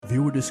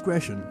Viewer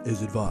discretion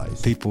is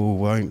advised. People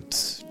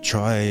won't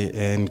try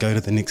and go to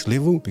the next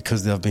level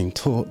because they've been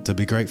taught to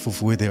be grateful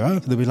for where they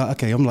are. They'll be like,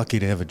 okay, I'm lucky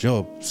to have a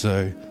job,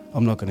 so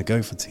I'm not going to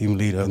go for team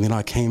leader. And then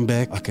I came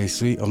back, okay,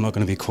 sweet, I'm not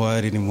going to be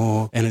quiet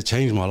anymore. And it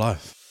changed my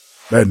life.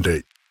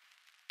 Mandate.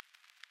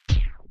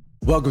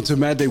 Welcome to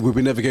Mandate, where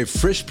we navigate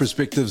fresh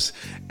perspectives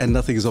and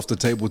nothing is off the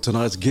table.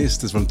 Tonight's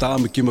guest is from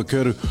Tāmaki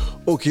Makaurau,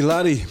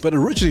 Okilani, but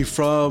originally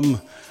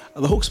from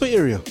the Hawke's Bay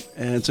area.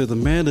 And so the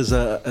man is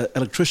an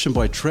electrician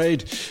by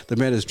trade. The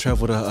man has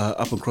travelled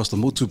up and across the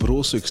Motu, but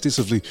also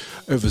extensively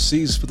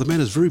overseas. But the man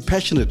is very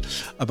passionate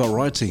about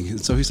writing. And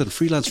so he's done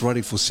freelance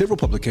writing for several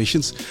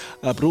publications,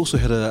 but also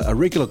had a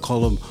regular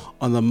column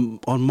on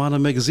Mana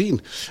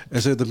magazine.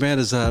 And so the man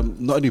is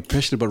not only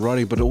passionate about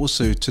writing, but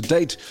also to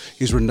date,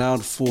 he's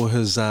renowned for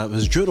his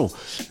journal,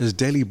 his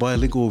daily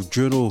bilingual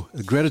journal,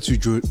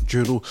 gratitude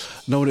journal,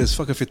 known as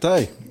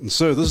Whakawhetai. And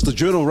so this is the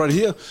journal right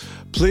here.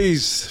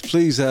 Please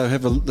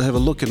have a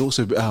look, and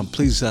also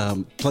please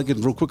plug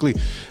in real quickly,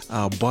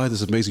 buy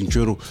this amazing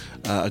journal,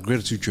 a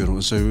gratitude journal.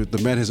 And so the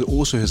man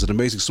also has an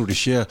amazing story to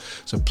share.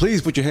 So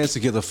please put your hands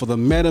together for the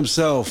man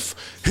himself,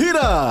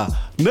 Hira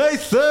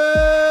Nathan.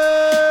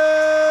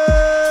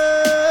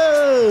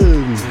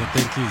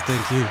 Yeah,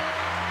 thank you.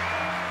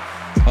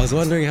 I was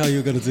wondering how you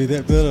were going to do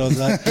that bit. I was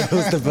like, that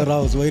was the bit I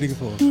was waiting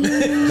for.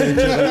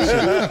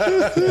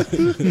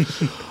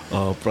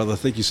 Oh, brother,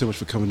 thank you so much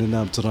for coming in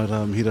tonight,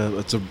 Hira.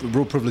 It's a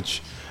real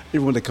privilege.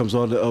 Everyone that comes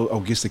on,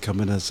 our guests that come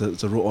in, it's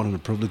a real honour and a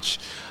privilege.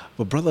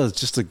 But brother,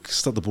 just to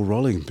start the ball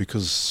rolling,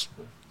 because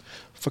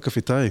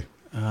Whakawhetai,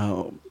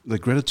 the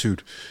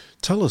gratitude.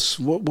 Tell us,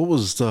 what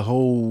was the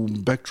whole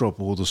backdrop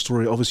or the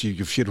story? Obviously,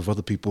 you've shared with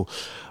other people,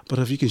 but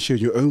if you can share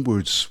in your own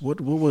words, why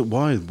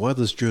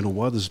this journal,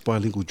 why this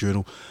bilingual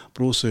journal,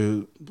 but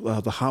also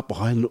the heart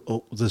behind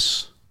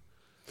this?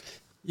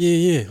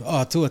 Yeah.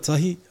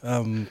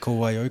 Tuatahi, ko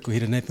wai ko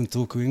Hira Nathan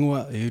tōku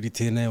ingoa, e uri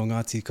tēnei o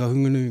Ngāti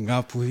Kahungunu,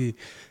 Ngāpuhi,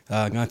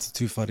 Ngāti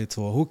Tūwhare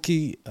toa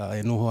hoki,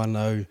 e noho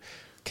anau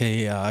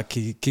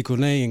ki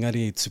konei,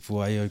 engari e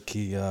tupu ai au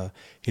ki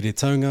Here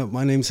Taunga.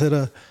 My name's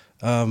Hira.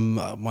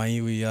 My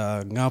iwi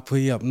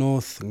Ngāpuhi up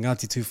north,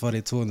 Ngāti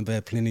Tūwhare toa in the Bay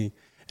of Plenty,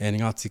 and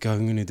Ngāti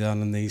Kahungunu down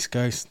on the east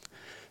coast.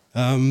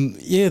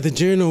 The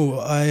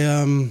journal,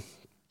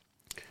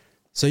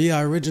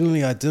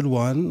 originally I did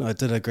one. I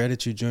did a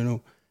gratitude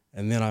journal,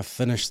 and then I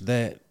finished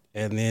that,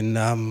 and then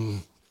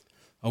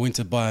I went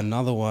to buy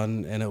another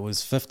one, and it was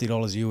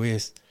 $50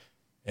 US,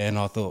 and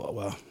I thought,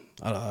 well,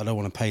 I don't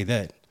want to pay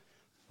that.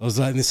 I was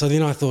like, so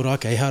then I thought,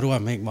 okay, how do I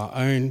make my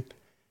own?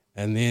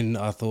 And then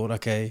I thought,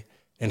 okay,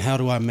 and how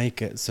do I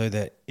make it so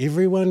that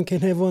everyone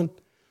can have one?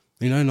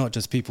 You know, not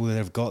just people that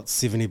have got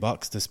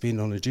 $70 to spend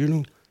on a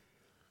journal.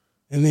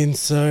 And then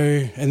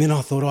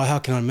I thought, how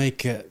can I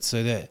make it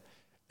so that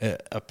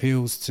it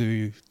appeals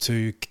to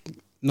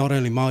not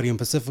only Māori and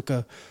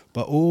Pacifica,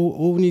 but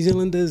all New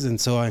Zealanders?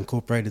 And so I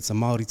incorporated some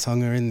Māori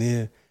tanga in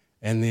there,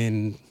 and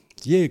then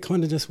it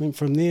kind of just went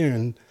from there.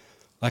 And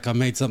like I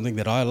made something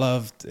that I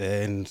loved,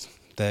 and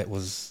that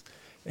was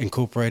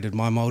incorporated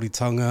my Māori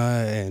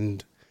tanga,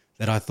 and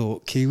that I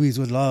thought Kiwis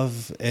would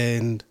love,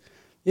 and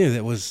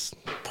that was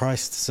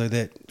priced so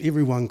that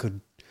everyone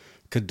could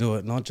do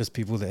it, not just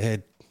people that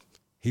had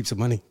heaps of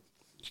money.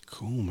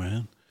 Cool,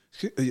 man.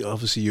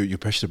 Obviously, you're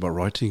passionate about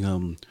writing,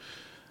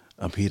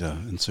 Hira,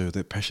 and so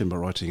that passion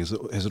about writing, has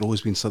it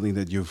always been something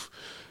that you've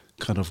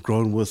kind of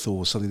grown with,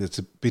 or something that's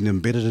been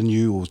embedded in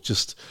you, or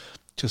just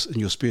in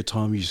your spare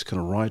time you just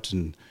kind of write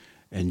and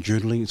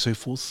journaling and so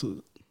forth?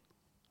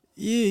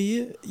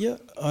 Yeah.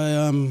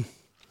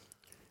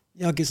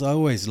 I guess I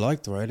always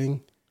liked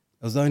writing.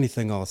 It was the only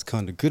thing I was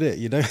kind of good at,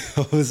 I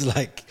was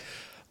like,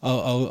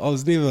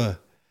 I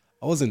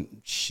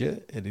wasn't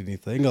shit at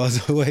anything. I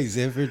was always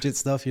average at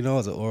stuff, I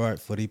was an alright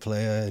footy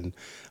player, and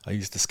I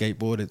used to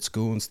skateboard at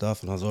school and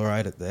stuff, and I was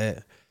alright at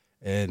that.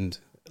 And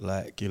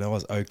I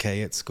was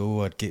okay at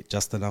school. I'd get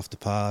just enough to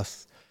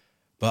pass,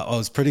 but I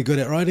was pretty good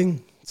at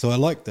writing, so I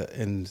liked it.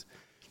 And,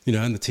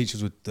 and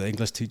the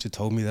English teacher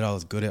told me that I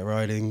was good at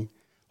writing.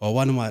 Or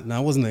I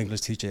wasn't the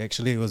English teacher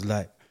actually, it was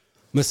like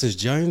Mrs.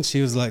 Jones. She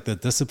was like the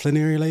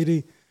disciplinary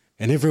lady,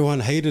 and everyone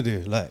hated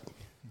her.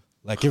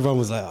 Like everyone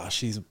was like, oh,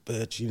 she's a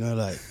bitch,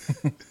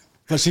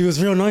 But she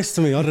was real nice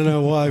to me. I don't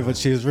know why, but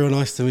she was real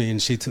nice to me,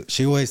 and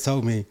she always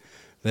told me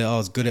that I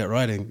was good at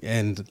writing.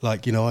 And I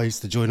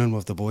used to join in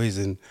with the boys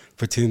and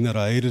pretend that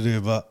I hated her,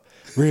 but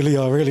really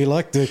I really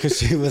liked her because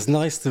she was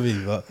nice to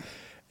me.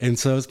 And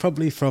so it was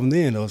probably from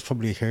then. It was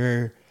probably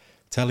her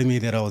telling me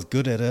that I was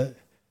good at it,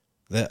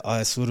 that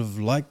I sort of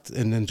liked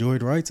and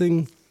enjoyed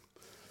writing.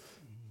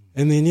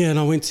 And then, and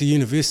I went to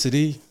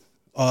university.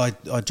 I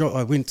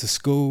went to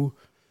school.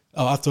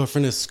 After I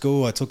finished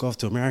school, I took off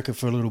to America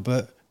for a little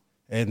bit,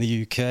 and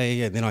the UK,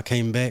 and then I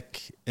came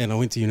back and I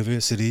went to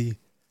university,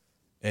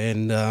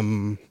 and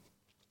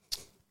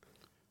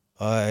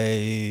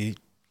I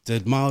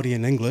did Māori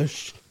and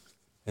English,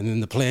 and then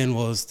the plan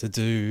was to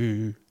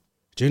do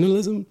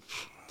journalism,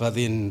 but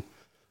then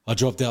I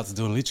dropped out to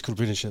do an electrical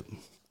apprenticeship,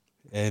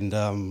 and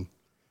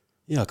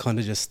I kind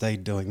of just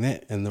stayed doing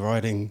that, and the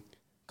writing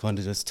kind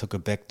of just took a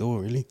back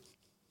door, really.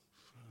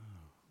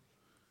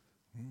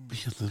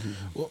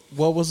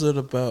 What was it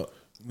about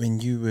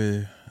when you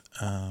were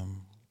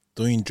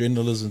doing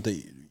journalism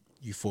that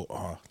you thought,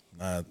 oh,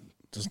 nah,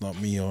 that's not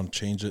me, I want to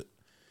change it,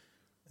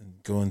 and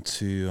go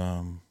into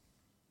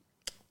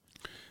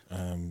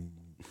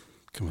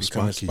become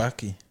a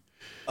sparky?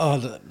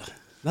 Oh,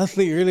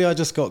 nothing really. I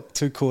just got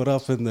too caught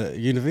up in the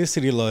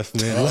university life,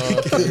 man.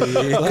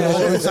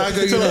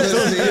 Otago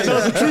University.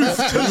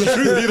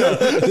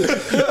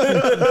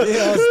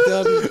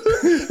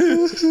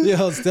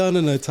 I was down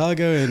in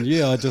Otago, and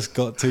I just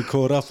got too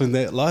caught up in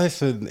that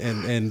life and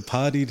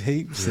partied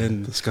heaps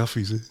and the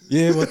scuffies.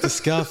 with the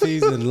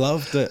scuffies and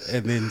loved it.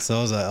 And then so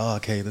I was like, oh,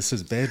 okay, this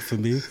is bad for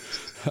me.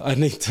 I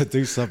need to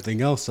do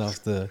something else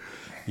after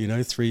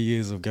 3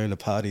 years of going to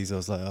parties. I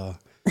was like, oh,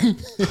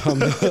 I'm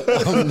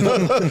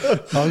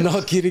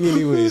not getting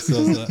anywhere. So I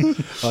was like,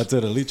 I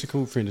did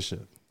electrical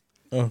apprenticeship.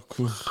 Oh,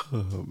 cool.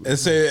 And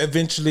so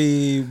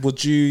eventually,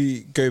 would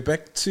you go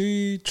back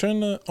to trying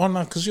to? Oh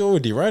no, because you're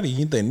already writing.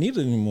 You don't need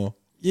it anymore.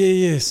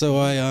 Yeah. So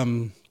I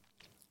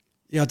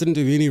didn't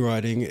do any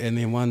writing, and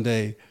then one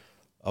day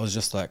I was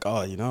just like,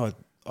 oh,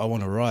 I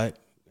want to write,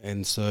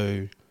 and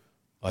so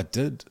I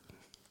did.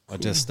 Cool. I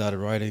just started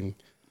writing,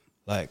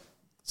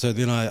 so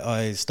then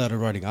I started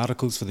writing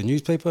articles for the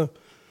newspaper,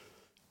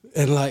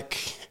 and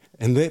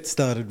that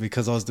started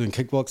because I was doing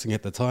kickboxing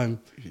at the time,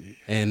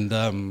 and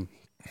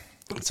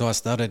so I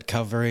started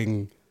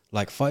covering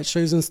fight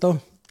shows and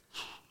stuff,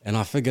 and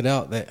I figured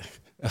out that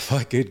if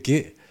I could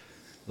get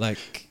I'd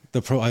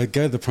go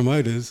to the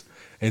promoters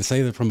and say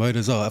to the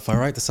promoters, oh, if I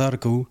write this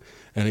article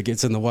and it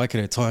gets in the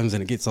Whakawhetai Times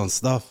and it gets on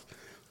stuff,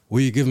 will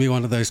you give me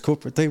one of those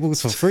corporate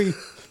tables for free?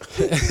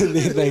 And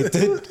then they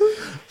did,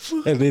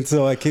 and then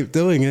so I kept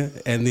doing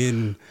it, and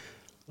then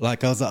I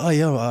was like, oh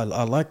yeah,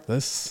 I like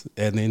this,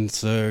 and then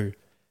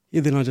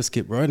then I just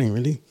kept writing,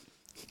 really.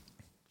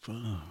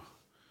 Wow.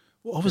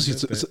 Well, obviously,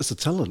 it's a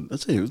talent.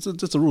 That's it.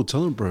 It's a real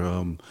talent,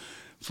 bro.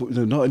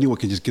 Not anyone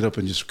can just get up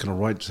and just kind of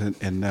write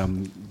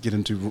and get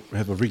into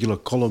have a regular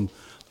column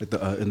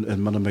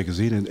in Mana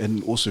magazine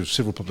and also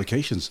several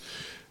publications.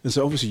 And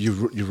so obviously you're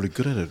really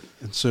good at it.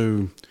 And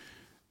so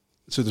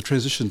the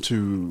transition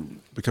to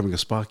becoming a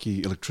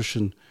sparky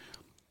electrician,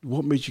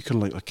 what made you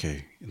kind of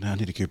okay, now I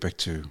need to go back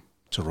to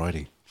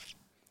writing?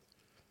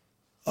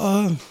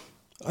 I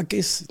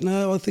guess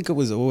no. I think it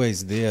was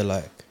always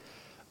there.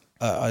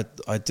 I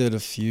did a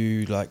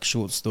few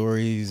short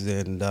stories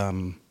and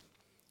I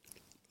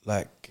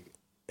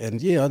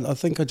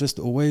think I just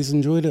always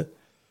enjoyed it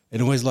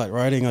and always liked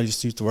writing. I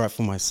used to write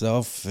for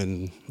myself,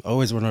 and I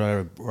always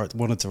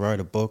wanted to write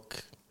a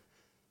book.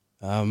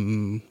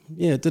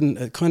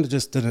 It kind of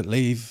just didn't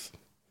leave,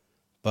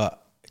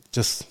 but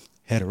just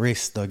had a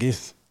rest, I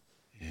guess.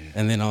 Yeah.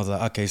 And then I was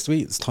like, okay,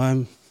 sweet, it's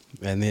time.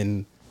 And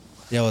then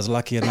I was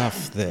lucky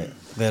enough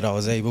that I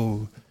was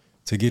able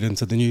to get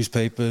into the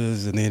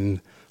newspapers, and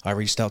then I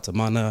reached out to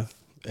Mana,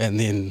 and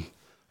then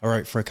I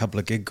wrote for a couple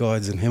of gig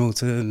guides in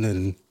Hamilton,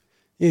 and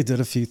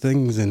did a few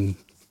things, and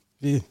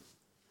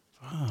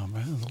Wow,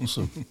 man,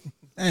 awesome.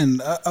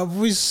 And I've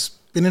always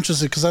been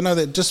interested because I know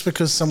that just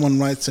because someone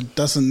writes, it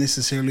doesn't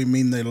necessarily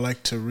mean they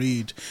like to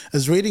read.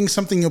 Is reading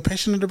something you're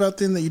passionate about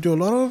then that you do a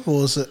lot of,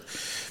 or is it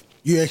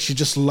you actually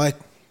just like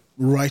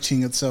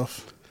writing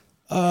itself?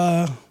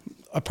 I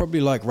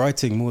probably like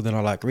writing more than I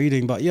like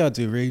reading, but I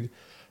do read.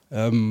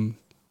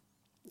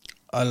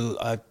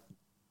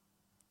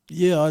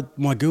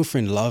 My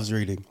girlfriend loves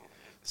reading,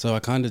 so I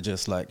kind of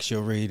just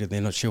she'll read and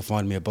then she'll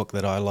find me a book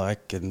that I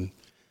like, and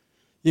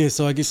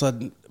so I guess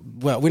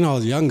when I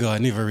was younger, I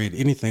never read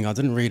anything. I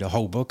didn't read a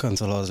whole book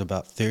until I was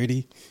about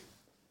 30.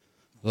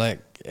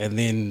 And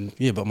then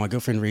but my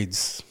girlfriend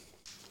reads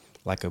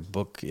a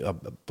book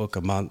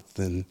a month,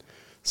 and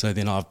so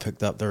then I've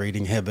picked up the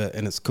reading habit,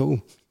 and it's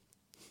cool.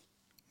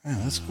 Yeah,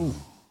 that's cool.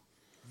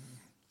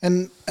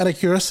 And out of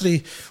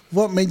curiosity,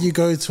 what made you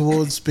go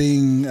towards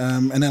being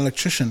an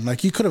electrician?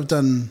 You could have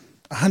done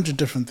 100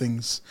 different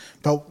things,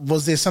 but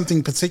was there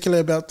something particular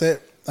about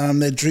that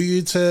that drew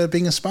you to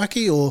being a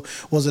sparky, or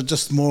was it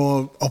just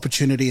more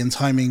opportunity and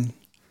timing?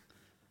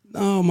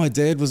 No, my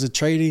dad was a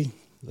tradie.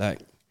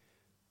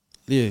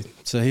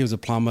 So he was a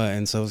plumber,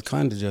 and so it was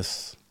kind of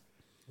just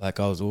I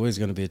was always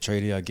going to be a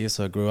tradie, I guess.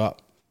 I grew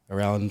up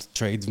around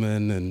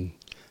tradesmen, and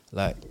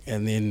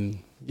then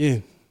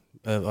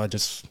I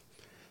just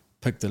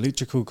picked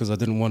electrical because I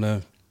didn't want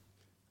to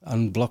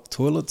unblock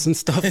toilets and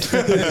stuff.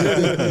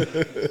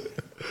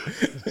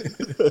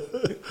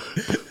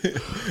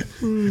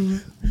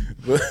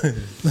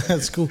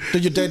 That's cool.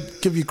 Did your dad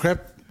give you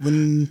crap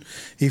when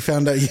he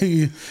found out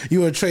you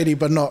were a tradie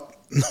but not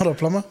a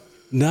plumber?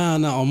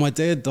 No. My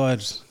dad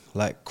died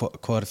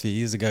quite a few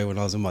years ago when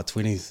I was in my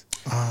 20s.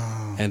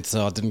 Ah. And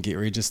so I didn't get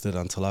registered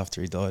until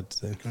after he died.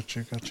 So.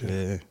 Gotcha.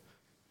 Yeah.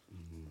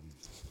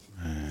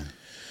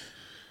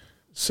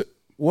 So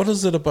what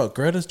is it about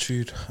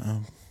gratitude?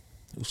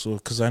 Also,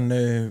 because I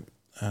know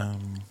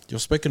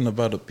you've spoken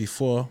about it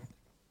before,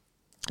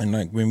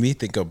 and when we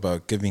think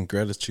about giving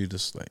gratitude,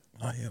 it's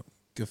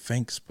give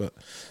thanks. But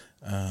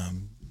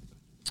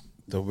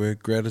the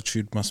word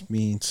gratitude must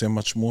mean so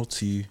much more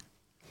to you.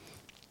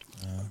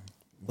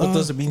 What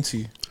does it mean to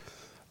you?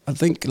 I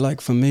think,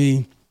 like, for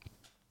me,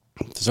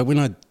 so when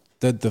I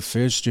did the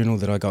first journal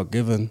that I got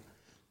given,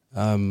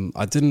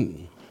 I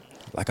didn't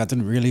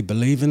really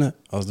believe in it.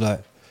 I was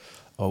like,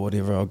 oh,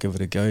 whatever, I'll give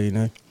it a go, you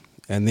know.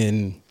 And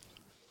then,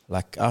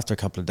 like, after a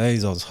couple of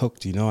days, I was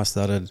hooked, you know. I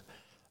started,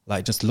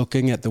 like, just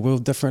looking at the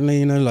world differently,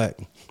 you know,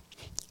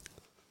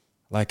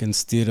 like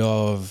instead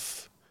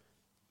of,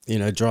 you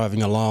know,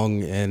 driving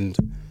along and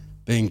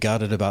being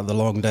gutted about the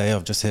long day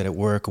I've just had at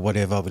work or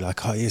whatever, I'll be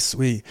like, oh, yeah,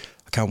 sweet.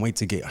 I can't wait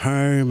to get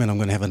home and I'm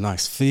going to have a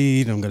nice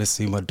feed. I'm going to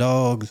see my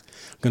dogs.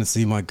 I'm going to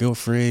see my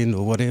girlfriend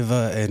or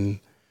whatever. And,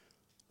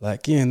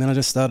 like, yeah, and then I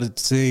just started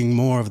seeing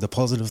more of the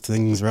positive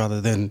things rather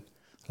than,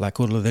 like,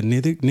 all of the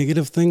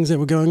negative things that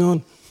were going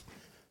on.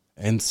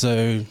 And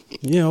so,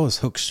 yeah, I was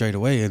hooked straight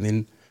away. And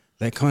then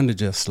that kind of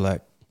just,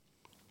 that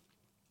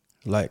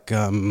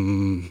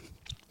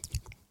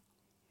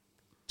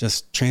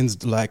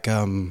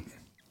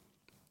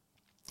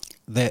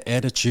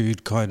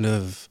attitude kind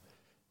of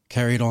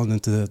carried on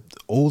into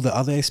all the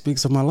other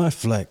aspects of my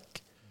life. I'm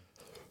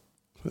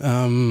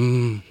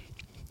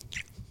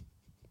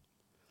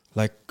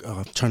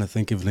trying to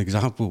think of an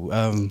example.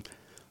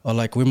 Or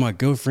like when my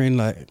girlfriend,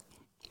 like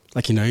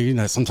you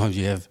know, sometimes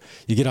you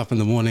get up in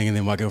the morning and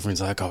then my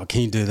girlfriend's like, oh, can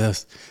you do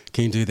this?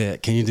 Can you do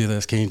that? Can you do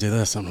this? Can you do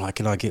this? I'm like,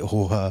 can I get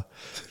hoha?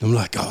 I'm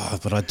like, oh,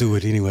 but I do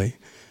it anyway.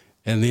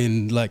 And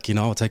then, like, you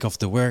know, I'll take off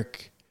to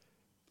work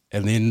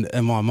and then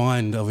in my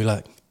mind I'll be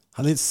like,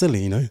 oh, that's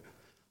silly, you know?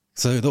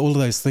 So all of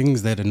those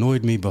things that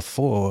annoyed me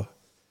before,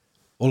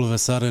 all of a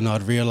sudden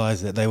I'd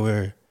realize that they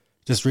were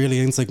just really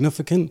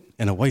insignificant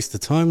and a waste of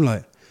time.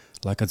 Like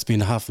I'd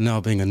spend half an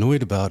hour being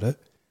annoyed about it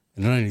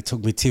and it only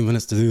took me 10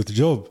 minutes to do the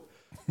job.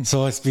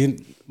 So I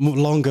spent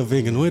longer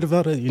being annoyed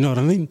about it, you know what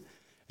I mean?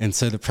 And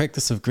so the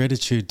practice of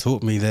gratitude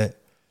taught me that,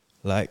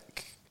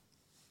 like,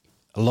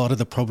 a lot of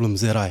the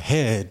problems that I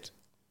had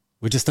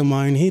were just in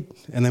my own head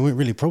and they weren't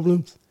really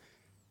problems.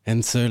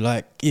 And so,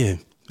 like, yeah,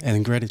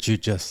 and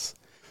gratitude just,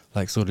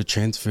 like, sort of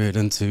transferred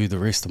into the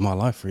rest of my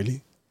life,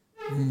 really.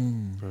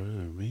 Bro,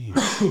 me.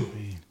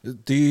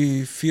 Do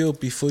you feel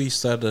before you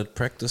started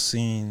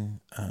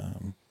practicing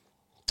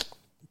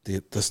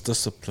this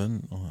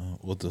discipline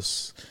or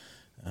this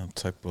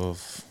type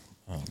of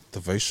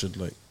devotion,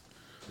 like,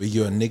 were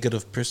you a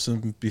negative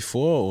person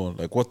before, or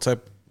like what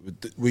type,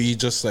 were you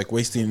just like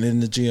wasting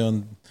energy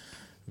on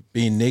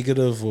being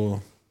negative,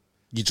 or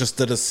you just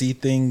didn't see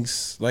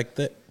things like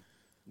that?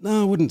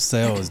 No, I wouldn't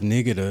say I was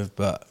negative,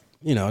 but,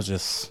 you know, I was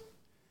just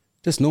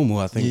normal.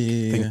 I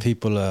think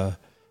people are,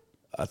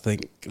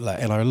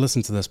 and I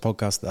listened to this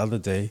podcast the other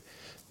day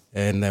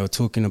and they were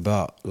talking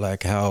about,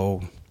 like,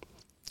 how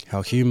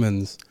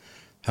humans,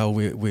 how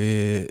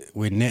we're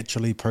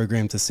naturally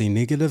programmed to see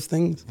negative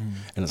things,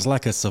 and it's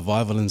like a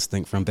survival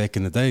instinct from back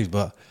in the days.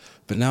 But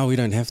now we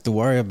don't have to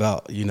worry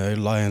about, you know,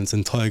 lions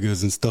and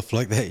tigers and stuff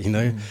like that. You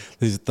know,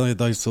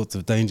 those sorts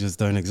of dangers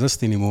don't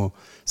exist anymore.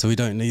 So we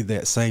don't need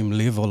that same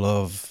level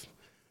of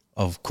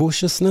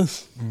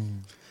cautiousness.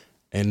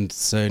 And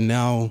so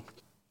now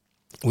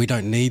we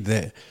don't need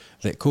that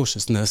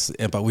cautiousness,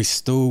 but we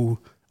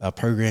still are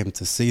programmed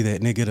to see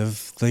that negative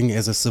thing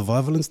as a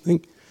survival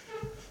instinct.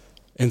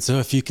 And so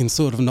if you can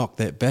sort of knock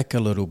that back a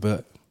little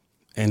bit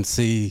and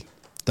see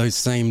those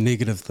same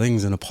negative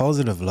things in a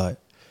positive light,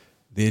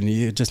 then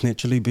you just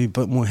naturally be a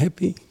bit more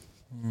happy.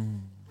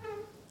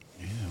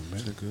 Yeah,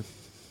 really good.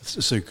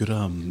 It's so good,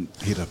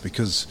 Hira,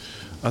 because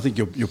I think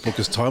your book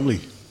is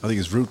timely. I think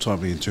it's real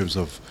timely in terms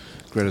of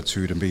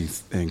gratitude and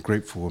being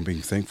grateful and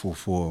being thankful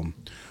for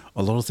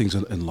a lot of things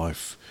in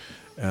life.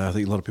 I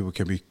think a lot of people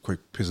can be quite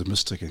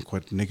pessimistic and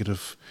quite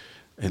negative,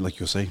 and like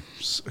you're saying,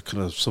 a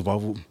kind of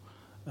survival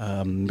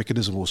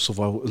mechanism or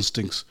survival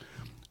instincts.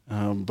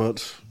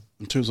 But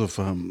in terms of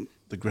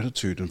the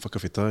gratitude and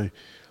Whakawhetai,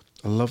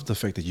 I love the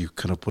fact that you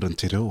kind of put in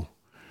te reo.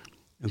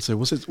 And so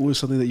was it always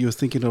something that you were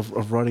thinking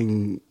of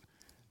writing,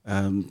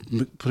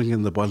 putting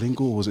in the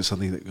bilingual, or was it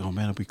something that, oh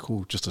man, it'd be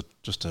cool just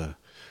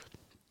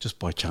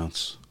by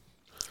chance?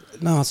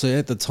 No, so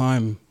at the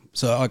time,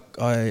 so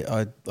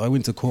I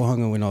went to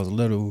kohanga when I was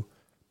little,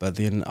 but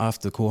then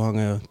after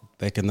kohanga,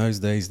 back in those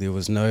days, there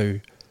was no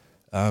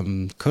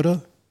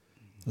kura.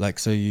 Like,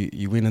 so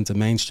you went into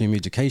mainstream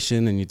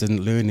education and you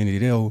didn't learn any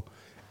reo,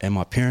 and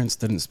my parents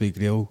didn't speak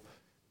reo,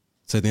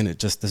 so then it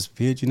just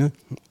disappeared, you know?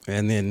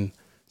 And then,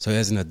 so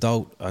as an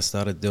adult, I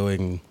started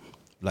doing,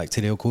 like,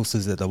 te reo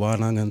courses at the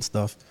whanau and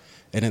stuff,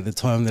 and at the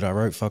time that I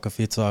wrote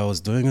Whakawhetai, I was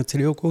doing a te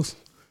reo course,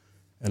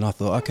 and I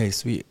thought, okay,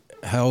 sweet,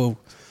 how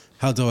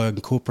do I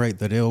incorporate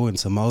the reo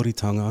into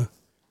Māoritanga,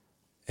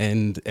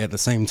 and at the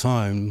same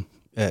time,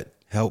 it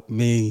helped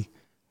me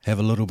have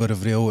a little bit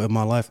of reo in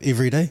my life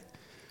every day.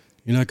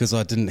 You know, because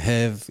I didn't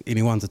have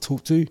anyone to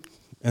talk to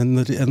in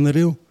the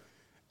reo.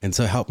 And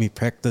so it helped me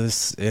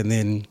practice. And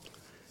then,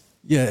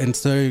 yeah, and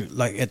so,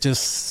 like, it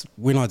just,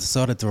 when I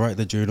decided to write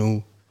the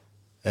journal,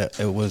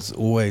 it was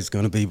always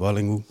going to be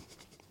bilingual.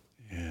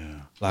 Yeah.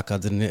 Like, I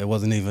didn't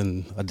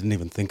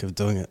even think of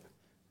doing it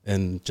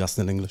in just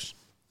in English.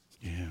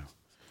 Yeah.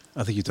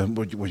 I think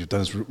what you've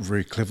done is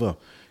very clever,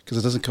 because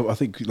it doesn't come. I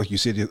think, like you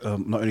said,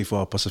 not only for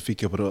our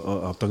Pasifika but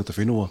our tangata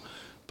whenua,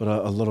 but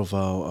a lot of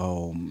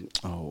our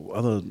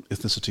other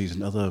ethnicities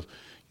and other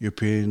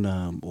European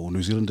or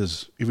New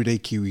Zealanders, everyday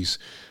Kiwis.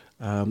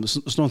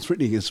 It's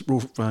non-threatening. It's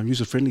real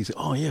user-friendly. Say,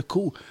 oh yeah,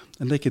 cool,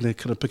 and they can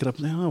kind of pick it up.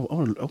 Now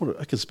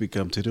I can speak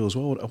Te Reo as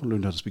well. I want to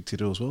learn how to speak Te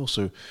Reo as well.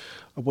 So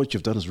what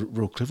you've done is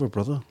real clever,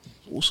 brother.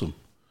 Awesome.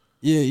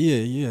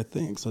 Yeah.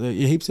 Thanks. So,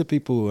 yeah, heaps of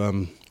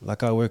people.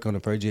 Like I work on a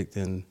project,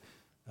 and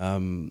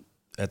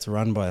it's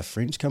run by a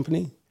French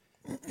company,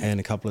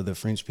 and a couple of the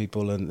French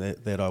people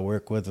that I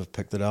work with have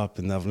picked it up,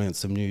 and they've learnt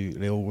some new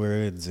reo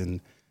words, and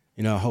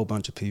a whole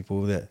bunch of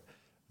people that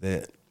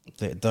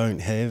don't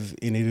have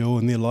any reo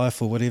in their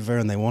life or whatever,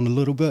 and they want a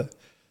little bit.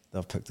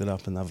 They've picked it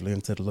up and they've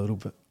learnt it a little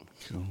bit.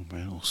 Cool,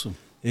 man. Awesome.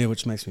 Yeah,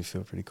 which makes me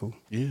feel pretty cool.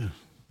 Yeah,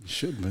 you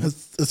should, man.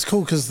 It's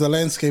cool because the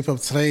landscape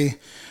of today,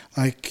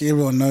 like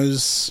everyone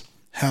knows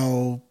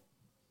how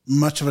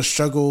much of a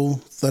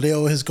struggle the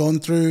reo has gone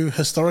through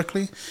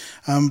historically,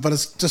 but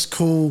it's just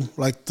cool,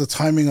 like the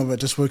timing of it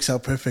just works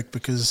out perfect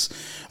because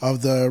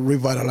of the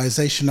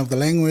revitalization of the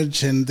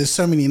language, and there's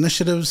so many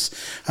initiatives,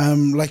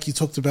 like you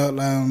talked about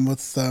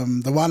with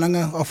the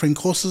whananga offering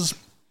courses,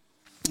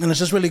 and it's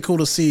just really cool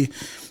to see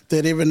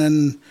that even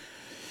in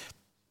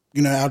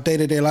our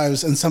day-to-day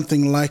lives, in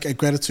something like a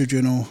gratitude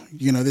journal,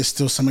 there's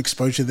still some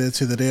exposure there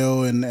to the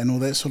reo and all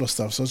that sort of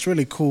stuff. So it's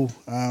really cool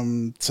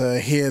to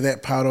hear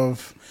that part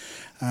of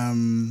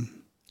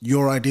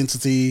your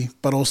identity,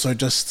 but also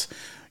just,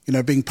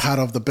 being part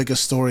of the bigger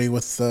story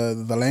with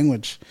the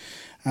language.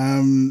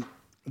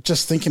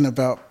 Just thinking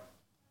about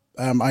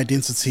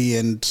identity,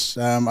 and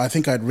I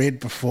think I'd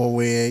read before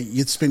where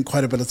you'd spent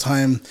quite a bit of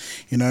time,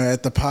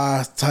 at the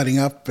pa tidying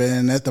up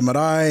and at the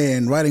marae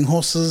and riding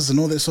horses and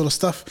all that sort of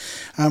stuff.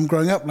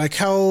 Growing up, like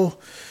how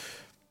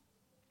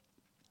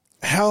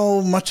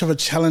much of a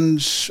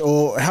challenge,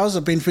 or how's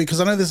it been for you?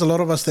 Because I know there's a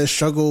lot of us that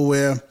struggle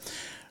where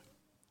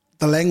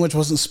the language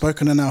wasn't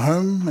spoken in our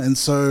home, and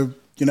so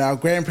our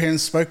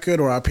grandparents spoke it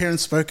or our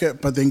parents spoke it,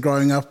 but then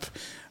growing up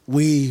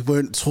we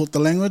weren't taught the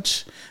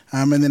language,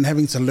 and then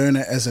having to learn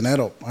it as an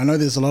adult. I know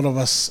there's a lot of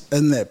us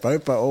in that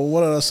boat, but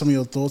what are some of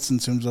your thoughts in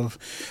terms of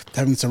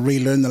having to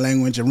relearn the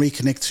language and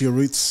reconnect to your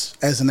roots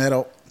as an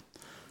adult?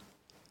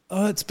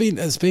 It's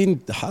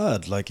been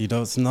hard. Like,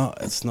 it's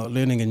not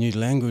learning a new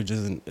language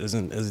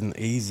isn't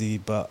easy,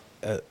 but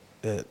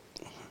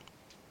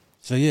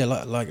so yeah,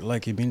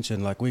 like you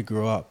mentioned, like we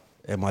grew up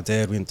and my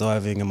dad went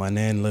diving and my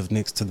nan lived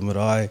next to the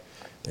marae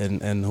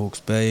in Hawke's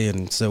Bay,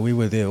 and so we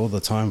were there all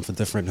the time for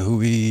different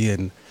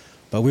hui,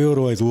 but we would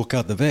always walk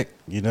out the back,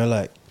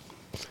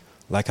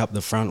 like up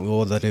the front with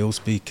all the reo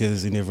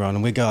speakers and everyone,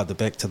 and we go out the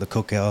back to the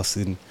cookhouse,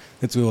 and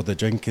that's where all the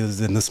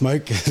drinkers and the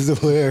smokers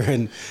were,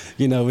 and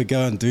we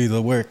go and do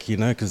the work,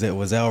 because that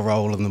was our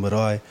role in the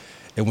marae,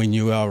 and we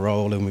knew our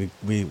role, and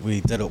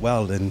we did it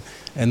well, and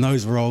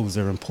those roles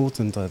are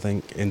important, I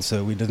think, and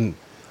so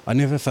I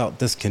never felt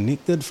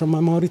disconnected from my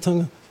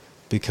Māoritanga,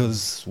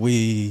 because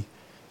we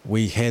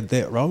had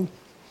that role,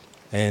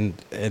 and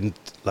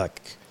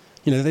like,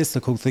 that's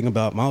the cool thing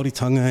about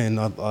Māoritanga, and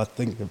I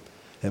think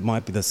it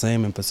might be the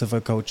same in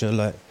Pacific culture.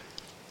 Like,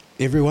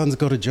 everyone's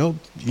got a job.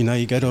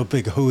 You go to a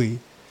big hui,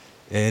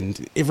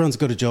 and everyone's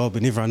got a job,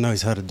 and everyone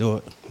knows how to do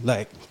it.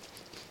 Like,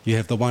 you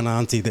have the one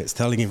auntie that's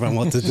telling everyone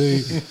what to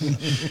do,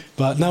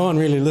 but no one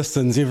really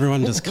listens.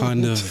 Everyone just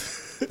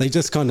they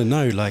just kind of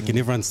know, like, and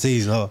everyone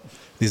sees,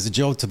 there's a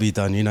job to be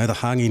done, the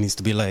hangi needs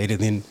to be laid,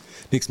 and then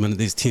next minute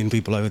there's 10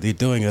 people over there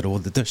doing it, or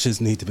the dishes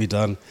need to be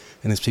done,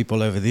 and there's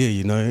people over there,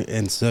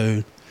 and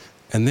so,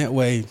 and that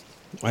way,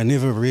 I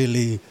never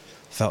really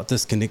felt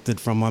disconnected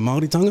from my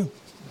Māoritanga.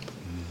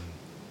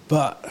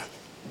 But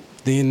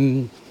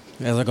then,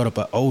 as I got a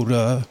bit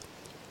older,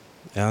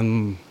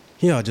 I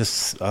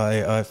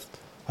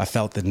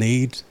felt the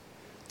need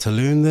to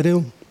learn the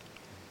reo,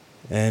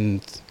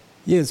 and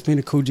yeah, it's been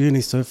a cool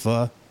journey so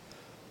far.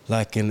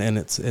 Like, and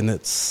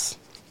it's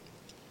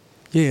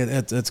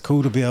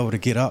cool to be able to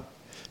get up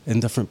in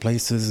different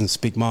places and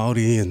speak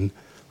Māori, and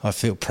I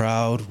feel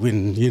proud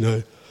when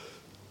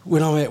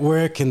when I'm at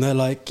work and they're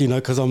like,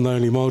 because I'm the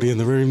only Māori in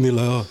the room, they're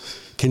like,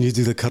 can you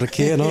do the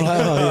karakia? And I'm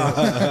like,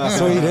 yeah,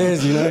 sweet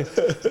as,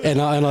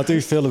 and I do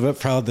feel a bit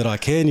proud that I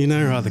can,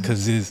 rather,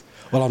 because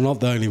I'm not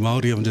the only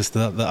Māori, I'm just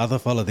the other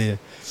fella there.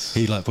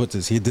 He like puts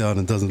his head down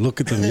and doesn't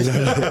look at them,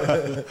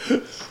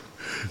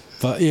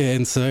 But yeah,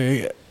 and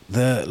so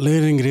the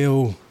learning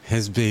reo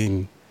has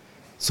been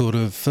sort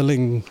of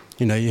filling,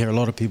 you hear a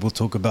lot of people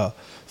talk about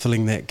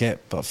filling that gap,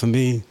 but for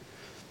me,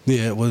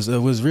 yeah, it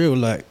was real,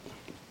 like,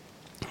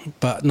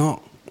 but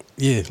not,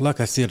 yeah, like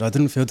I said, I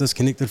didn't feel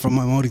disconnected from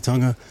my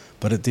Māoritanga,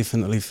 but it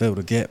definitely filled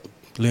a gap,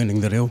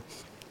 learning the reo.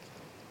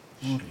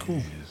 Oh, cool.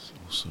 Yes,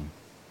 awesome.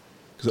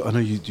 Because I know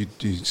you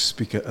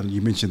speak, and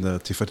you mentioned the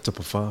te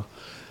wharitapa whā.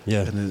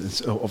 Yeah. And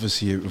it's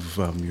obviously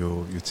of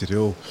your te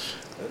reo,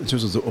 in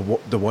terms of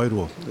the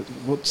wairoa,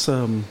 what's,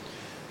 in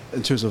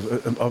terms of,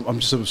 I'm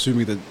just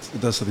assuming that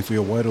it does something for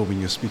your wairoa when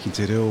you're speaking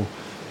te reo,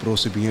 but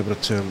also being able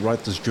to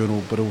write this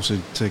journal, but also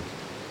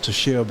to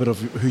share a bit of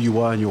who you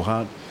are in your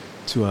heart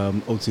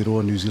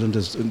Aotearoa New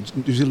Zealanders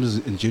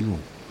in general?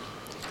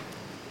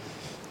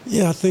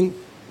 Yeah, I think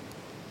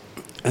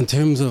in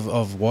terms of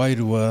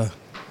wairua,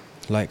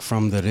 like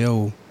from the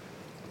reo,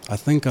 I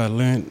think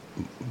learning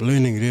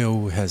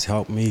reo has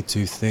helped me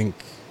to think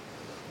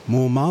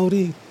more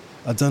Māori.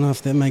 I don't know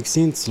if that makes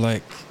sense.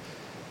 Like,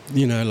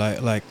 you know,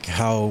 like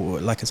how,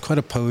 like it's quite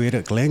a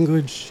poetic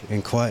language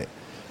and quite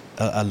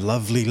a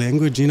lovely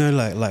language, you know,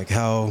 like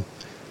how,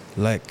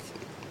 like,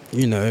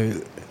 you know,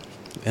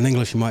 in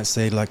English you might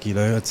say, like, you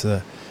know, it's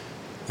a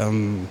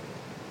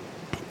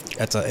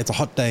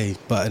hot day,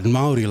 but in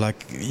Māori,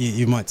 like,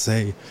 you might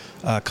say,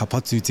 ka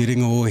patu te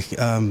ringa o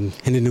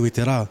hene nui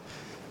te rā.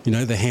 You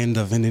know, the hand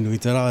of hene nui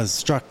te rā is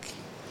struck.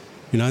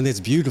 You know, and that's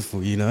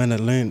beautiful, you know, and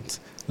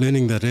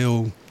learning the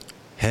reo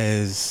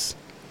has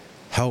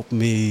helped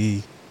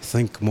me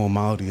think more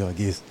Māori, I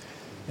guess,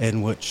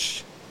 and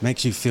which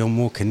makes you feel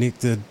more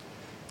connected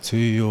to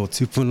your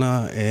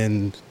tupuna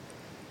and,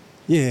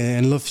 yeah,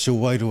 and lifts your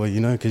wairua, you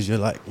know, because you're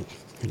like,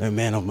 you know,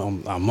 man,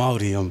 I'm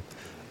Māori,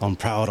 I'm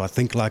proud, I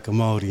think like a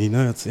Māori, you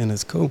know,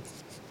 it's cool.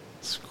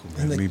 It's cool,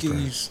 man. And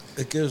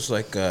it gives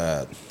like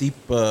a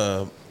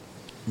deeper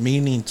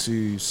meaning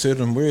to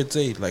certain words,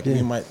 eh? Like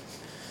we might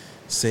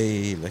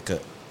say like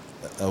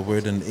a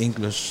word in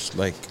English,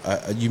 like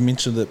you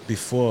mentioned it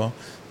before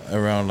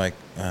around like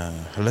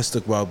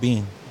holistic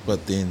well-being,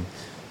 but then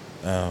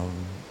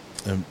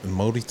in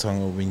Māori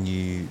tongue when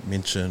you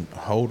mention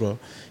haura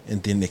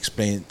and then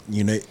explain,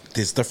 you know,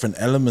 there's different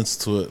elements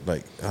to it,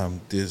 like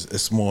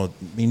it's more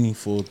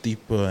meaningful,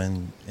 deeper,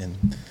 and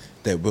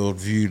that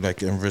worldview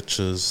like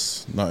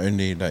enriches not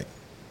only like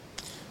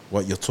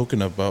what you're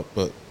talking about,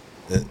 but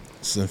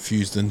it's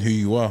infused in who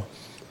you are.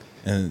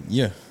 And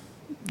yeah,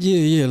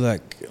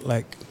 like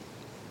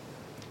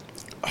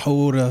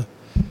haura,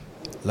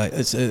 like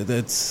it's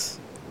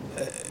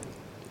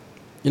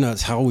you know,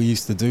 it's how we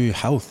used to do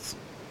health.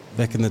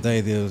 Back in the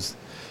day, there was,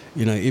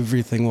 you know,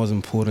 everything was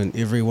important.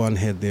 Everyone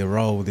had their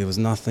role. There was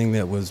nothing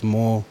that was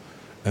more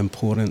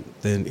important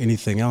than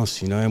anything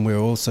else, you know, and we're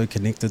also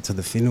connected to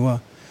the whenua.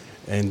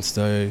 And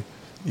so,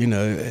 you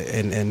know,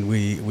 and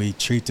we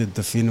treated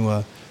the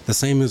whenua the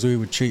same as we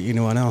would treat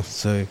anyone else.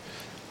 So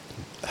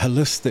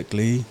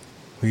holistically,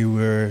 we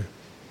were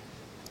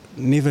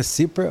never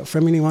separate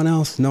from anyone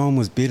else. No one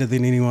was better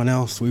than anyone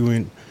else. We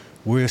weren't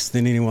worse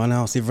than anyone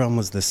else. Everyone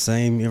was the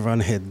same. Everyone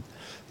had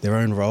their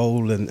own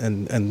role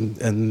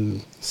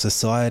in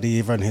society.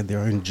 Everyone had their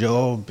own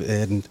job,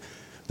 and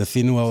the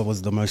whenua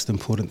was the most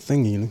important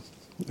thing, you know,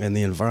 and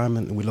the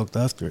environment, and we looked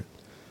after it.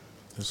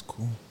 That's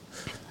cool.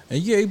 Are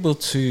you able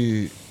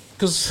to,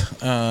 because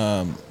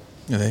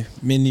you know,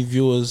 many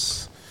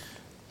viewers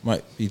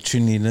might be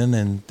tuning in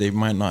and they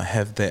might not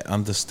have that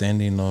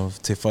understanding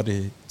of te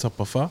whare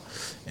tapawha,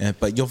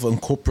 but you've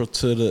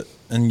incorporated it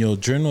in your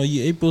journal. Are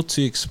you able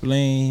to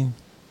explain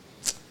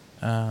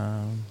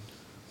the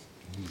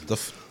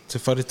te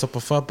whare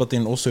tapawha, but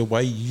then also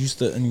why you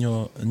used it in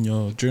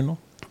your journal?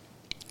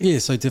 Yeah,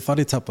 so te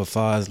whare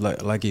tapawha is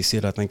like you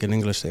said, I think in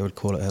English they would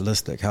call it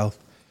holistic health,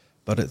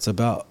 but it's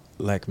about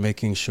like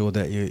making sure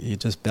that you're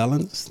just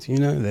balanced, you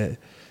know,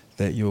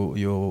 that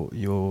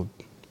your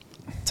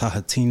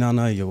taha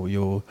tinana,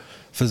 your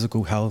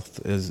physical health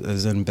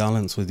is in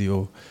balance with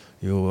your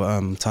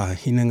taha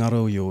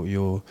hinengaro,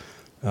 your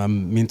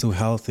mental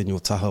health, and your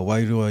taha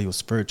wairua, your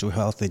spiritual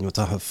health, and your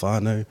taha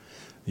whanau,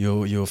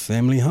 your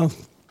family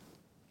health.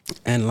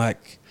 And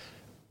like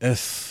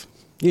if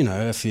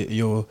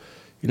you're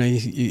you know,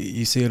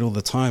 you see it all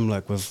the time,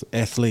 like with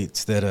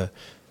athletes that are,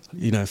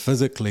 you know,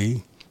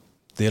 physically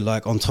they're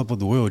like on top of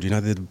the world, you know,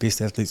 they're the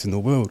best athletes in the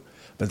world,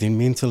 but then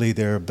mentally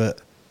they're a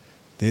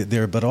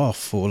bit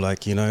off, or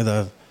like, you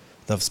know,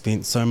 they've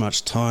spent so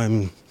much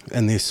time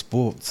in their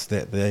sports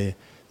that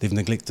they've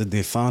neglected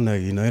their whanau,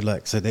 you know,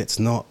 like, so that's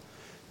not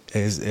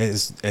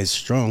as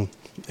strong.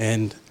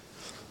 And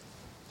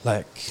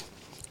like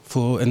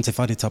in te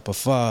whare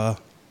tapawha,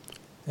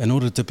 in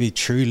order to be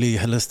truly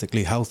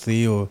holistically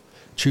healthy or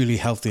truly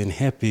healthy and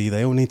happy,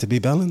 they all need to be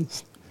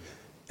balanced.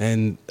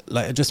 And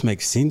like, it just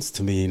makes sense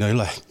to me, you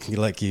know,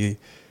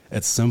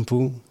 it's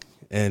simple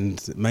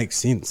and it makes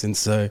sense. And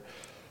so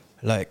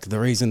like the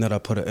reason that I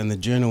put it in the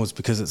journal is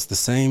because it's the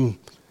same.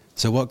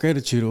 So what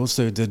gratitude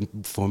also did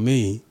for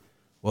me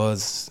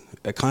was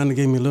it kind of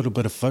gave me a little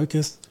bit of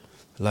focus.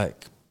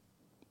 Like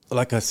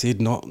I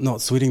said,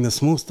 not sweating the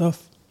small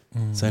stuff.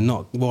 So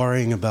not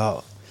worrying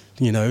about,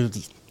 you know,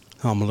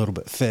 I'm a little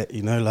bit fat,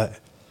 you know,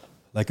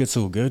 like it's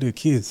all good, who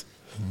cares?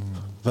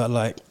 But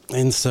like,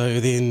 and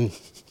so then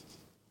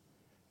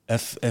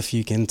if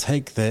you can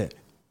take that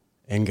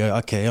and go,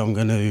 okay, I'm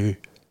going to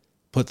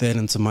put that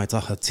into my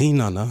taha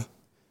tinana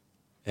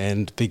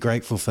and be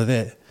grateful for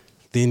that,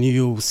 then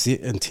you'll set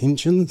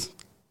intentions,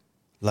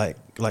 like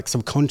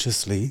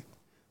subconsciously.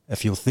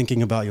 If you're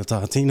thinking about your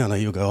taha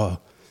tinana, you'll go, oh,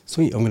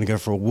 sweet, I'm going to go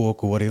for a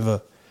walk or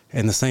whatever.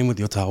 And the same with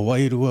your taha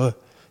wairua,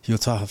 your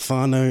taha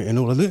whanau and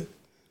all of that.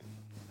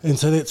 And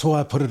so that's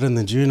why I put it in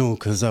the journal,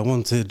 because I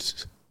wanted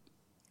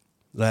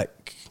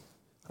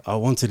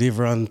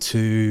everyone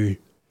to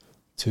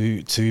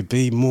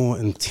be more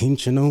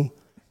intentional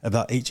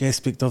about each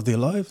aspect of their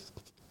lives.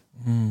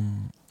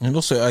 And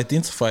also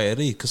identify it,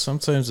 because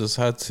sometimes it's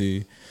hard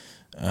to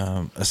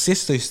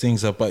assess those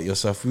things about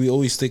yourself. We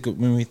always think,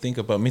 when we think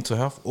about mental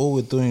health, all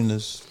we're doing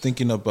is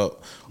thinking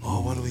about,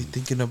 what are we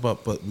thinking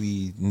about? But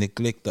we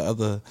neglect the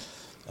other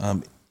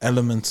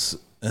elements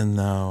in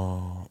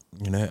our,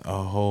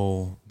 our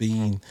whole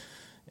being.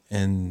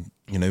 And,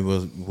 and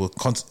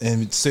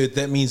so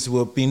that means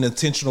we're being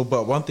intentional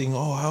about one thing.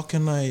 How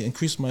can I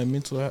increase my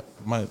mental health,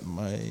 my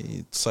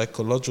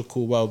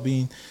psychological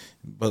well-being?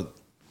 But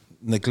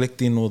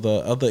neglecting all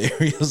the other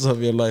areas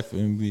of your life,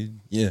 and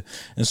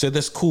and so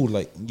that's cool.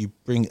 Like, you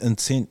bring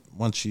intent.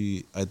 Once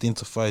you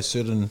identify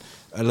certain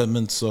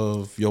elements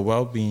of your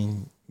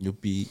well-being, you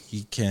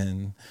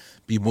can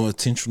be more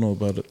intentional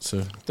about it.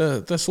 So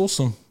that's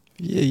awesome.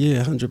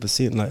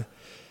 100%.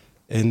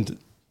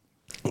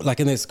 Like,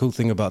 and that's the cool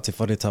thing about Te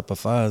Whare Tapa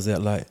Whā is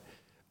that, like,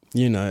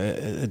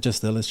 it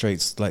just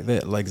illustrates like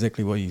that, like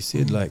exactly what you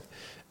said. Like,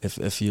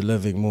 if you're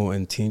living more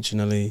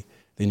intentionally,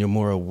 then you're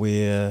more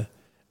aware.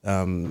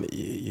 And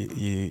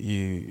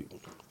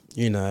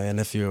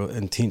if you're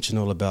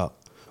intentional about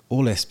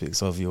all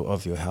aspects of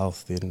your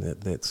health, then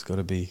that's got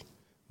to be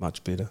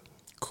much better.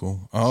 Cool.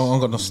 I'm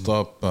gonna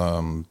stop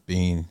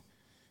being,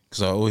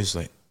 because I always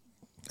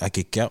I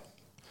get gout.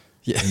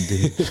 Yeah. And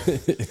then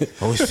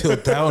I always feel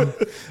down,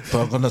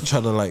 but I'm gonna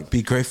try to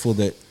be grateful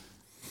that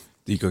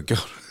You got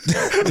gout.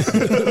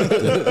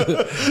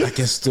 I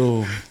can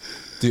still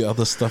do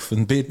other stuff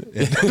in bed.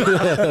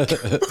 Bad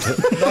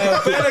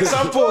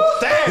example.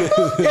 Damn,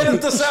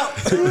 edit this out.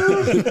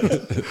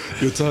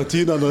 You're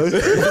Tartina, no?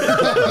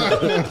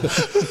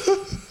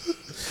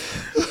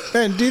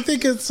 Man, do you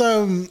think it's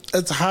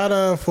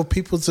harder for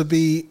people to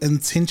be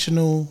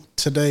intentional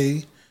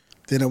today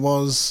than it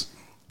was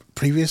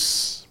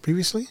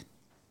previously?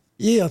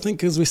 Yeah, I think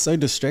because we're so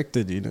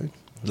distracted,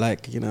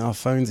 our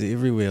phones are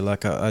everywhere.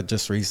 Like, I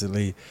just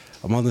recently,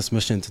 I'm on this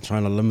mission to try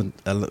and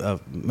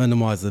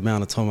minimize the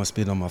amount of time I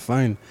spend on my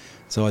phone.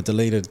 So I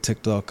deleted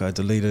TikTok, I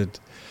deleted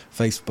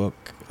Facebook,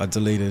 I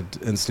deleted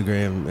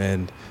Instagram,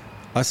 and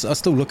I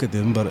still look at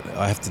them, but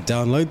I have to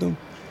download them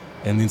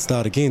and then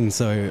start again.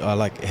 So I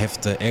have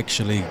to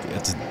actually,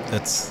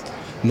 it's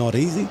not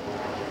easy.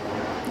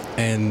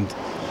 And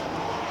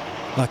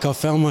I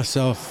found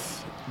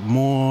myself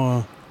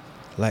more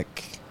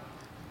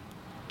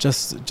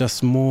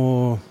just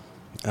more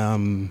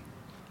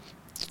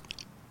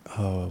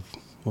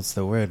what's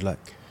the word,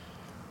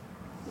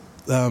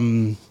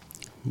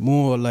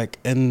 more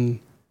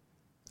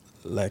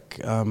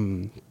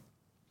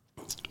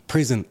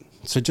present.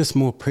 So just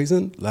more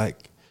present,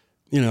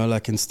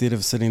 instead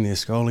of sitting there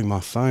scrolling my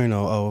phone,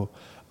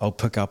 I'll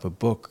pick up a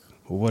book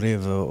or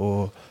whatever,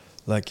 or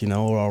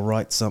or I'll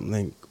write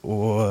something,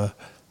 or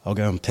I'll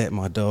go and pat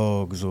my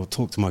dogs or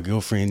talk to my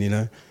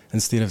girlfriend,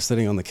 instead of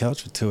sitting on the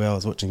couch for 2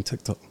 hours watching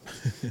TikTok.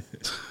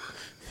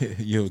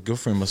 Your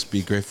girlfriend must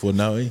be grateful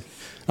now, eh?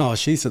 Oh,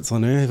 she sits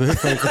on her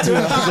phone for 2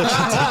 hours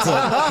watching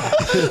TikTok.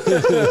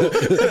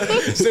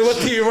 So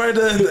what do you write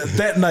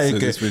that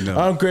night? So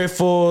I'm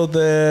grateful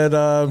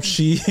that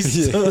she's...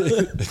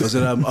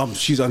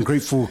 she's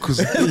ungrateful because...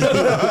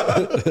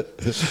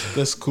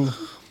 That's cool.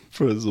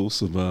 Bro, that's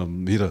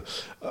awesome. Hira,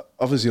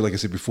 obviously, like I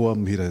said before,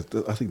 Hira,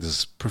 I think this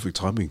is perfect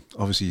timing.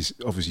 Obviously,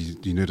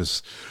 you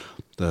notice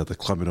the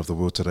climate of the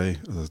world today,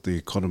 the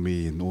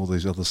economy and all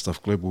these other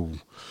stuff, global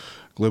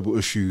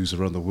issues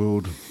around the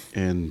world.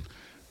 And,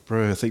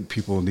 bro, I think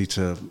people need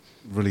to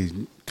really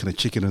kind of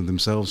check in on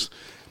themselves,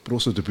 but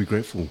also to be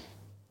grateful.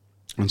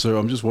 And so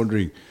I'm just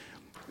wondering,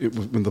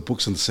 when the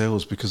book's in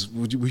sales, because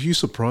were you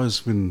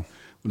surprised when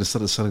it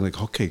started selling like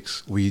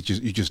hotcakes, where you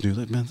just knew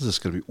that, man, this is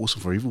going to be awesome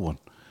for everyone?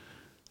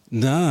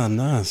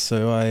 Nah.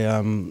 So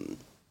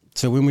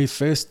so when we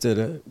first did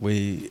it,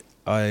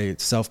 I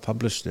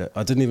self-published it.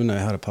 I didn't even know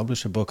how to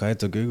publish a book. I had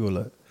to Google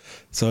it.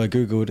 So I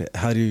Googled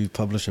how do you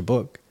publish a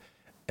book,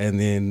 and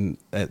then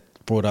it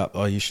brought up,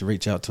 you should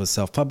reach out to a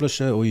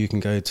self-publisher, or you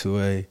can go to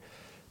a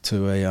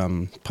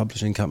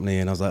publishing company.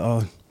 And I was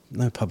like,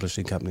 no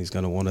publishing company is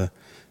going to want to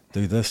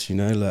do this,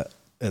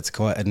 it's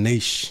quite a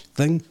niche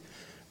thing.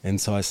 And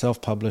so I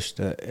self-published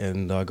it,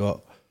 and I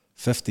got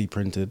 50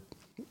 printed.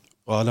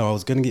 Well, no, I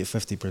was going to get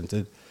 50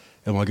 printed,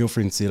 and my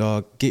girlfriend said,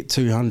 get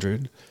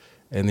 200,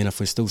 and then if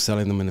we're still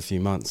selling them in a few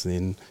months,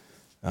 then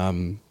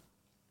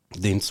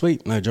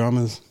sweet, no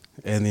dramas.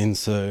 And then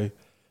so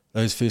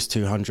those first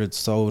 200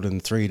 sold in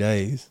 3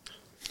 days.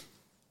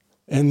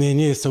 And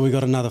then, so we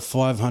got another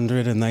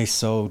 500, and they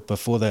sold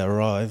before they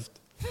arrived.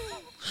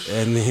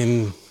 And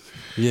then,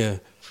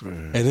 and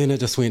then it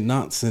just went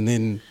nuts. And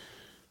then,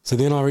 so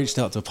then I reached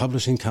out to a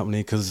publishing company,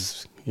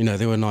 because,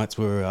 there were nights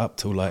where we were up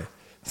till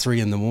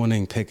 3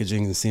 a.m,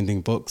 packaging and sending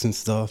books and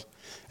stuff,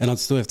 and I'd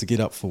still have to get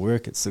up for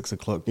work at 6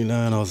 o'clock, and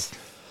I was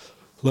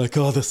like,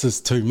 this is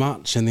too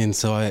much. And then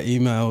so I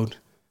emailed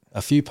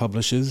a few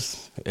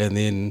publishers, and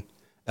then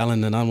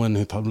Alan and Unwin,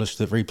 who republished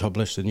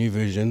a new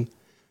version,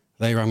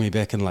 they rang me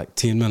back in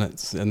 10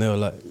 minutes, and they were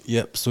like,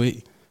 yep,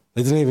 sweet.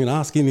 They didn't even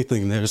ask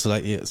anything. They were just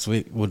like, yeah,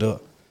 sweet, we'll do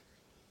it.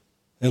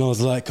 And I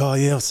was like, oh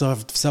yeah, so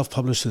I've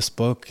self-published this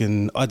book,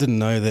 and I didn't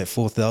know that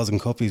 4,000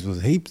 copies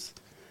was heaps.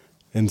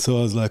 And so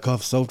I was like,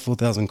 I've sold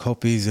 4,000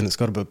 copies and it's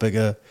got a bit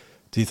bigger.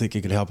 Do you think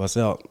you could help us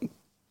out?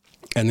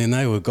 And then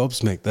they were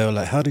gobsmacked. They were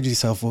like, how did you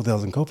sell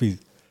 4,000 copies?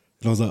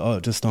 And I was like, oh,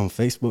 just on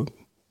Facebook.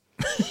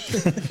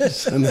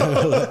 And they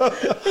were like,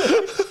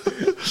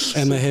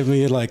 and they had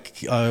me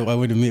like, I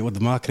went and met with the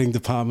marketing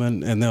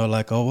department, and they were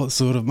like, oh, what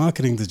sort of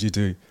marketing did you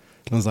do?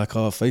 And I was like,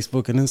 oh,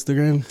 Facebook and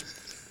Instagram.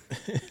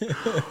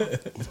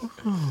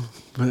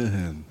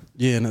 Man.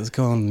 Yeah, and it's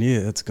gone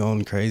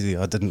crazy.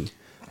 I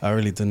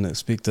really didn't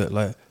expect it.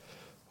 Like,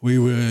 we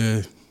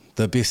were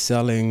the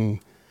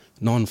best-selling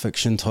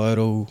non-fiction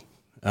title,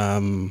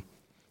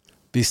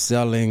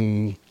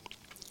 best-selling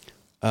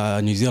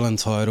New Zealand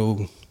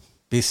title,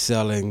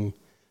 best-selling,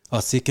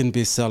 second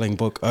best-selling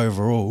book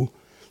overall.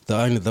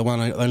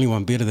 The only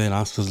one better than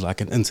us was like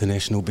an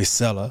international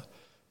bestseller,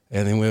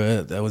 and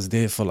then I was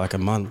there for like a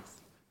month,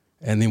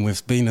 and then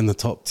we've been in the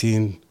top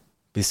 10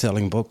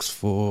 best-selling books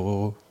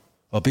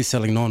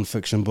best-selling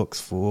non-fiction books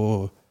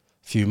for a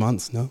few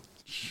months now.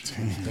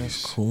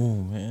 That's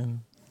cool,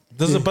 man.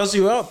 Does it buzz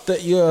you out that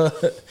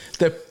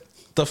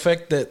the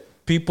fact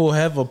that people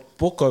have a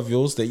book of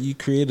yours that you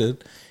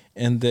created,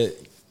 and that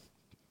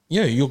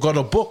you got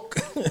a book?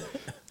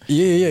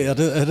 Yeah,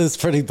 it is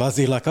pretty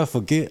buzzy. Like, I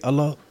forget a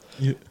lot,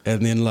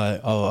 and then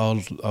like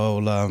I'll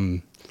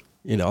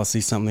I'll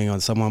see something on,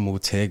 someone will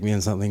tag me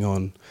in something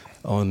on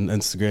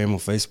Instagram or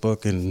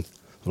Facebook, and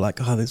I'm like,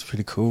 oh, that's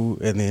pretty cool.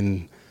 And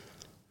then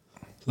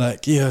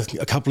like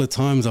a couple of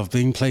times I've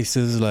been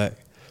places like,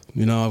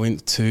 I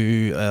went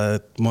to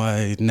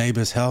my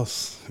neighbour's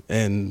house,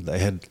 and they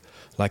had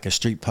like a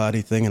street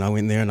party thing, and I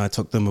went there and I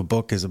took them a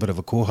book as a bit of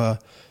a koha,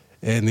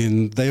 and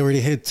then they already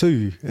had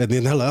two, and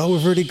then they're like, oh,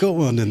 we've already got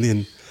one. And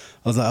then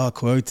I was like, oh,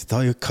 ko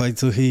Aotearoa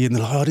kaituhi, and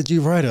they're like, oh, did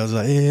you write it? I was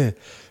like, yeah.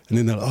 And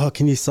then they're like, oh,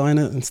 can you sign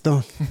it and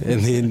stuff?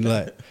 And then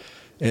like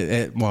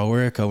at my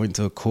work, I went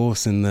to a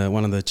course, and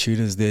one of the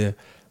tutors there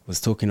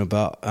was talking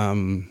about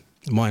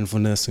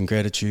mindfulness and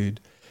gratitude.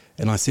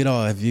 And I said, oh,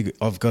 I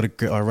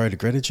wrote a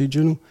gratitude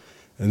journal.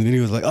 And then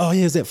he was like, oh,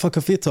 yeah, is that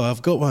Whakawhetai?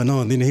 I've got one.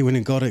 Oh, and then he went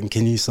and got it, and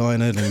can you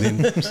sign it?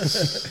 And then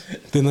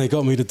then they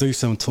got me to do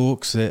some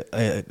talks at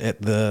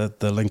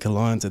the Link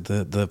Alliance, at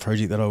the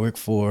project that I work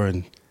for,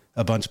 and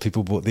a bunch of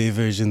people bought their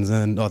versions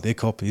in, their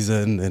copies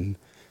in, and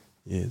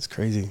yeah, it's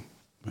crazy.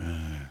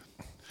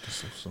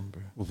 That's awesome,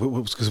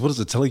 bro. Because what is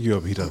it telling you,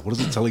 Hira? What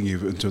is it telling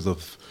you in terms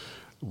of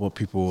what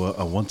people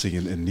are wanting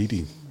and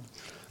needing?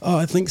 Oh,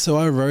 I think so.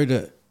 I wrote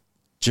it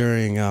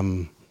during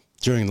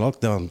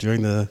lockdown,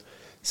 during the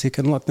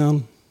second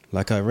lockdown.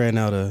 Like, I ran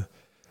out of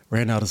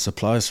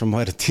supplies from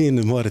Mitre 10,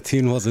 and Mitre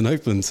 10 wasn't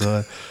open.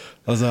 So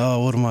I was like,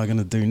 oh, what am I going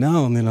to do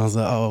now? And then I was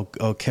like, oh,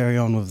 I'll carry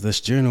on with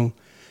this journal.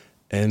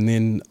 And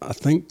then I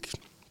think,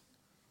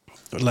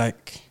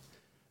 like,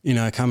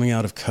 coming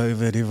out of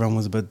COVID, everyone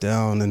was a bit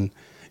down, and,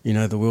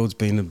 the world's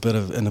been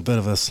in a bit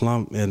of a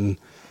slump. And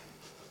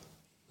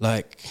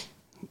like,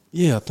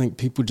 I think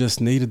people just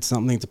needed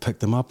something to pick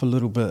them up a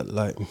little bit.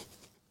 Like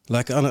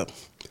I don't,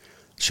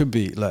 should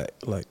be like,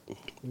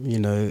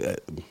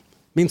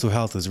 mental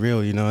health is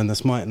real, and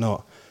this might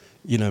not,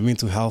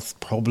 mental health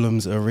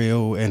problems are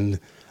real, and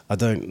I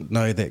don't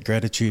know that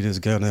gratitude is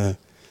gonna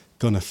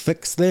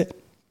fix that.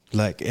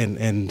 Like,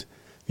 and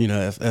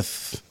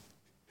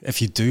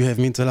if you do have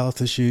mental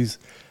health issues,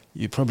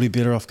 you're probably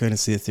better off going to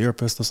see a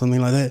therapist or something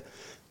like that.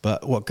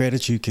 But what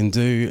gratitude can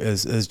do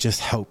is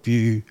just help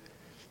you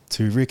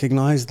to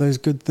recognize those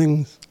good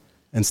things,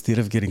 instead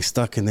of getting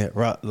stuck in that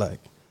rut, like,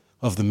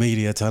 of the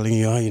media telling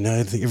you,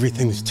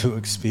 everything's too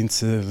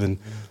expensive and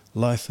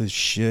life is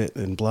shit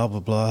and blah, blah,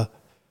 blah.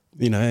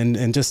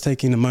 And just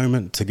taking a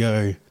moment to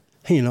go,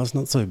 hey, it's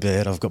not so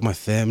bad. I've got my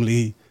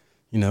family,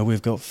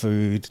 we've got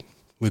food,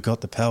 we've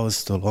got the power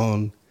still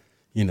on.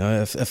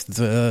 If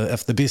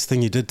the best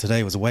thing you did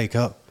today was wake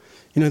up,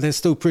 that's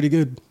still pretty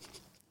good.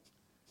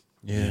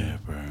 Yeah,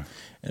 bro.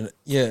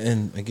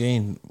 And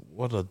again,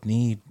 what a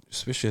need,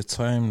 especially a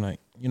time like,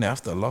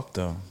 after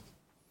lockdown,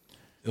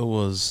 it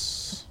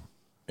was,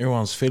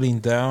 everyone's feeling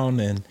down,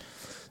 and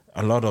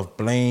a lot of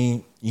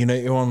blame.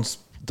 Everyone's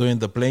doing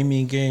the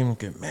blaming game.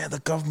 Okay, man, the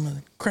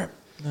government, crap.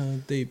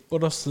 They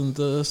put us in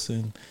this,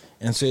 and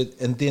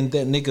then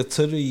that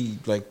negativity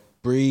like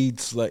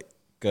breeds like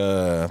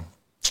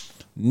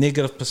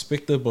negative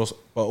perspective, but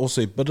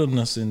also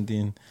bitterness, and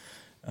then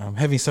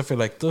having something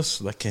like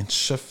this like can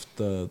shift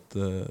the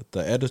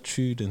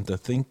attitude and the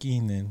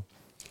thinking, and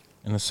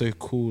it's so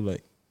cool.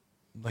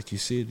 Like you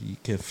said, you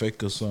can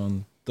focus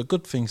on the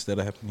good things that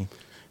are happening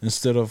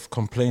instead of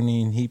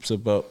complaining heaps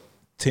about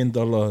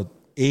 $10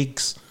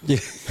 eggs. Yeah,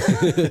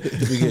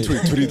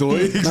 $20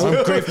 eggs.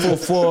 I'm grateful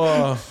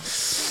for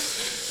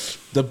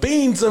the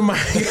beans in my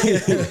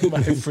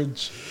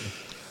fridge.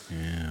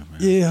 Yeah, man.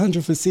 Yeah,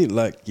 100%.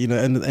 Like,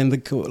 and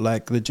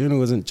the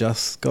journal isn't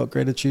just got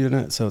gratitude in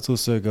it, so it's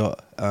also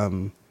got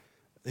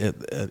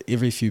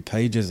every few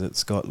pages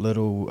it's got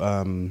little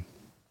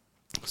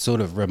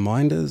sort of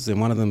reminders, and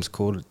one of them's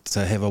called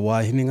to have a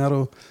wahine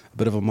ngaro, a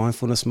bit of a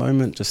mindfulness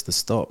moment, just to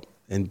stop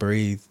and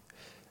breathe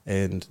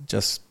and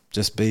just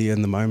be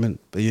in the moment.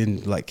 Be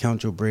in, like,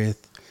 count your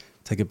breath,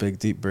 take a big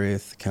deep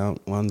breath,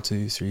 count 1,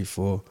 2, 3,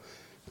 4,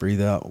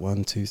 breathe out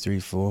 1, 2, 3,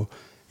 4.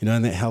 You know,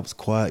 and that helps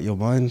quiet your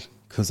mind,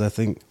 because I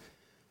think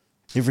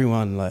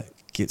everyone like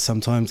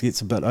sometimes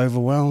gets a bit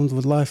overwhelmed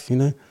with life, you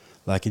know.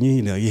 Like, and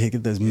you know, you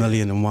get those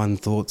 1,000,001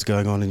 thoughts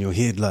going on in your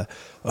head, like,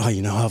 oh,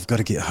 you know, I've got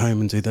to get home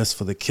and do this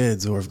for the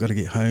kids, or I've got to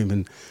get home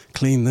and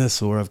clean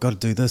this, or I've got to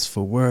do this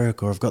for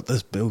work, or I've got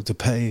this bill to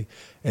pay.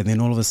 And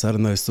then all of a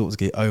sudden those thoughts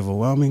get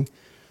overwhelming.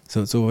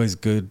 So it's always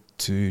good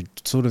to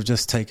sort of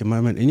just take a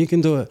moment, and you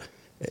can do it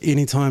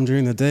any time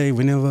during the day,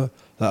 whenever.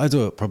 Like, I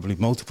do it probably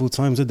multiple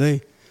times a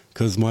day,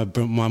 because my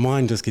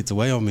mind just gets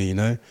away on me, you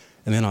know.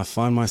 And then I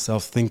find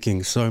myself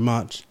thinking so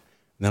much,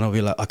 and then I'll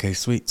be like, okay,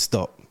 sweet,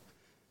 stop.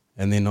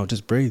 And then I'll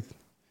just breathe.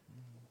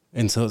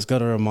 And so it's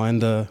got a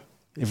reminder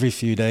every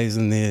few days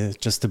in there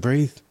just to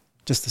breathe,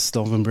 just to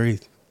stop and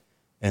breathe.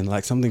 And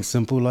like something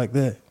simple like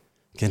that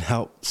can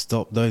help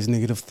stop those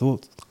negative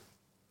thoughts.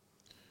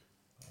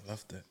 I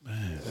love that.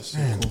 That's so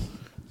cool.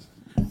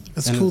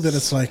 It's cool that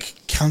it's like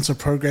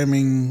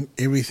counter-programming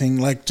everything,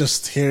 like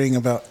just hearing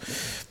about,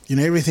 you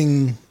know,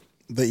 everything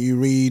that you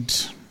read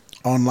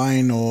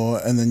online or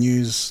in the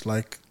news,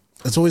 like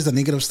it's always the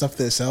negative stuff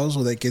that sells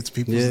or that gets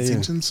people's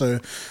attention. Yeah. So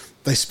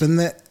they spin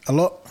that a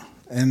lot,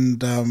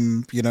 and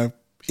you know,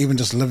 even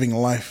just living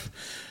life,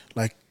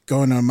 like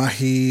going to a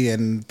mahi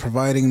and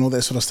providing and all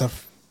that sort of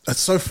stuff, it's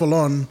so full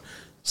on.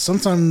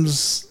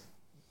 Sometimes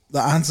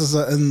the answers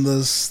are in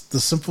the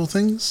simple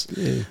things,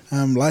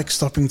 like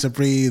stopping to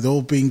breathe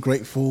or being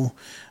grateful.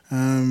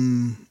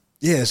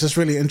 It's just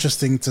really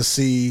interesting to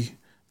see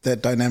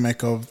that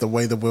dynamic of the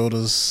way the world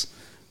is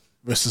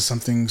versus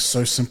something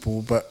so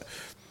simple but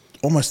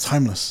almost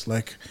timeless.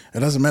 Like,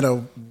 it doesn't matter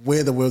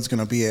where the world's going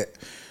to be at,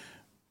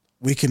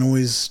 we can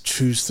always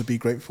choose to be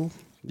grateful.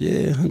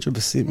 Yeah,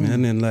 100%,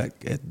 man. And like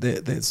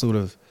that sort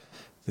of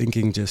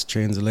thinking just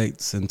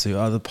translates into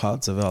other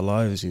parts of our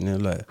lives, you know,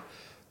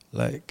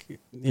 like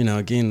you know,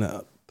 again,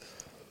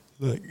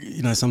 like,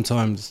 you know,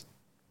 sometimes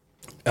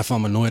if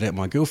I'm annoyed at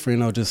my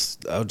girlfriend, I'll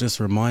just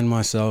remind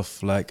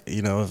myself, like,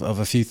 you know, of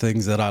a few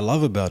things that I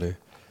love about her,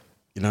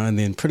 you know, and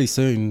then pretty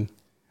soon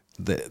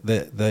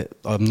that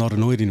I'm not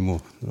annoyed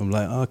anymore. I'm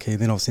like, okay,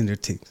 then I'll send her a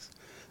text.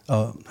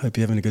 Oh, hope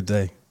you're having a good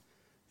day.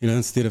 You know,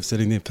 instead of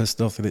sitting there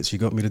pissed off that she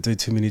got me to do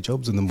too many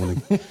jobs in the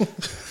morning.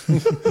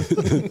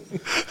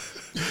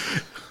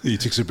 You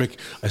text her back,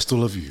 I still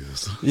love you.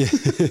 Yeah.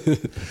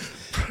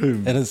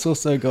 And it's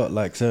also got,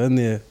 like, so in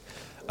there,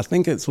 I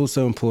think it's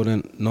also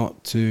important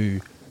not to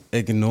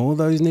ignore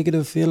those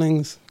negative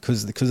feelings,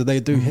 because they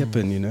do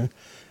happen, you know,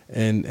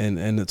 and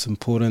it's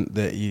important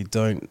that you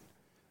don't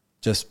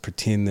just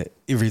pretend that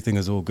everything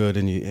is all good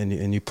and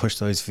you push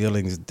those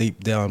feelings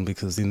deep down,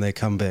 because then they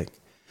come back.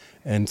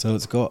 And so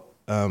it's got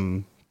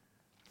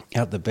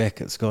out the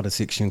back, it's got a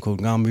section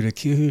called Ngā Mura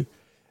Kihu,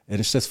 and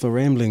it's just for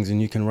ramblings, and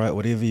you can write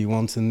whatever you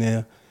want in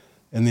there.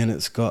 And then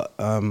it's got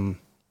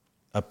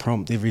a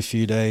prompt every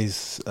few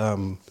days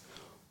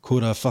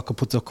called a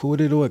whakaputa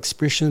kōrero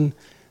expression.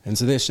 And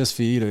so that's just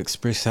for you to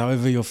express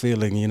however you're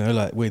feeling, you know,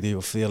 like whether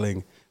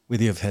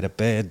you've had a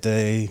bad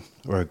day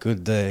or a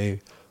good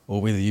day,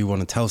 or whether you want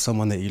to tell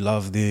someone that you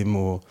love them,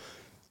 or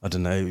I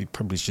don't know, you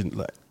probably shouldn't,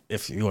 like,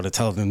 if you want to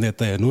tell them that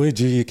they annoyed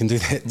you, you can do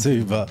that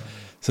too. But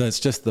so it's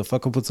just the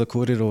whakaputa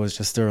kōrero is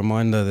just a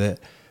reminder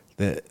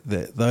that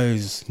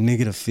those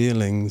negative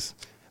feelings,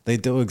 they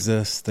do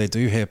exist, they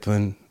do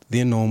happen,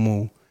 they're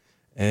normal,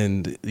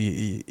 and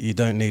you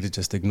don't need to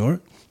just ignore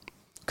it,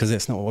 because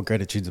that's not what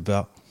gratitude's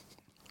about.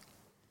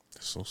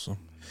 That's awesome.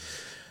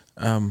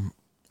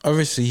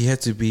 Obviously, you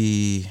had to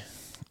be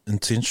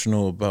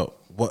intentional about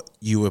what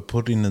you were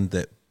putting in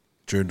that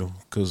journal,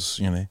 because,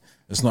 you know,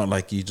 it's not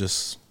like you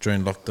just,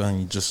 during lockdown,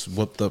 you just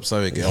whipped up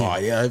something, oh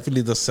yeah,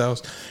 hopefully this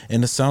sounds,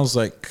 and it sounds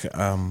like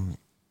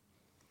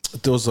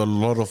there was a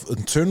lot of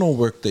internal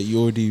work that you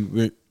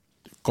already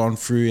gone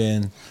through,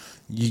 and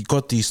you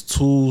got these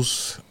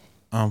tools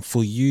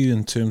for you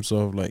in terms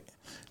of like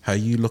how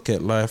you look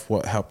at life,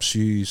 what helps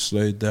you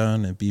slow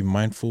down and be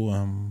mindful.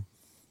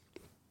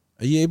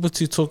 Are you able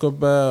to talk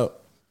about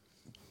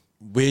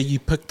where you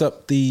picked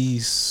up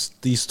these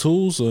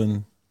tools?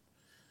 And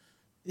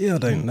yeah, I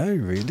don't know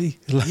really.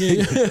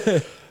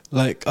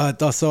 Like, I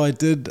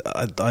did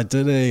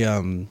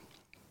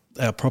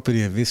a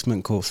property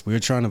investment course. We were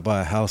trying to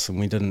buy a house and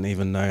we didn't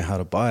even know how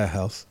to buy a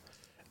house,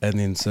 and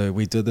then so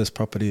we did this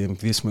property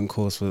investment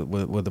course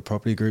with a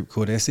property group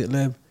called Asset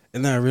Lab,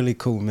 and they're really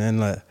cool, man.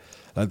 Like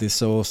they're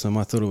so awesome.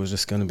 I thought it was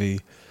just going to be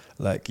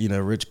like, you know,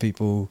 rich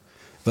people,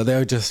 but they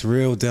were just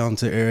real down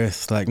to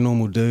earth, like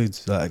normal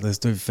dudes. Like this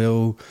dude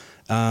Phil,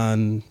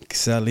 and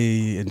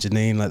Sally and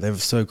Janine, like they were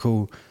so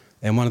cool.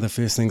 And one of the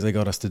first things they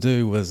got us to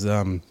do was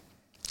do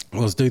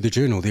the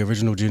journal, the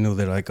original journal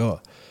that I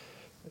got,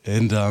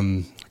 and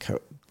and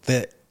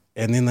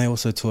then they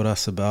also taught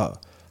us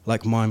about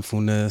like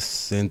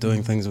mindfulness and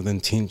doing things with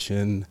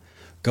intention,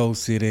 goal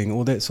setting,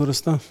 all that sort of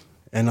stuff.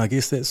 And I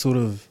guess that sort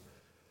of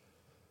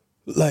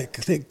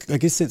like I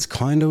guess that's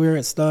kind of where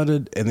it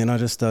started, and then I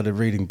just started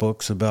reading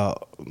books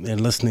about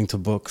and listening to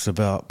books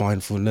about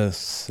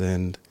mindfulness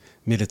and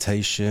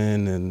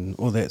meditation and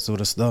all that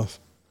sort of stuff.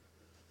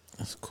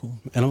 That's cool.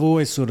 And I've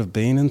always sort of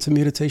been into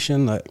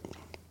meditation,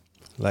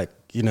 like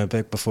you know,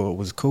 back before it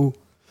was cool.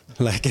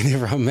 Like, and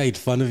everyone made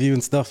fun of you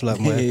and stuff. Like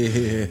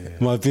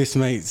my best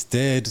mate's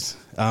dad,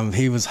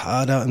 he was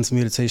hard out into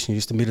meditation. He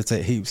used to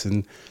meditate heaps,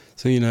 and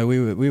so you know,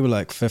 we were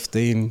like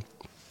 15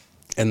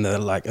 in the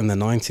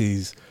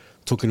 90s,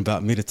 talking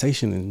about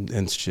meditation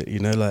and shit. You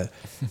know, like,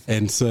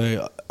 and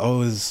so I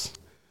was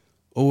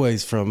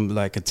always from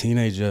like a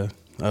teenager.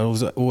 I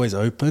was always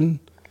open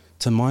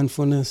to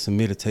mindfulness and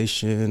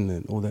meditation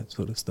and all that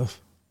sort of stuff.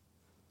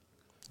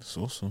 That's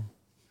awesome.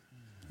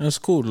 And it's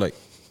cool, like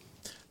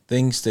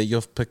things that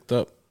you've picked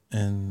up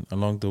and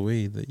along the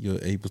way that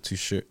you're able to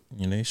share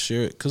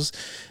it. Because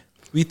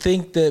we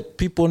think that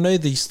people know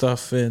these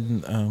stuff,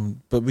 and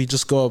but we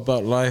just go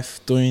about life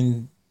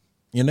doing,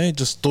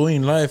 just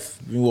doing life.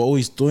 We're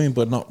always doing,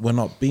 but we're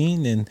not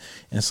being.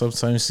 And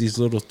sometimes these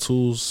little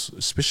tools,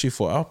 especially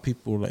for our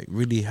people, like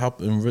really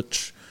help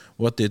enrich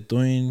what they're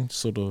doing,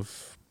 sort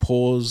of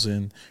pause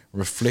and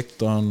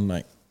reflect on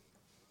like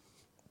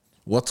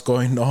what's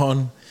going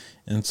on.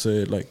 And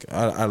so like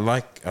I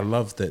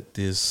love that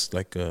there's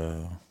like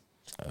a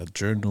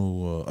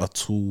journal or a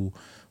tool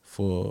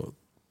for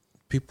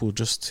people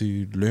just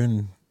to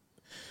learn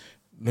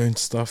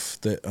stuff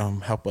that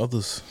help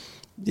others.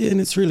 Yeah,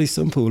 and it's really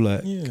simple.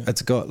 Like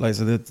it's got like,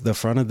 so the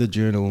front of the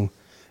journal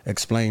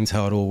explains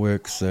how it all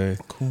works. So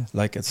cool.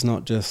 Like it's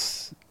not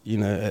just,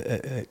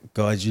 it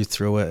guides you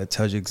through it. It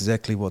tells you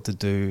exactly what to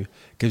do,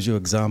 gives you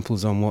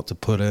examples on what to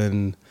put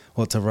in,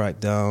 what to write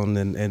down,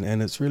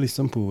 and it's really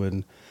simple,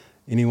 and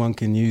anyone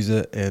can use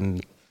it.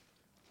 And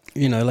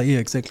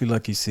exactly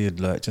like you said,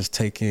 like just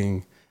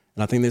taking,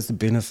 and I think that's the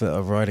benefit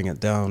of writing it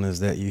down,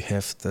 is that you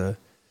have to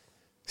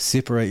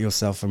separate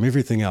yourself from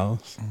everything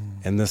else.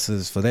 And this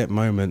is for that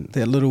moment,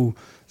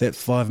 that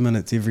 5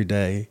 minutes every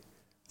day,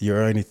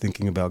 you're only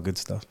thinking about good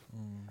stuff.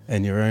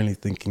 And you're only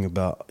thinking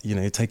about,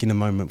 you're taking a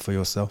moment for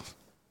yourself.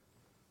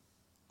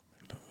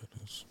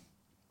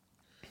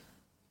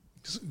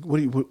 What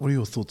are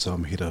your thoughts,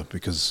 Hira?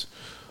 Because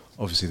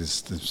obviously,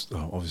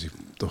 obviously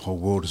the whole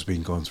world has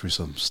been going through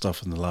some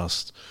stuff in the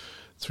last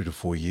 3 to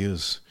 4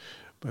 years.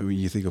 But when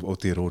you think of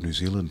Aotearoa New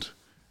Zealand,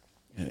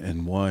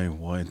 and why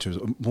in terms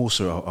of, more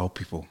so our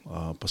people,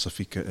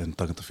 Pasifika and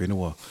tangata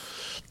whenua,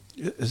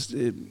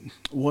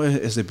 why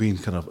has there been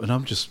kind of, and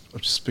I'm just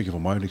speaking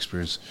from my own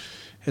experience,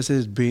 has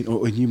there been,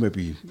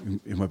 and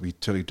it might be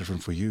totally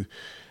different for you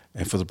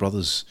and for the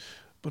brothers,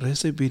 but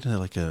has there been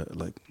I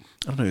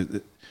don't know,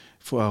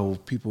 for our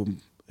people,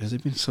 has there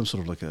been some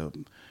sort of like a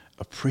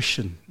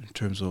oppression in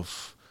terms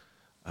of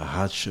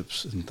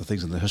hardships and the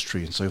things in the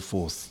history and so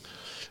forth?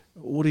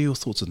 What are your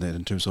thoughts on that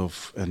in terms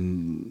of,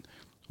 and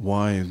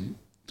why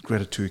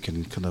gratitude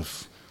can kind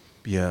of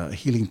be a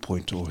healing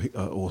point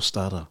or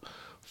starter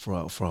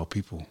for our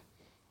people?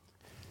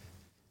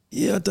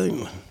 I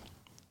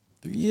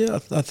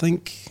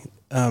think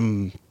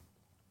I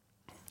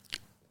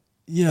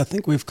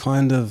think we've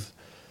kind of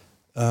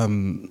I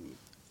think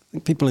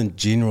people in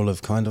general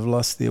have kind of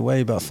lost their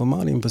way, but for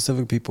Māori and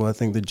Pacific people, I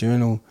think the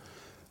journal,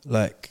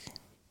 like,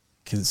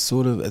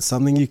 it's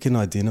something you can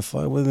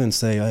identify with and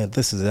say, oh,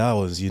 this is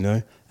ours,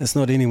 It's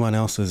not anyone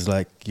else's,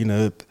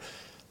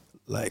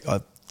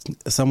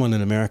 someone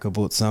in America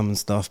bought some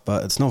stuff,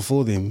 but it's not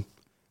for them.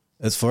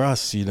 It's for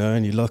us,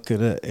 and you look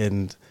at it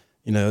and,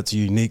 it's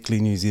uniquely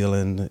New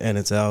Zealand and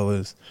it's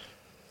ours.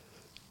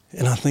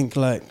 And I think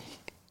I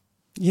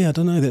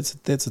don't know,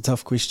 that's a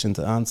tough question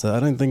to answer. I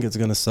don't think it's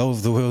going to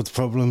solve the world's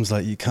problems.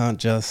 Like, you can't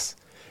just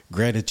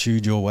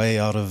gratitude your way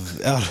out of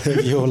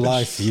your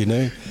life,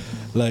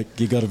 Like,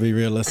 you got to be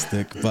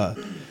realistic, but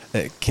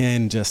it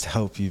can just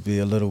help you be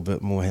a little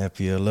bit more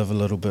happier, live a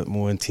little bit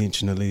more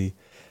intentionally.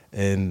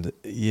 And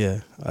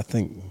I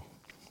think,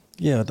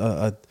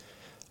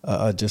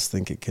 I just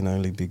think it can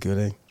only be good,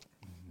 eh?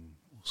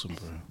 Awesome,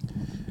 bro.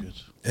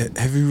 Good.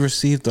 Have you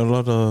received a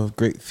lot of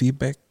great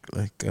feedback,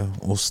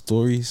 or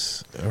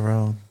stories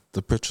around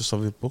the purchase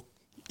of your book?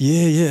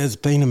 Yeah, it's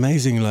been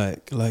amazing. I've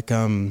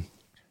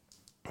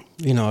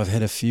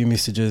had a few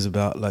messages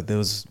about, there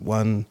was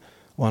one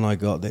I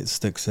got that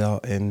sticks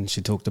out, and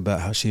she talked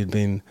about how she had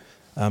been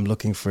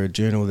looking for a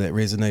journal that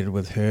resonated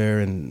with her,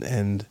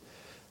 and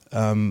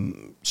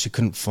she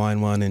couldn't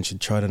find one, and she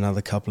tried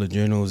another couple of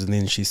journals, and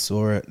then she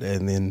saw it,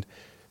 and then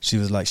she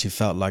was like, she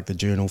felt like the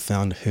journal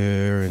found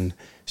her, and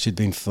she'd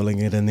been filling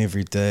it in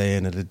every day,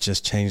 and it had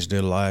just changed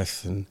her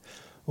life and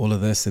all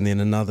of this. And then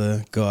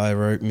another guy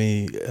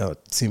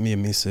sent me a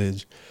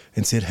message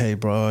and said, hey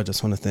bro, I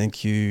just want to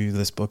thank you,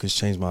 this book has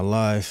changed my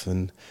life.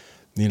 And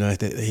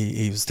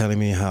he was telling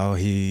me how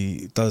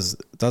he does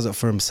it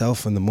for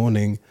himself in the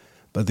morning,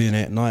 but then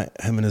at night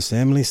him and his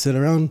family sit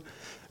around,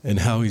 and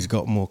how he's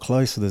got more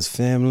close with his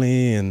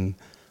family. And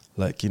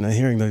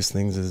hearing those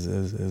things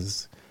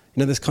is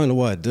that's kind of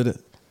why I did it.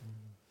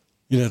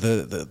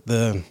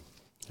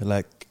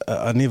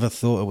 I never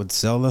thought it would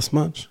sell this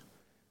much.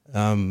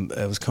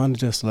 it was kind of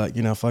just like,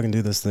 you know, if I can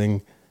do this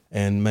thing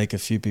and make a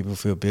few people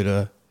feel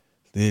better,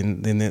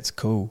 then that's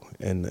cool.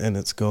 And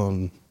it's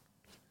gone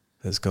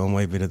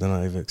way better than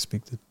I ever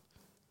expected.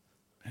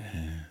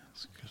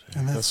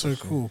 And that's so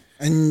cool.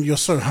 And you're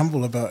so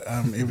humble about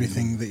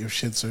everything that you've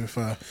shared so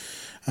far.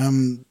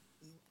 You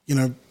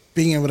know,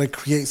 being able to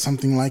create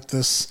something like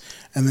this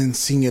and then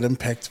seeing it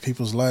impact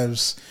people's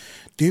lives.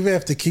 Do you ever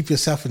have to keep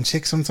yourself in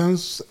check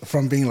sometimes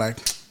from being like,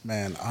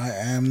 man, I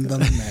am the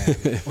man?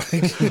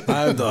 Like,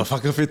 I'm the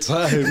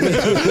Whakawhetai.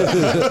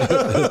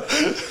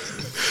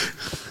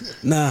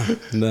 Nah,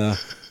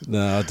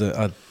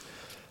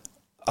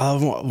 I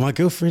don't. My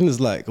girlfriend is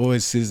like,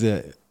 always says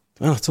that,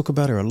 man, I talk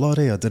about her a lot,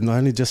 I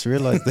only just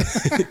realised that.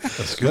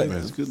 That's good,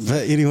 man. That's good, man.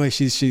 But anyway,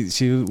 she was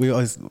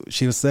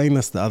saying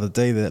this the other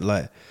day that,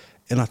 like,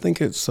 and I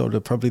think it's sort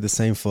of probably the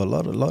same for a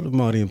lot of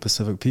Māori and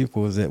Pacific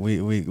people, is that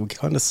we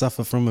kind of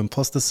suffer from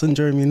imposter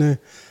syndrome, you know?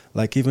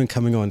 Like, even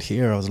coming on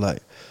here, I was like,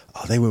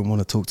 oh, they wouldn't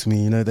want to talk to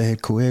me, you know? They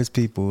had cool ass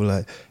people,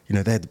 like, you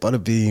know, they had the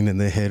Butterbean and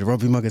they had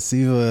Robbie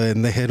Magasiva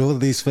and they had all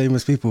these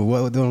famous people.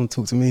 Why would they want to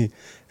talk to me?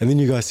 And then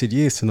you guys said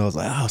yes, and I was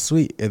like, oh,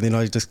 sweet. And then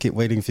I just kept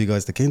waiting for you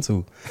guys to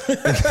cancel.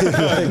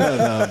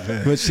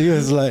 But she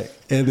was like,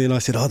 and then I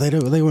said, oh,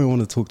 they won't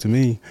want to talk to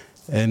me.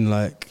 And,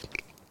 like,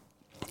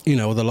 you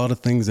know, with a lot of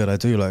things that I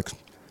do, like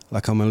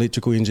I'm an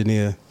electrical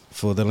engineer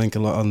for the link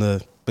on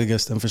the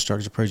biggest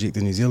infrastructure project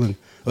in New Zealand,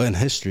 or in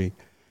history.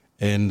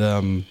 And,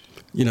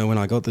 you know, when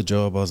I got the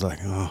job, I was like,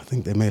 oh, I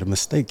think they made a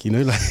mistake, you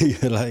know,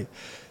 like,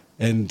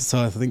 and so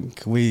I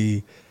think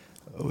we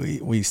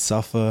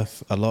suffer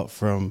a lot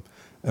from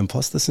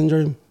imposter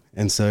syndrome.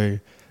 And so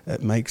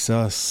it makes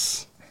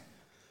us,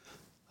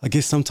 I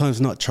guess,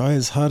 sometimes not try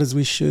as hard as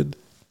we should.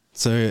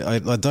 So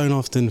I don't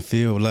often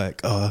feel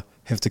like, oh, I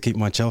have to keep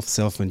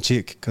myself in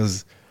check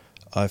because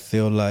I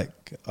feel like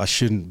I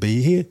shouldn't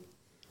be here.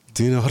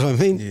 Do you know what I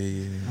mean?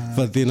 Yeah.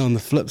 But then on the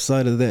flip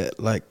side of that,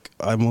 like,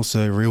 I'm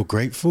also real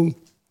grateful.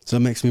 So it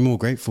makes me more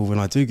grateful when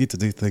I do get to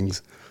do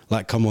things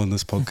like come on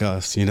this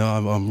podcast. You know,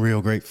 I'm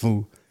real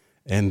grateful.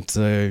 And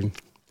so,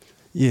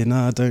 yeah,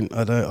 no, I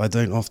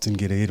don't often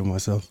get ahead of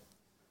myself.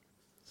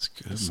 That's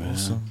good, man.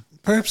 Awesome.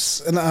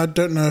 perhaps, and I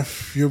don't know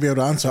if you'll be able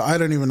to answer. I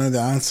don't even know the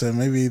answer.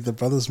 Maybe the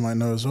brothers might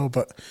know as well.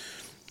 But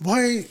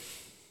why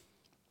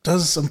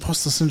does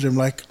imposter syndrome,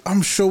 like,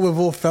 I'm sure we've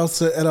all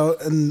felt it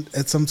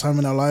at some time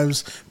in our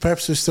lives.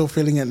 Perhaps we're still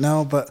feeling it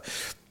now. But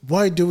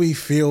why do we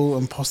feel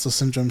imposter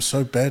syndrome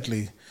so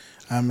badly,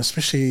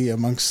 especially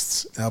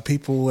amongst our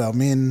people, our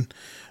men?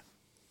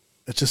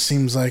 It just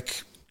seems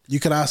like you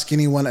could ask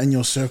anyone in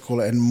your circle,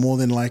 and more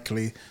than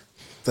likely,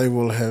 they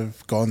will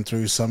have gone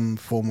through some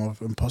form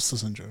of imposter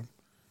syndrome.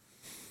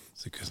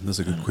 That's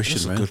a good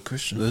question, man. That's a good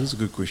question. That is a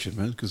good question,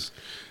 man. Because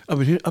I've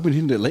been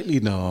hearing that lately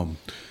now.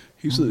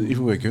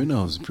 Everywhere I go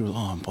now,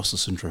 people, imposter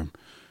syndrome.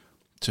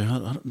 So I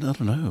don't know. I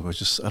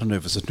don't know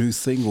if it's a new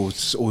thing or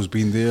it's always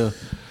been there,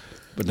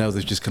 but now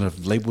they've just kind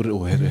of labelled it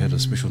or had a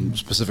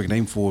specific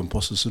name for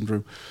imposter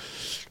syndrome.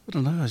 I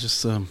don't know.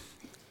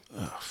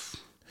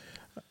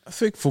 I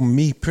think for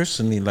me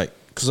personally, like,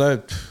 because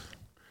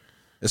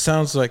it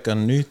sounds like a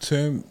new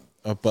term,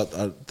 but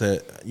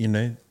that, you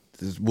know,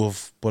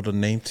 we've put a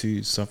name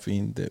to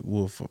something that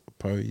we've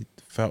probably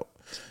felt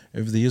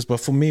over the years.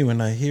 But for me,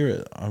 when I hear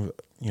it, I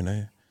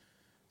know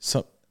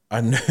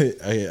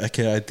I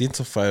can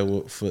identify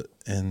with it,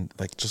 and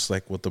like just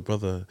like what the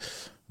brother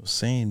was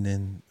saying.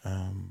 And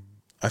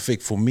I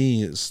think for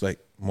me, it's like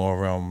more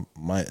around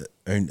my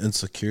own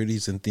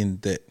insecurities, and then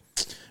that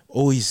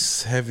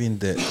always having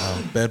that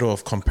battle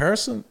of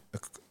comparison.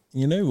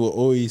 You know, we're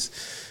always.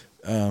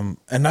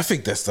 And I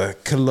think that's the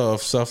killer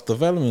of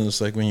self-development.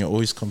 It's like when you're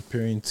always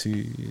comparing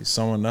to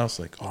someone else,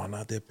 like, oh,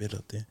 no, they're better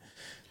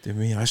than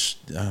me. I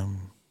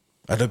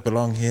don't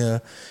belong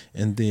here.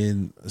 And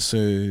then,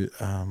 so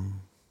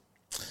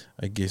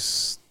I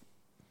guess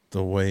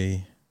the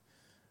way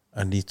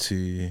I need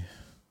to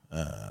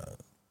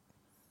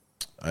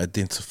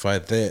identify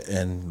that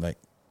and like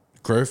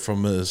grow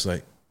from it is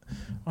like,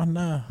 oh,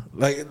 no.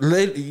 Like,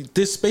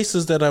 there's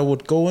spaces that I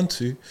would go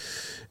into,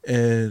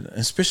 and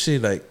especially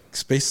like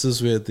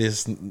spaces where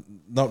there's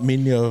not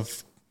many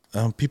of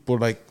people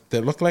like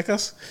that look like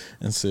us.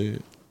 And so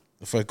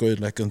if I go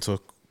like into a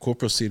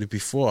corporate city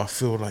before, I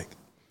feel like,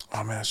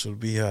 oh man, I should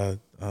be I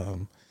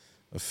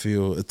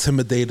feel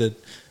intimidated,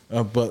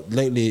 but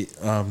lately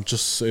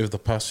just over the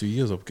past few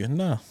years I've gone,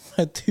 nah,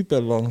 I do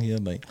belong here.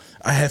 Like,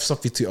 I have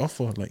something to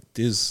offer. Like,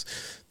 there's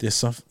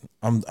something.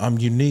 I'm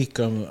unique.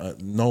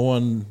 No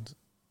one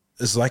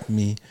is like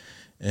me.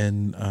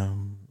 And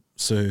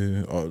so,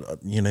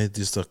 you know,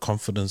 there's the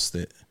confidence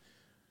that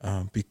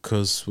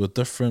because we're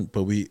different,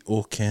 but we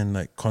all can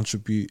like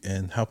contribute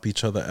and help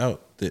each other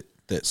out.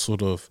 That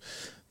sort of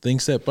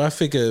things. But I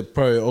figure it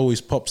probably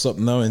always pops up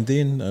now and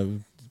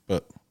then.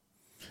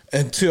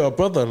 And to our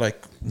brother,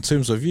 like in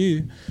terms of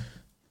you,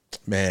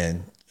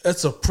 man,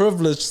 it's a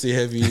privilege to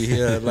have you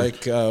here.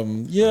 Like,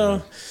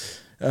 I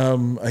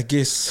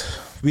guess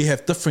we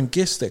have different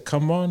guests that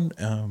come on.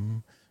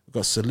 We've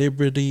got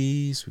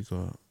celebrities, we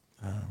got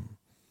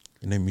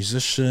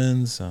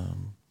musicians,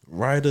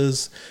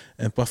 writers,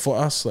 but for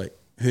us, like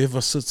whoever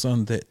sits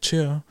on that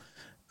chair,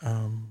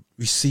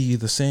 we see you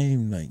the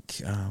same.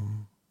 Like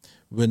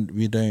when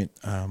we don't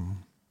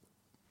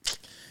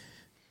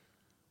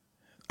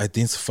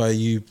identify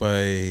you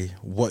by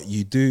what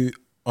you do.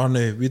 Oh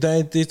no, we don't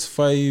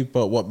identify you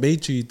by what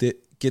made you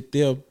get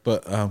there,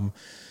 but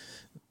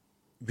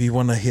we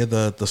want to hear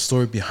the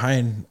story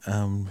behind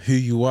who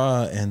you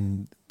are,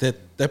 and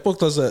that book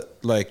does it.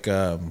 Like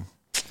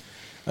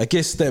I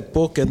guess that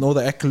book and all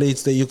the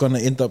accolades that you're gonna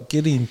end up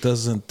getting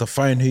doesn't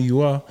define who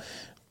you are,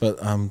 but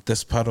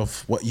that's part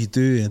of what you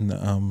do,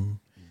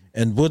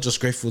 and we're just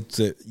grateful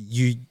that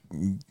you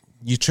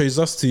chose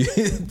us to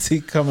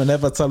to come and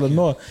have a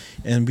talanoa,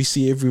 and we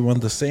see everyone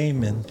the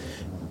same, and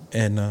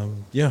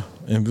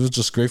we're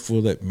just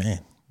grateful that, man,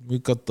 we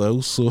got the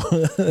also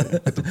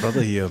The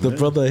brother here, the man.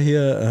 brother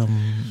here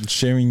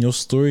sharing your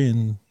story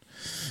and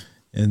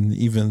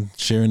even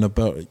sharing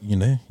about,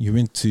 you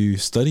went to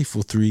study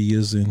for 3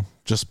 years and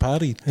just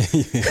partied.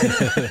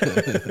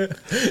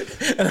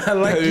 And I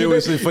like It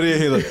was so funny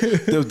here.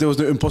 There was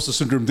no imposter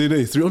syndrome, did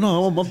they? 3 years.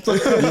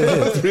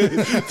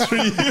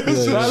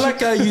 So I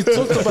like how you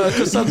talked about it,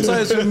 because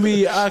sometimes when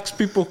we ask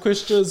people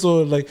questions,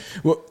 or like,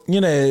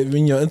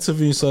 when you're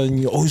interviewing someone,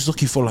 you're always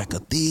looking for like a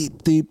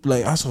deep,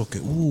 like, I said, okay,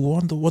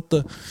 wonder what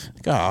the,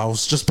 I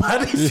was just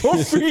partying for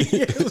 3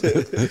 years.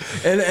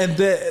 and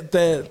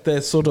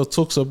that sort of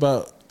talks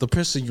about the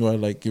person you are,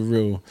 like, you're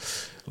real,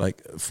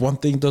 like, if one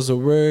thing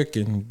doesn't work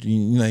and,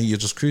 you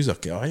just cruise,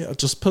 okay, I'll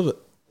just pivot.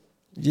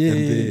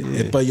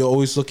 Yeah. But you're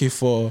always looking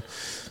for,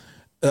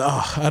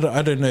 I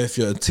don't know if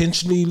you're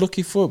intentionally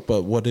looking for it,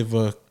 but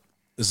whatever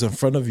is in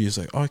front of you is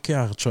like, okay,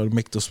 I'll try to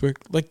make this work.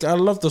 Like, I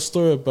love the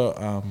story about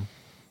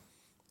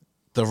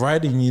the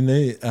riding,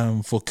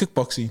 for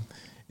kickboxing.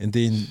 And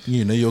then,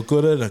 you're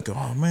good at it. And go,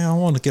 oh man, I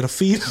want to get a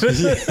feed.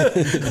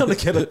 I want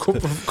to get a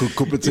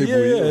corporate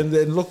table. Yeah, and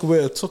then look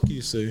where it took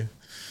you. So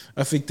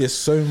I think there's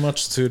so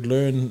much to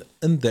learn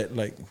in that,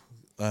 like,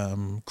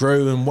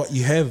 grow in what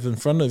you have in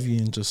front of you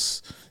and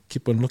just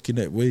keep on looking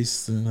at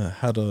ways and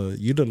how to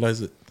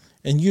utilize it.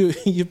 And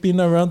you've been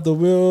around the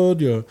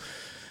world. You're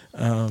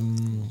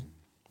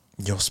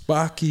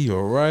sparky, you're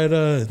a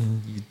writer,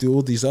 and you do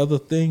all these other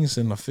things.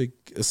 And I think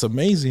it's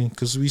amazing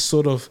because we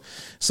sort of,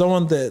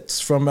 someone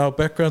that's from our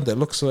background that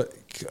looks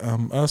like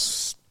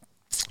us,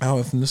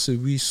 our ethnicity,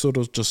 we sort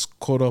of just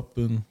caught up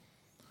in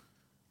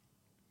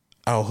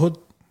our hood,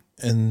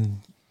 and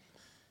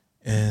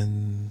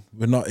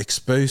we're not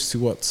exposed to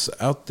what's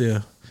out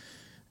there.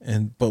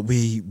 But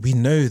we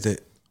know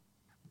that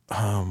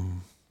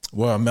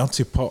we're a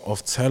melting pot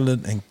of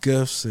talent and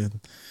gifts, and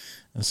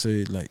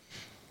so, like,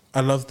 I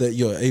love that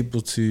you're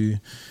able to,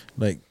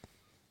 like,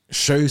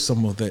 show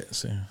some of that.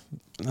 So,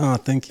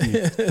 Thank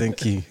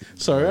you.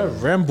 sorry, I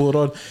rambled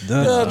on.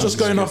 Just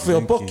going off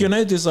your book,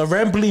 there's a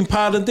rambling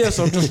part in there,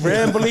 so I'm just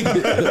rambling.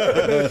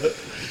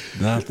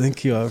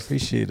 Thank you. I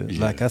appreciate it.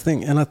 Yeah. Like, I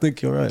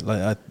think you're right.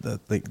 Like, I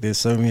think there's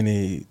so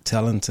many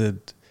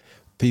talented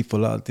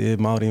people out there,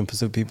 Māori and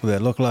Pacific people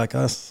that look like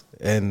us,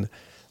 and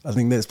I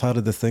think that's part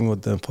of the thing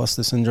with the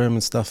imposter syndrome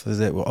and stuff, is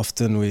that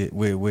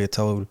we're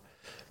told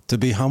to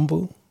be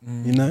humble,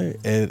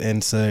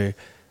 and so,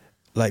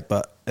 like,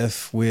 but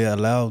if we're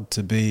allowed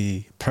to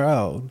be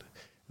proud,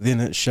 then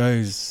it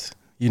shows,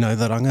 the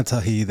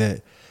rangatahi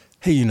that,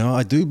 hey,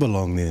 I do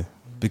belong there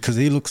because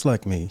he looks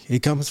like me. He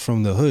comes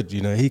from the hood,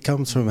 he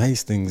comes from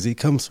Hastings, he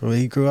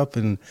grew up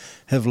in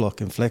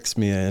Havelock and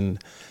Flaxmere, and,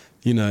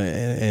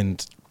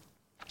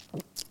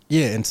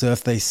 and so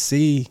if they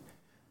see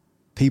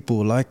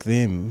people like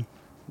them,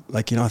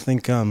 like, I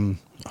think,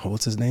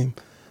 what's his name?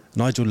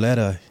 Nigel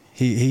Latta,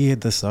 he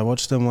had this, I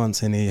watched him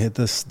once, and he had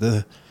this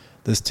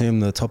term,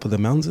 the top of the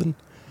mountain,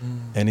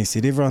 and he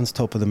said everyone's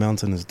top of the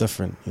mountain is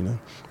different,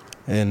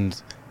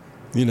 and,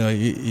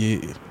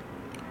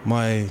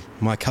 my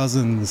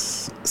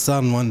cousin's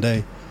son one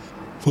day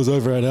was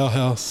over at our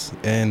house,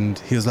 and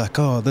he was like,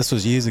 oh, this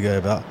was years ago,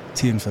 about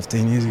 10,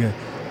 15 years ago,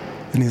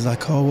 and he's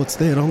like, oh, what's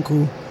that,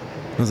 uncle?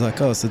 I was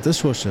like, oh, it's a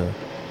dishwasher.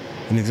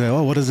 And he's like,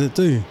 oh, what does it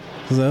do?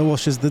 I was like, it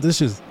washes the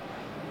dishes.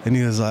 And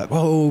he was like,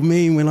 oh,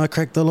 when I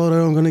crack the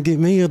lotto, I'm going to get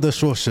me a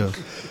dishwasher.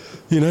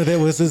 That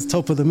was his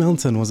top of the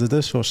mountain, was a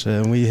dishwasher.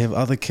 And we have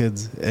other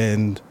kids,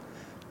 and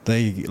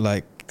they,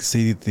 like,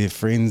 see their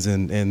friends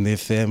and their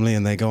family,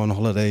 and they go on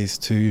holidays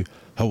to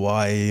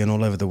Hawaii and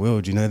all over the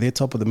world. Their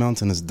top of the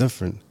mountain is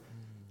different,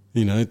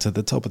 to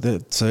the top of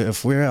that. So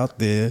if we're out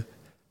there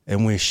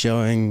and we're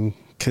showing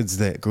kids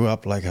that grew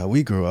up like how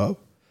we grew up,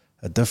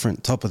 a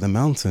different top of the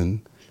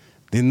mountain,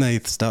 then they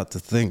start to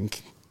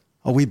think,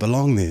 oh, we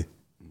belong there.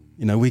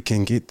 We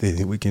can get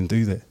there, we can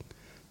do that.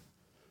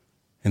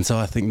 And so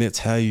I think that's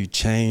how you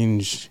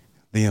change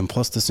the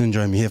imposter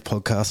syndrome. You have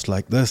podcasts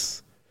like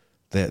this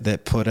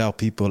that put our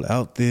people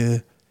out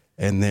there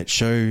and that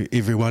show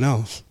everyone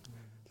else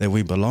that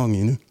we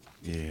belong,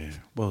 Yeah,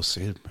 well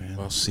said, man.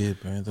 Well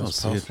said, man.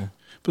 That's powerful.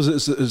 But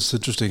it's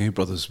interesting,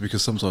 brothers,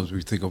 because sometimes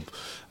we think of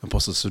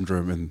imposter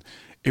syndrome and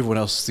everyone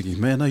else is thinking,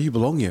 man, no, you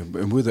belong here.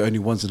 And we're the only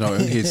ones in our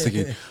own heads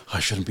thinking, I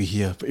shouldn't be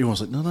here. But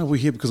everyone's like, no, we're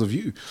here because of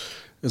you.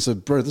 And so,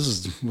 bro, this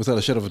is without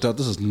a shadow of a doubt.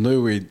 This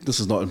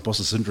is not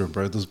imposter syndrome,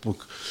 bro. This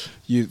book,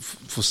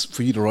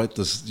 for you to write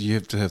this, you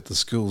have to have the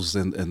skills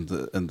and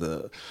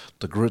the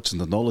grit and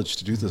the knowledge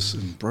to do this.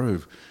 And bro,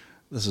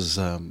 this is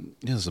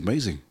this is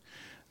amazing.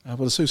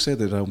 But it's so sad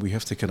that we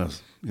have to kind of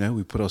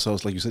we put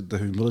ourselves, like you said, the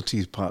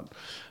humility part.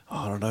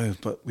 I don't know,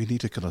 but we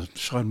need to kind of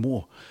shine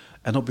more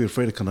and not be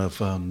afraid to kind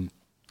of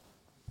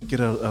get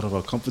out of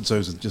our comfort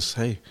zones and just,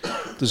 hey,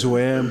 this is who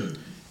I am.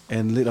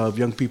 And let our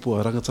young people,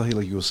 our rangatahi,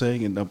 like you were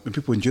saying, and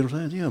people in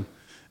general,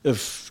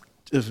 if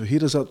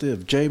Hira's out there,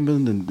 if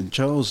Jamin and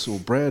Charles or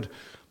Brad,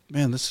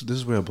 man, this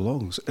is where it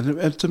belongs.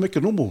 And to make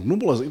it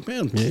normalize it,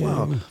 man,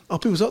 wow, our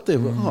people's out there.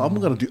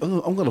 I'm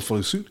gonna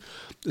follow suit.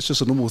 It's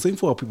just a normal thing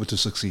for our people to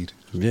succeed.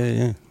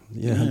 Yeah,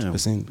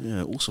 100%.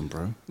 Yeah, awesome,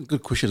 bro.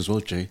 Good question as well,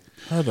 Jay.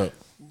 Hold up.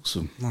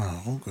 Awesome.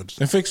 Oh, all good.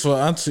 And thanks for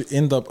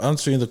end up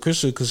answering the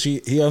question, because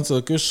he answered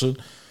the question.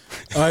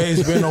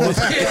 He's been on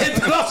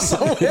ended up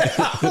somewhere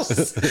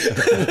else.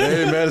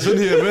 Hey man, it's in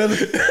here, man.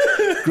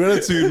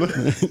 Gratitude,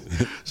 man.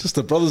 It's just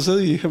the brothers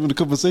having a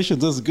conversation.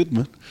 That's good,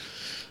 man.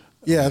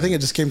 Yeah, I think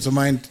it just came to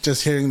mind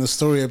just hearing the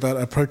story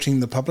about approaching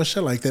the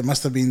publisher. Like, that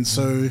must have been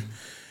so...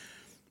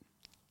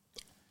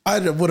 I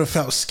would have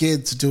felt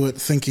scared to do it,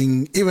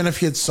 thinking, even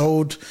if you had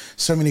sold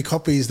so many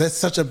copies, that's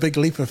such a big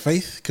leap of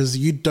faith, because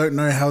you don't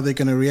know how they're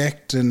going to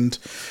react. And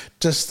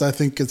just, I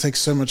think it takes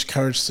so much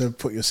courage to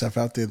put yourself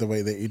out there the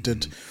way that you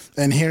did.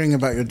 And hearing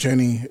about your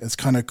journey, it's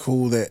kind of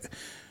cool that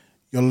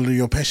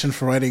your passion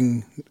for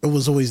writing, it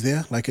was always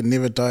there. Like, it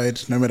never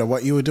died, no matter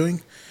what you were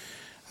doing.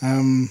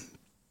 One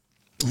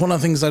of the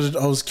things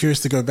I was curious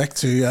to go back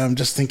to,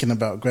 just thinking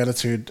about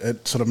gratitude,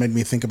 it sort of made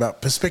me think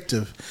about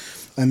perspective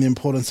and the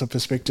importance of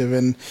perspective.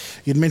 And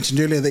you'd mentioned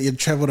earlier that you'd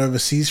travelled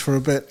overseas for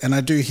a bit, and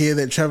I do hear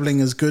that travelling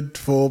is good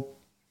for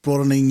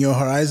broadening your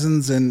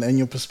horizons and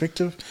your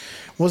perspective.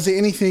 Was there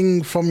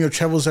anything from your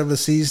travels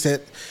overseas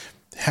that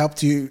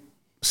helped you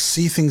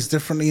see things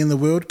differently in the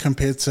world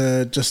compared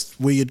to just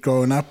where you'd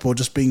grown up or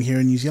just being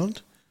here in New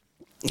Zealand?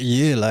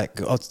 Yeah, where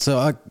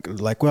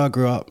I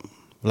grew up,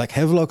 like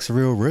Havelock's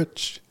real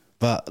rich,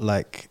 but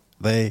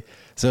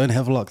so in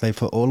Havelock, they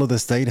put all of the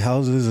state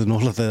houses and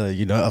all of the,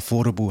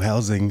 affordable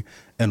housing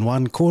in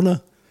one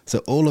corner. So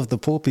all of the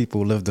poor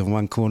people lived in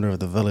one corner of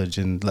the village,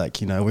 and I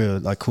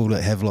called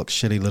it Havelock's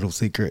shitty little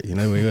secret.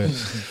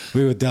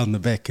 We were down the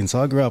back, and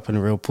so I grew up in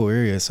a real poor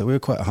area, so we were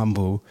quite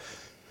humble,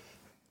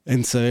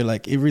 and so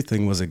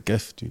everything was a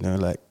gift,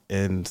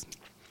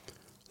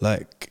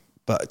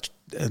 but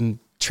in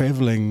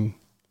traveling,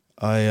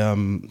 I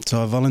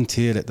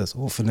volunteered at this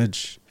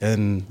orphanage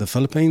in the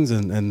Philippines,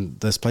 and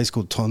this place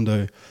called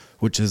Tondo,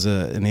 which is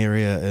an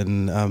area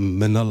in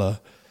Manila,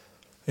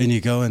 and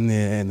you go in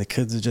there and the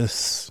kids are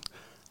just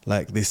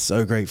they're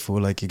so grateful.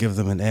 You give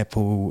them an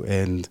apple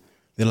and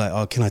they're like,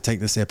 oh, can I take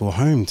this apple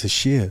home to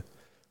share?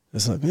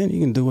 It's like, man, you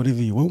can do whatever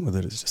you want with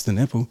it. It's just an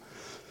apple,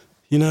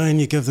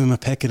 and you give them a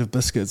packet of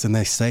biscuits and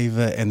they save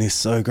it and they're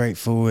so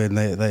grateful, and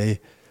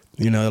they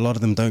a lot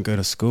of them don't go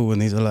to school,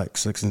 and these are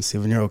 6 and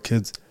 7 year old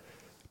kids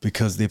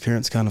because their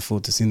parents can't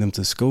afford to send them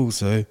to school.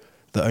 So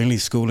the only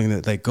schooling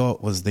that they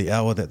got was the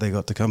hour that they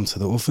got to come to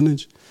the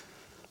orphanage.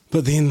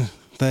 But then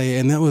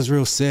and that was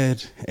real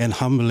sad and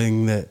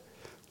humbling, that,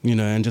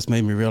 and just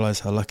made me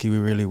realize how lucky we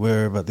really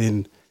were. But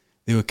then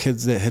there were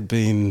kids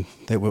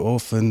that were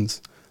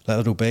orphans, like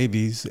little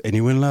babies, and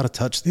you weren't allowed to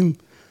touch them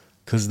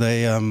because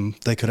they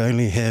could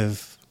only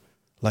have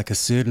a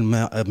certain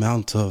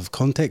amount of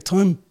contact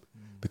time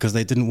because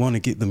they didn't want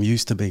to get them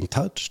used to being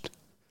touched.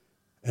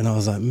 And I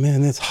was like,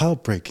 man, that's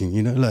heartbreaking,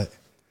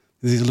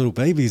 these little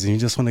babies, and you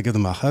just want to give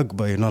them a hug,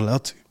 but you're not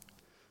allowed to.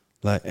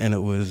 And it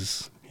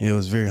was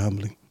very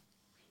humbling.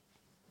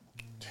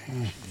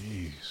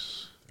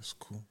 Jeez. That's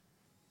cool.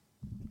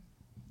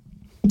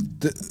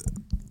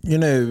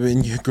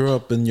 When you grew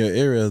up in your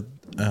area,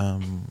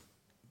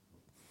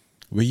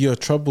 were you a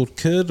troubled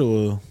kid,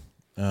 or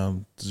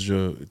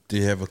do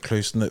you have a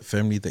close-knit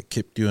family that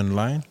kept you in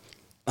line?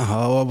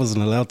 Oh, I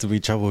wasn't allowed to be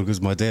troubled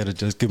because my dad had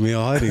just given me a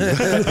hiding.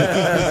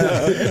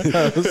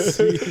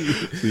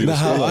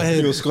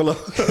 You're a scholar.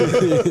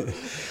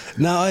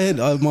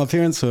 No, my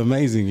parents were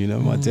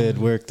amazing. My dad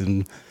worked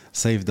and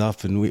saved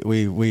up, and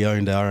we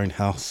owned our own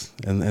house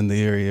in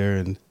the area,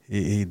 and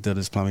he did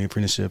his plumbing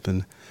apprenticeship,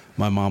 and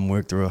my mum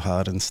worked real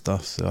hard and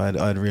stuff. So I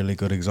had really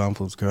good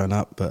examples growing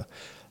up, but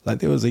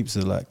there was heaps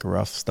of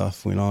rough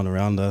stuff went on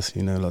around us.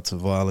 Lots of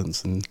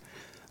violence, and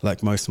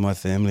most of my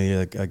family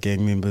are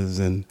gang members,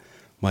 and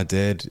my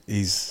dad,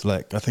 he's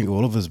I think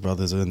all of his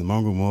brothers are in the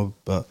mongrel mob,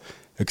 but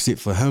except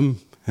for him.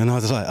 And I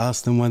was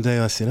asked him one day,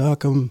 I said, how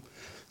come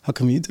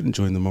you didn't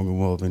join the mongrel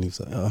mob? And he was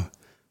like, oh,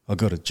 I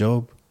got a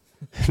job.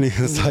 And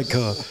he was like,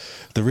 oh,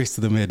 the rest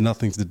of them had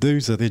nothing to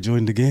do, so they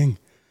joined the gang.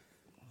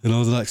 And I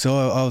was like,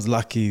 so I was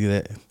lucky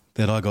that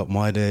I got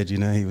my dad. He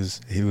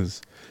was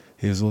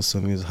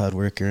awesome. He was a hard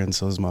worker, and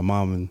so was my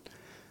mum. And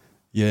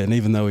and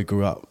even though we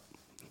grew up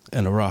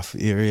in a rough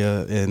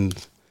area,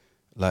 and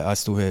I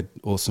still had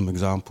awesome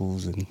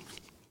examples, and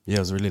I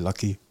was really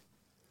lucky.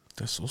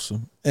 That's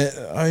awesome.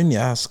 I only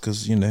ask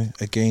because,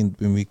 again,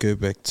 when we go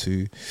back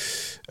to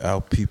our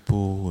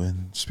people,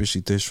 and especially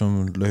those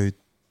from low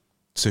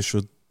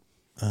social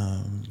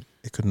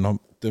economic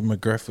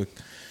demographic,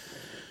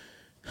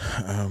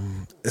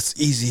 it's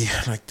easy.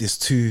 Like there's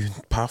two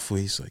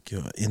pathways. Like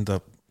you end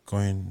up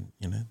going,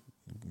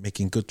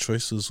 making good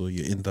choices, or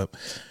you end up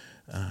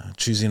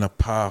choosing a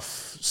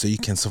path so you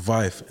can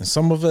survive. And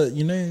some of it,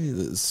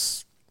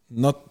 it's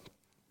not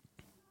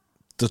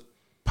the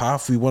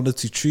path we wanted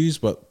to choose,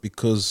 but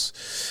because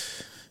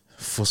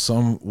for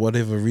some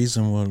whatever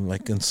reason we're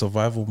like in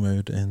survival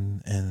mode,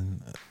 and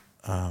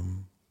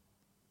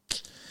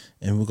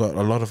we've got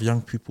a lot of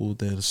young people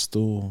that are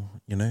still,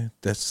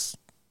 that's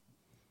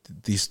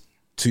these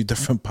two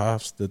different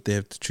paths that they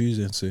have to choose.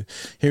 And so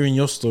hearing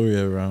your story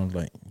around,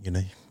 like,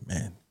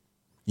 man,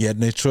 you had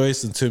no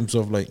choice in terms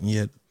of like,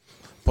 you had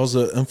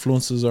positive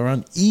influences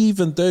around,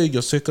 even though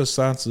your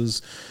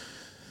circumstances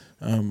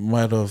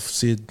might have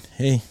said,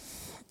 hey,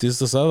 there's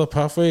this other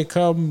pathway,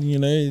 come,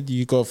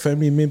 you got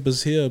family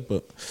members here,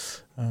 but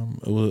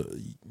it was,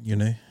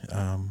 you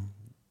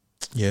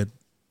had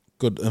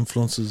good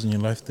influences in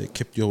your life that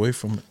kept you away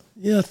from it.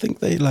 Yeah,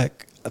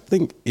 I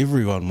think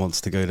everyone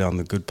wants to go down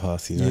the good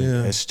path,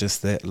 Yeah. It's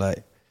just that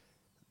like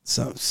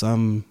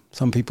some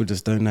people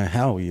just don't know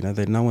how,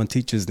 that no one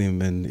teaches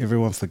them, and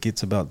everyone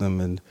forgets about them,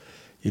 and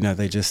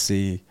they just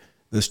see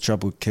this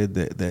troubled kid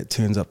that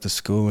turns up to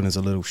school and is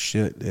a little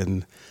shit,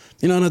 and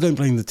and I don't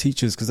blame the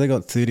teachers because they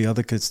got 30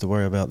 other kids to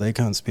worry about. They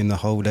can't spend the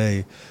whole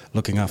day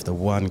looking after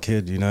one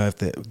kid, if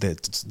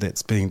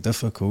that's being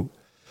difficult,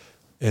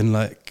 and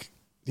like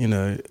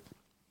and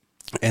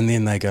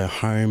then they go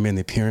home and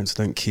their parents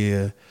don't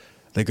care.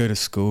 They go to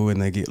school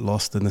and they get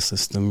lost in the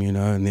system,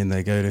 and then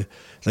they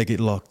get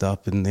locked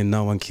up, and then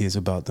no one cares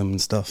about them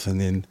and stuff. And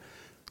then,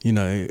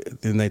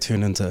 then they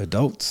turn into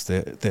adults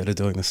that are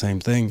doing the same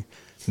thing,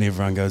 and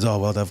everyone goes, oh,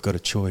 well, they've got a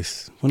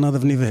choice. Well, no,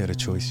 they've never had a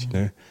choice,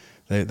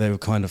 They were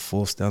kind of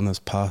forced down this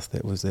path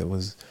that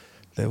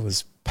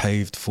was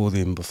paved for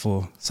them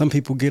before. Some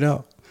people get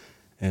out,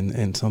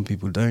 and some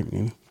people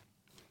don't,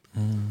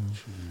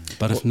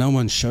 But if no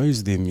one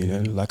shows them,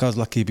 like I was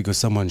lucky because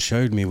someone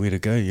showed me where to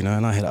go,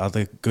 and I had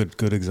other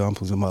good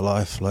examples in my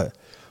life. Like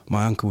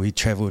my uncle, he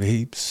travelled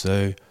heaps,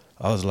 so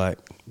I was like,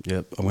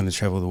 yep, I'm going to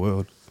travel the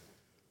world.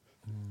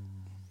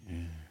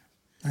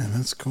 Yeah,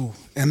 that's cool.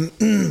 And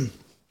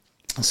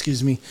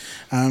excuse me,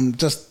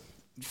 just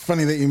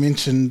funny that you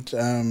mentioned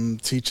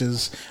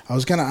teachers. I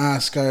was going to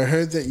ask, I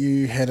heard that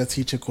you had a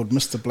teacher called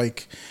Mr.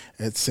 Blake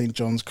at St.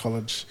 John's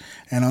College,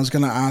 and I was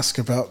going to ask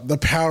about the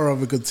power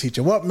of a good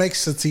teacher. What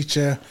makes a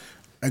teacher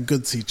a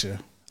good teacher?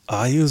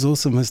 He was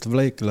awesome, Mr.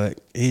 Blake. Like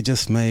he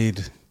just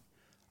made,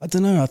 I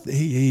don't know,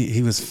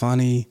 he was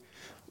funny,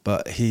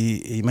 but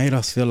he made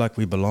us feel like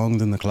we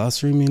belonged in the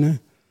classroom,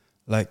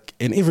 like,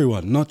 and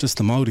everyone, not just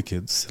the Māori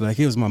kids. Like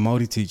he was my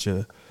Māori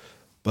teacher,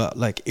 but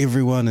like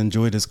everyone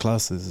enjoyed his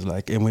classes,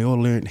 like, and we all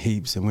learnt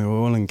heaps and we were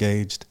all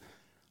engaged.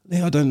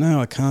 Yeah, I don't know.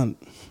 I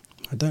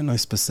don't know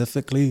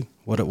specifically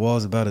what it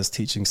was about his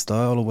teaching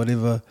style or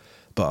whatever,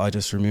 but I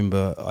just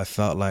remember I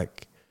felt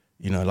like,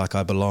 like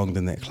I belonged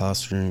in that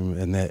classroom,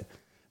 and that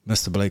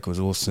Mr. Blake was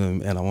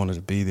awesome and I wanted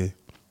to be there.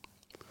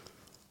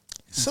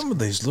 Some of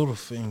these little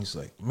things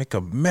like make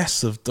a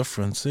massive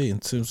difference, in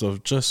terms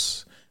of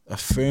just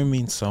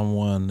affirming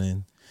someone.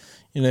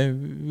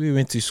 And we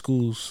went to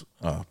schools.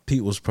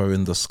 Pete was probably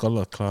in the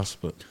scholar class,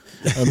 but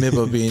I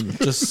remember being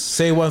just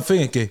say one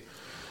thing, okay,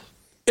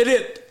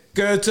 idiot,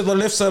 go to the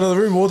left side of the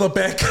room or the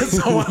back, and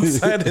someone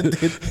said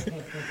it.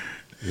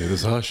 Yeah,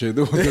 there's harsh shit.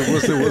 There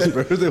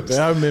was.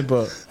 I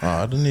remember.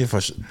 I don't know if I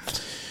should.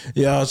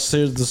 Yeah, I'll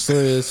share the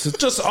story. It's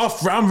just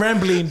off. I'm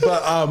rambling,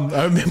 but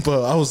I remember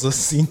I was a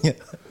senior.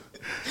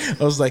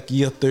 I was like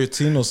year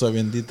 13 or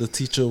something. The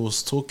teacher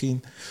was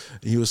talking.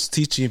 He was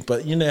teaching,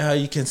 but you know how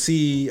you can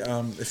see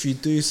if you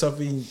do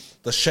something,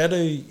 the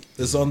shadow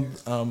is on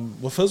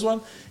with his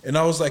one, and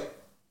I was like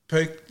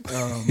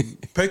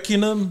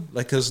poking him,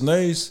 like his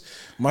nose.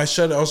 My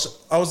shadow,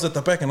 I was at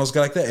the back, and I was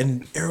going like that,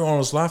 and everyone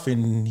was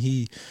laughing. And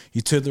he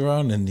turned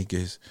around and he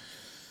goes,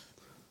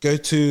 "Go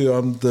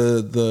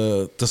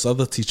to this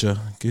other teacher.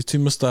 Go to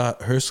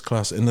Mr. Hurst's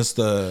class." And it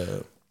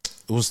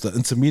was the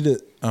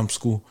intermediate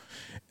school.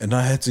 And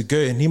I had to go,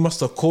 and he must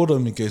have called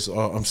him. He goes,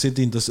 "Oh, I'm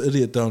sending this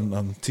idiot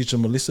down, teach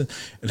him a lesson."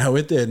 And I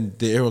went there,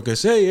 and everyone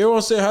goes, "Hey,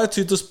 everyone say hi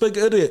to this big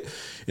idiot."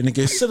 And he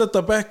goes, "Sit at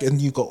the back," and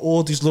you got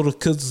all these little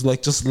kids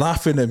like just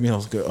laughing at me. I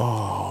was going,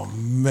 "Oh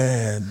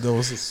man, that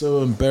was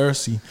so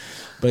embarrassing."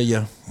 But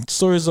yeah,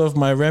 stories of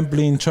my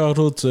rambling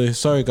childhood. So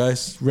sorry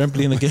guys,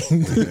 rambling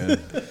again. Yeah.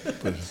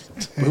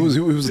 Who was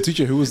the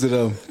teacher? Who was it?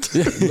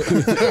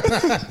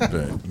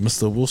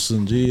 Mr.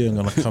 Wilson, gee, I'm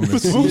gonna come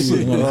and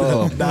see you.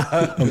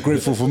 I'm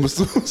grateful for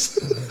Mr.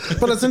 Wilson.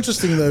 But it's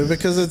interesting though,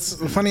 because it's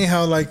funny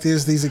how like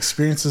there's these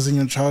experiences in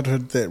your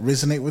childhood that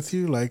resonate with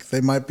you. Like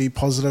they might be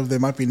positive, they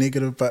might be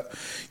negative, but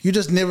you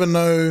just never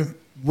know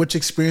which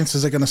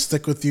experiences are going to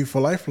stick with you for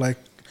life. Like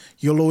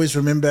you'll always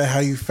remember how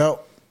you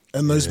felt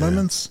in those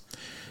moments.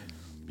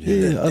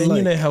 Yeah, and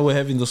you know how we're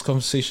having this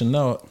conversation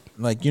now.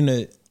 Like, you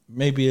know,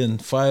 maybe in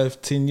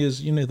 5-10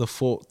 years, you know, the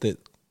thought that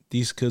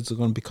these kids are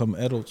going to become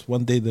adults.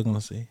 One day they're going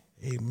to say,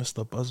 hey,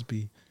 Mr.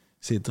 Busby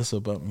said this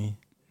about me.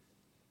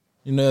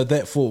 You know,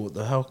 that thought,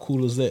 how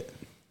cool is that?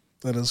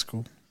 That is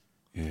cool.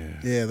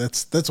 Yeah.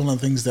 That's one of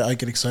the things that I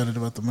get excited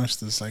about the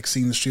most, is like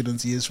seeing the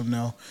students years from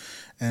now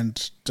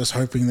and just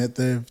hoping that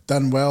they've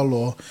done well,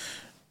 or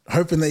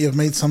hoping that you've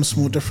made some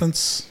small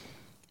difference.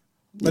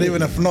 But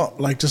even if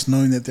not, like just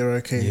knowing that they're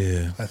okay.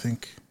 Yeah. I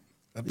think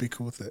I'd be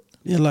cool with it.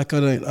 Yeah, like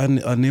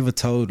I never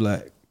told,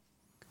 like,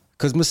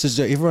 because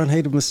everyone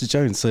hated Mr.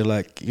 Jones, so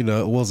like, you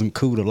know, it wasn't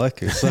cool to like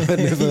her. So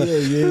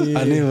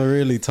I never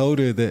really told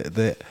her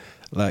that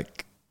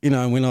like, you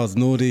know, when I was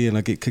naughty and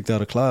I get kicked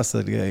out of class,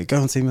 I'd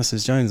go and see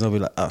Mrs. Jones. I'll be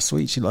like, oh,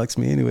 sweet, she likes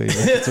me anyway. Like,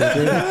 it's all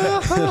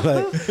good.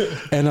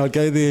 Like, and I'd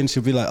go there and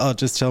she'll be like, oh,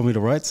 just tell me to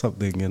write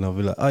something. And I'll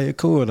be like, oh, yeah,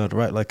 cool. And I'd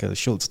write like a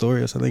short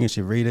story or something, and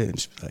she'd read it and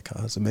she'd be like,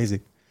 oh, it's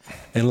amazing.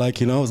 And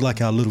like, you know, it was like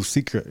our little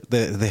secret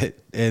that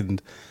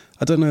and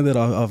I don't know that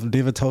I've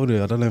never told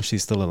her. I don't know if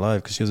she's still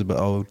alive because she was a bit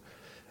old.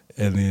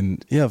 And then,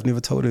 yeah, I've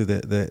never told her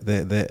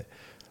that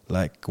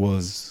like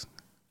was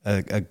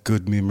a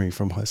good memory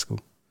from high school.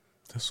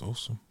 That's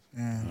awesome.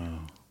 Yeah. Oh.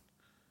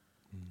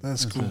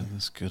 That's cool.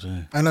 That's good,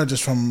 eh? I know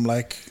just from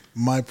like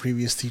my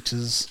previous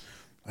teachers,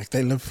 like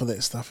they live for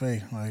that stuff, eh?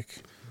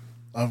 Like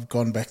I've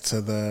gone back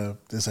to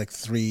there's like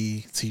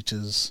 3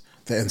 teachers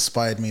that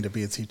inspired me to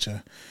be a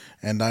teacher,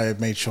 and I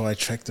made sure I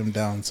tracked them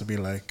down to be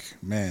like,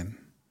 man,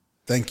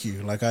 thank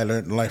you. Like I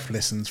learned life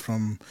lessons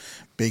from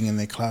being in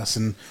their class,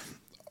 and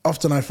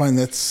often I find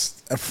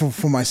that's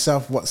for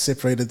myself what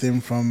separated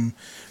them from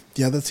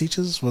the other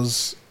teachers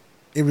was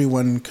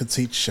everyone could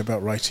teach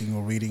about writing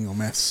or reading or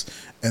maths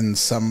in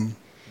some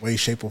way,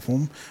 shape or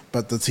form,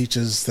 but the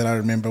teachers that I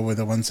remember were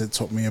the ones that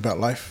taught me about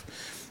life.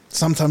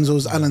 Sometimes it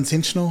was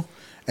unintentional,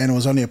 and it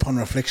was only upon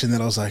reflection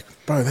that I was like,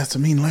 bro, that's a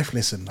mean life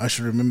lesson, I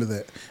should remember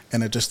that,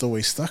 and it just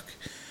always stuck.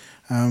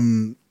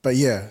 But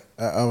yeah,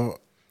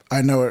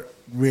 I know it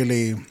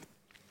really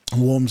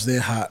warms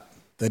their heart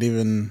that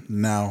even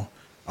now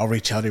I'll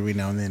reach out every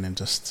now and then and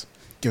just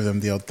give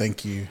them the old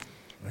thank you,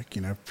 like,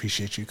 you know,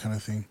 appreciate you kind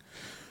of thing.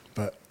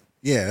 But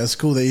yeah, it's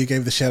cool that you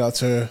gave the shout out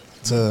to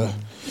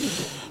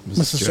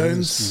Mrs.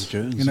 Jones,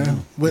 you know,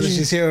 whether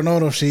she's here or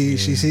not, or she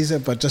sees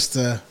it, but just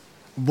to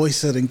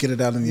voice it and get it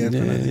out in the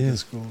open, I think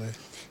it's cool.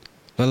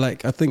 But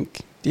like, I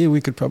think, yeah,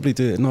 we could probably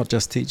do it, not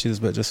just teachers,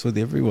 but just with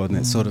everyone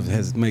that sort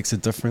of makes a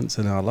difference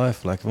in our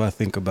life. Like if I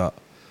think about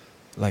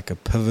like a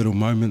pivotal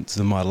moments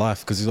in my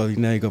life, because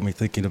now you got me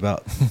thinking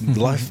about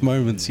life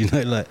moments, you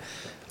know, like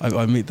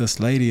I met this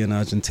lady in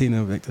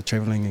Argentina, back to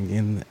traveling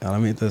again, and I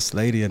met this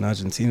lady in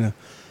Argentina,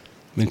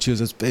 and she was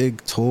this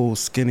big, tall,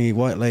 skinny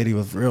white lady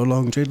with real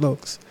long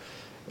dreadlocks.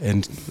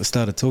 And I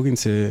started talking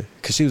to her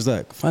because she was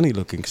like funny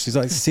looking, because she's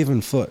like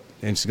 7 foot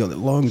and she's got the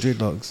long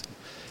dreadlocks.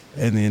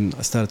 And then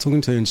I started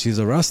talking to her and she's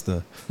a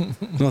Rasta.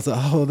 And I was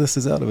like, oh, this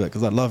is out of it,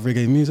 because I love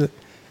reggae music.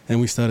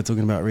 And we started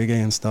talking about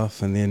reggae and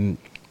stuff. And then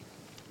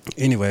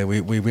anyway,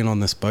 we went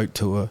on this boat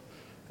tour,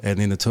 and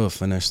then the tour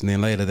finished. And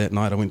then later that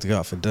night I went to go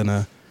out for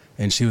dinner,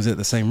 and she was at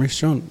the same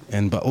restaurant,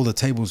 but all the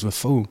tables were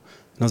full.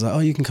 And I was like, oh,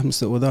 you can come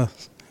sit with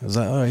us. I was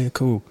like, oh, yeah,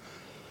 cool.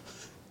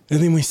 And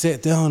then we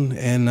sat down,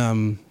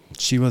 and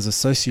she was a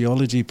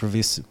sociology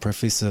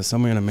professor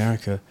somewhere in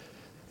America,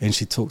 and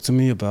she talked to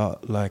me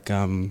about, like,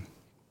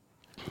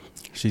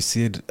 she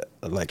said,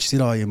 oh,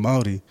 you're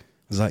Māori? I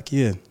was like,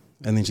 yeah.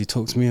 And then she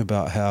talked to me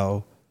about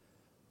how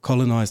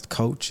colonized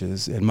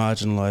cultures and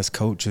marginalized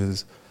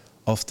cultures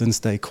often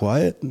stay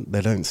quiet.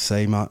 They don't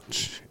say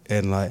much,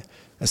 and like,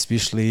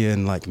 especially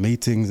in like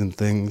meetings and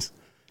things,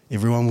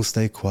 everyone will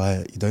stay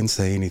quiet. You don't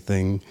say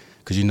anything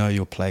because you know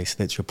your place.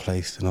 That's your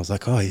place. And I was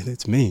like, oh yeah,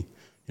 that's me.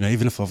 You know,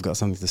 even if I've got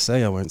something to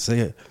say, I won't say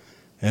it.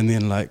 And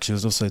then like she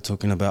was also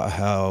talking about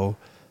how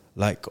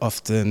like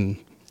often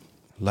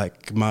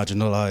like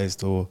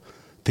marginalized or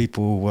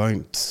people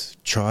won't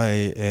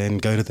try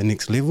and go to the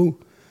next level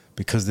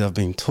because they've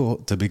been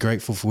taught to be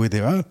grateful for where they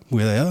are.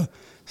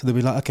 So they'll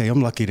be like, okay,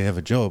 I'm lucky to have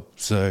a job,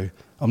 so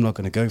I'm not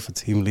going to go for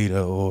team leader,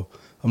 or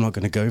I'm not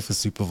going to go for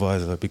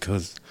supervisor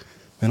because,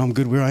 man, I'm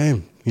good where I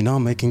am. You know,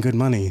 I'm making good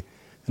money.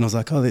 And I was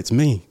like, oh, that's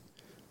me.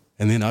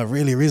 And then it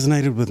really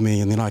resonated with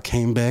me. And then I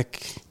came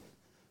back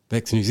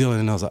to New Zealand,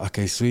 and I was like,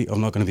 okay, sweet,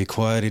 I'm not going to be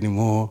quiet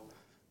anymore.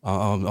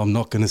 I'm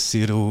not going to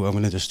settle. I'm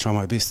going to just try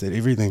my best at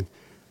everything.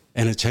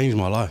 And it changed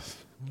my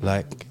life.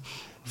 Like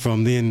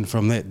from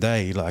that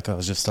day, like I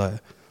was just like,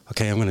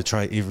 okay, I'm going to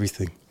try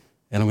everything,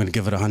 and I'm going to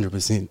give it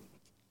 100%.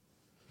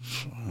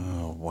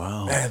 Oh,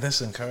 wow. Yeah,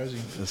 that's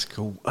encouraging. That's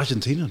cool.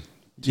 Argentinian?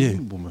 Yeah.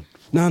 Woman.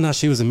 No,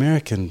 she was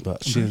American,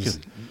 but she was,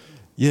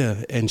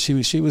 yeah, and she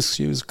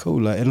was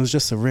cool. Like, and it was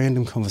just a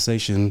random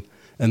conversation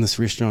in this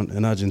restaurant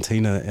in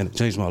Argentina, and it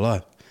changed my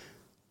life.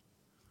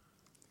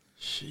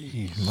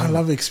 Jeez. I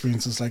love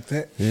experiences like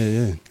that.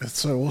 Yeah. It's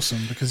so awesome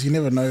because you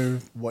never know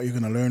what you're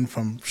going to learn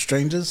from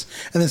strangers.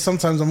 And then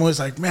sometimes I'm always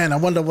like, man, I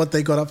wonder what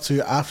they got up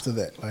to after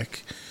that.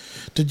 Like,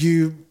 did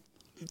you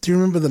Do you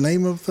remember the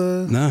name of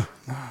the? No.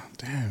 Oh,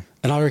 damn.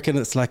 And I reckon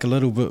it's like a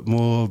little bit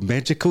more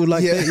magical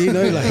like that, you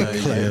know? Like,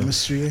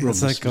 mystery.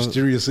 It's like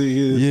mysterious.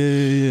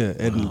 yeah.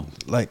 And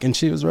and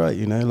she was right,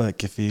 you know,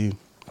 like if you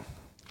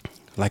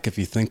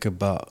think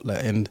about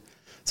and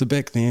so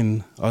back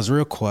then I was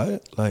real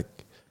quiet, like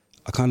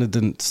I kind of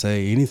didn't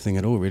say anything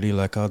at all really.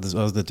 Like I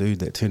was the dude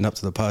that turned up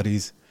to the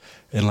parties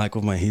and like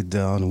with my head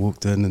down and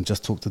walked in and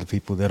just talked to the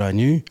people that I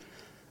knew.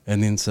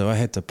 And then so I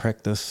had to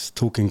practice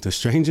talking to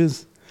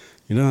strangers,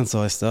 you know, and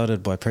so I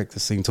started by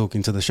practicing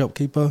talking to the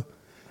shopkeeper.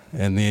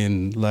 And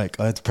then like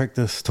I had to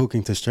practice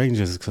talking to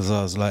strangers because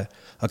I was like,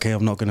 okay,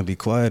 I'm not going to be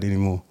quiet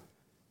anymore.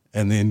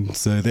 And then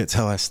so that's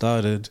how I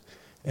started.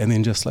 And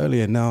then just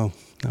slowly, and now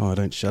I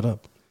don't shut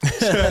up.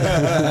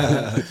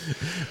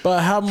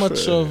 But how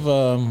much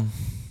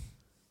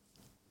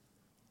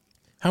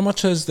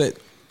has that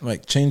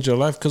like changed your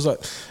life? Because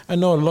I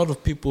know a lot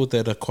of people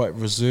that are quite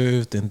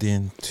reserved and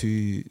then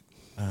too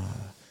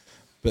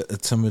bit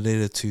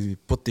intimidated to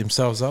put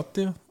themselves out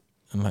there,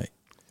 and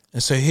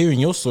so hearing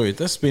your story,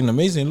 that's been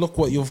amazing. Look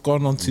what you've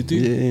gone on to do.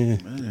 Yeah.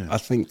 I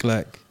think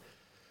it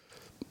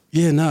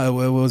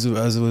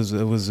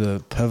was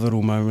a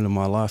pivotal moment in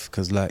my life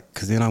because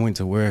then I went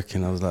to work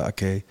and I was like,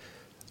 okay,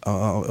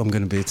 I'm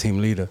going to be a team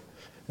leader.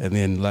 And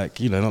then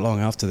not long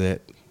after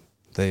that,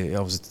 I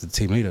was the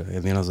team leader.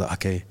 And then I was like,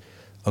 okay,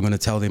 I'm going to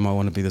tell them I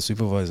want to be the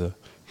supervisor.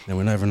 And I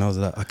went over and I was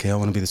like, okay, I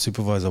want to be the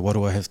supervisor. What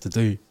do I have to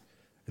do?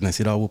 And they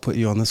said, we'll put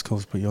you on this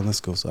course,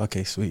 So,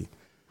 okay, sweet.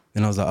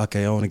 Then I was like,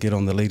 okay, I want to get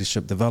on the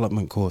leadership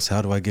development course.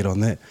 How do I get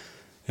on that?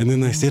 And then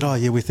they said,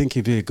 we think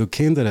you'd be a good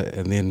candidate.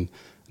 And then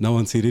no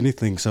one said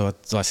anything. So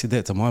I said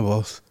that to my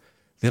boss.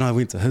 Then I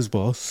went to his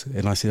boss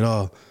and I said,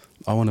 I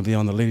want to be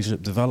on the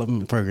leadership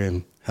development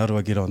program. How do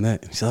I get on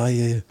that? He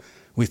said,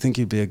 we think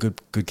you'd be a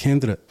good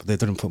candidate. But they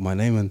didn't put my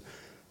name in.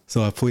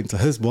 So I pointed to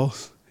his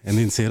boss and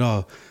then said,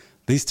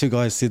 these two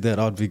guys said that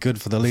I'd be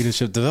good for the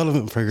leadership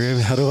development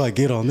program. How do I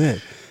get on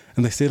that?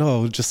 And they said,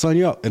 we'll just sign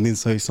you up. And then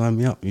so he signed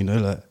me up,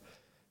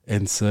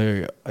 And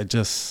so I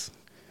just,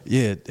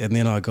 and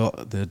then I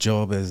got the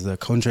job as the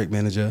contract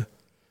manager.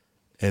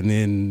 And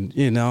then,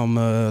 now I'm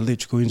an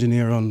electrical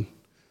engineer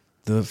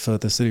for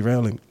the city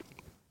rail link.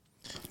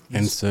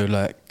 And so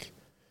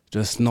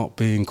just not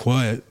being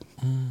quiet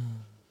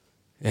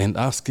and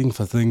asking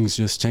for things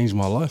just changed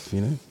my life,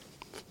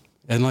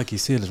 And like you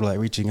said, it's like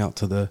reaching out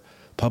to the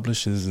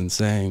publishers and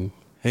saying,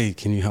 hey,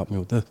 can you help me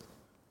with this?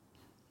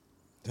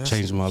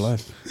 Changed my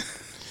life.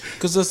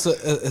 Because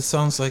it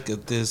sounds like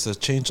there's a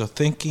change of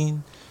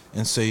thinking,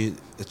 and so it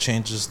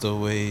changes the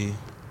way,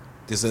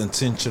 there's an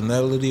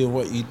intentionality of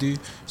what you do.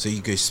 So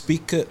you go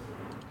speak it,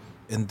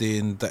 and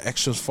then the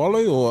actions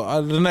follow. Or I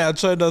don't know. I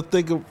try to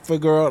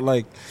figure out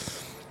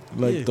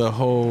the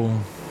whole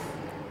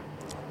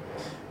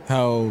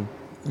how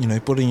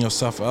putting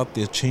yourself out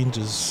there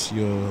changes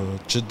your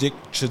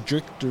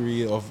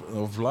trajectory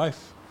of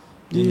life.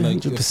 Yeah,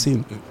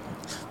 100%.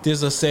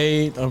 There's a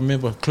saying, I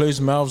remember,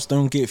 closed mouths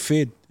don't get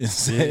fed. And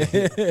so,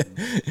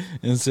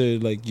 and so you're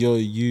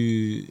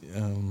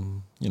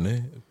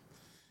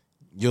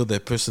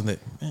that person that,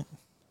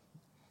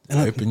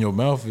 open your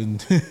mouth.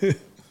 And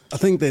I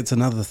think that's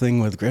another thing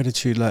with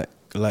gratitude.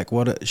 Like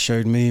what it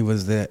showed me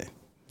was that,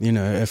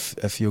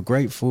 if you're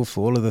grateful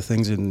for all of the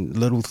things and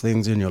little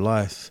things in your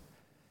life,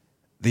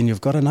 then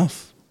you've got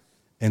enough.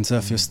 And so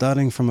if you're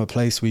starting from a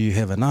place where you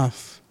have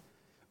enough,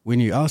 when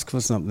you ask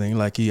for something,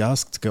 like you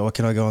ask to go,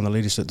 can I go on the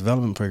leadership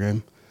development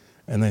program?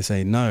 And they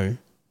say no.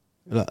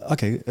 You're like,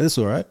 okay, it's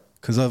all right,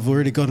 because I've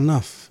already got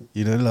enough.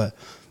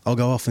 I'll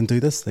go off and do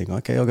this thing.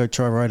 Okay, I'll go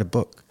try write a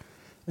book.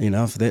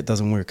 If that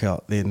doesn't work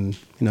out, then,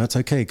 it's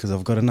okay because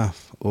I've got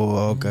enough. Or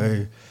I'll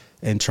go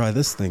and try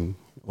this thing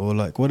or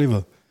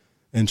whatever.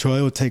 And try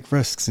or take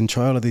risks and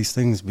try all of these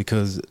things,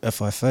 because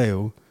if I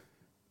fail,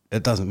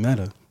 it doesn't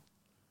matter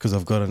because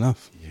I've got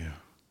enough. Yeah.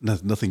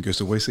 Nothing goes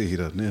to waste,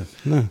 Hira. No.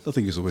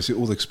 Nothing goes to waste.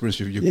 All the experience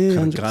you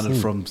kind of garnered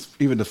from,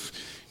 even if,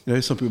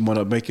 some people might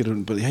not make it,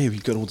 but hey,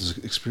 you've got all this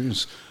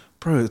experience.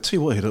 Bro, I tell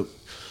you what, Hira,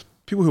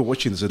 people who are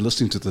watching this and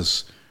listening to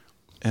this,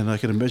 and I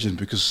can imagine,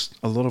 because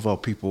a lot of our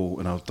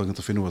people in our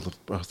tangata whenua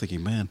are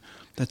thinking, man,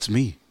 that's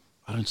me.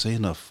 I don't say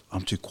enough.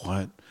 I'm too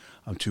quiet.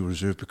 I'm too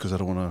reserved because I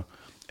don't want to,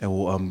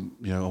 or I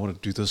want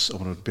to do this. I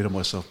want to better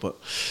myself, but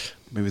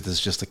maybe there's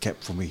just a cap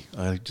for me.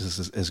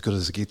 Just as good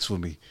as it gets for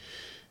me.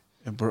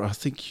 And bro, I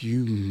think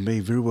you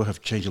may very well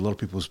have changed a lot of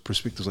people's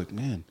perspectives. Like,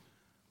 man,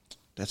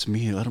 that's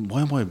me.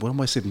 Why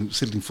am I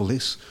settling for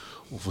less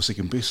or for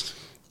second best?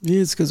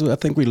 Yeah, it's because I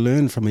think we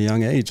learn from a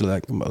young age,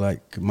 like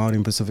Māori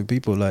and Pacific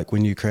people, like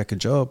when you crack a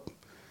job,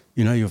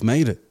 you've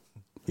made it.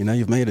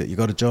 You've made it. You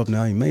got a job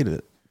now, you made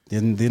it.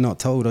 And they're not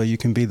told, you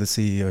can be the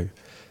CEO.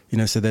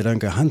 So they don't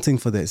go hunting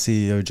for that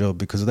CEO job,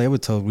 because they were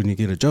told when you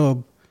get a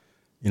job,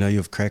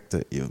 you've cracked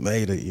it, you've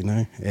made it,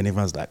 And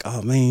everyone's like,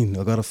 oh man,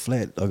 I got a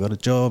flat, I got a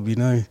job,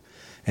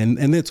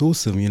 And that's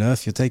awesome,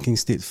 if you're taking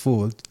steps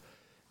forward,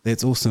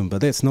 that's awesome.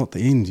 But that's not the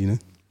end, You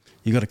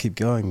got to keep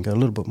going, go a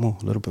little bit more,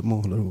 a little bit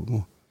more, a little bit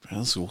more. Man,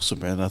 that's awesome,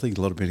 man. I think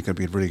a lot of men are going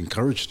to be really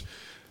encouraged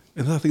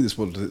And I think that's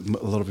what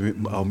a lot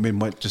of our men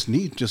might just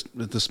need, just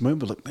at this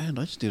moment. Like, man,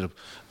 I just need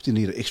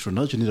an extra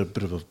nudge. I need a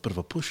bit of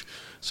a push.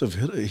 So if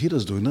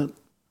Hira's doing that,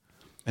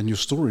 and your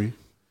story,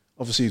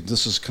 obviously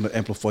this has kind of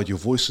amplified your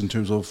voice in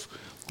terms of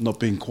not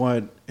being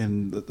quiet,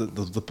 and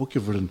the book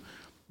you've written.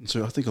 And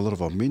so I think a lot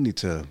of our men need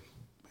to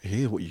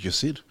hear what you just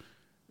said,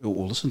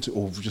 or listen to,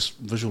 or just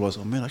visualize.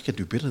 Oh man, I can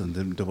do better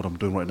than what I'm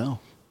doing right now.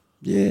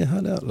 Yeah,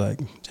 hard out, like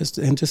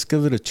just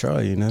give it a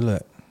try, you know,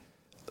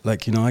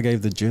 like you know, I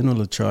gave the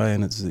journal a try,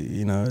 and it's,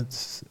 you know,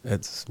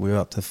 it's we're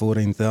up to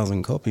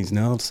 14,000 copies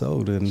now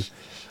sold, and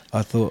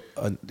I thought,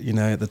 you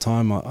know, at the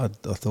time I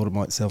thought it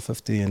might sell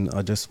 50, and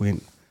I just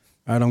went,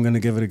 all right, I'm going to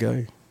give it a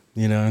go,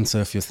 you know. And so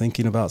if you're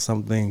thinking about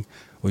something,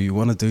 or you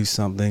want to do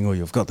something, or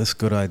you've got this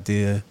good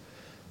idea,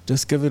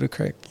 just give it a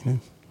crack, you know.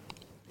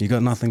 You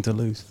got nothing to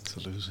lose.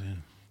 Yeah.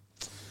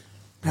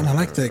 And I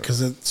like that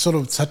because it sort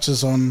of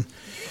touches on,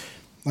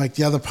 like,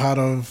 the other part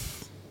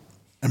of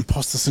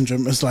imposter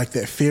syndrome is like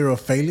that fear of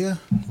failure.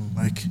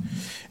 Like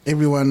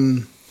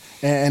everyone,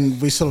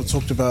 and we sort of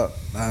talked about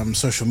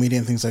social media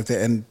and things like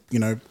that, and, you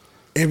know,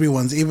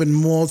 everyone's even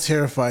more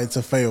terrified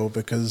to fail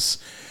because,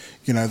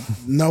 you know,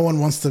 no one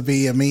wants to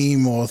be a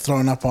meme or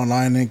thrown up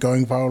online and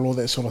going viral, all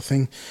that sort of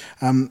thing.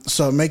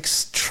 So it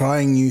makes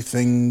trying new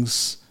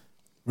things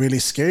really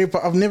scary,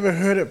 but I've never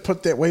heard it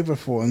put that way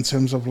before, in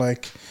terms of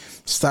like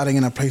starting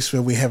in a place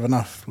where we have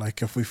enough.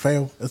 Like if we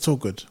fail, it's all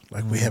good.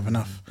 Like we have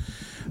enough.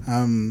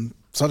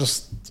 So I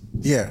just,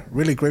 yeah,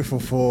 really grateful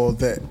for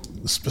that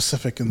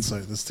specific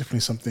insight. That's definitely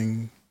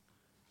something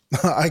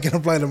I can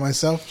apply to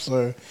myself.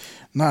 So,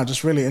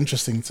 just really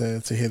interesting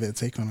to hear that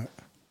take on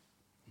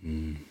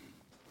it.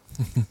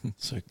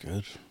 So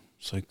good,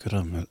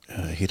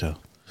 Hira.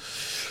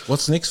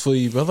 What's next for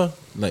you, brother?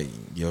 Like,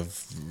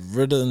 you've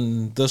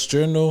written this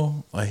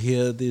journal. I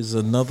hear there's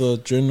another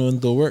journal in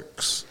the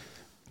works.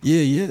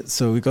 Yeah.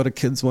 So we got a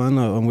kids one.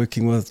 I'm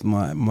working with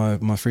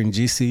my friend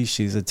Jessie.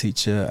 She's a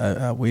teacher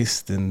out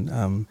west,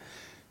 and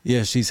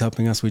she's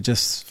helping us. We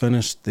just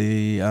finished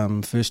the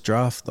first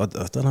draft. I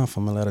don't know if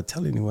I'm allowed to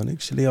tell anyone.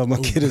 Actually, I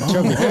might get in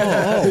trouble.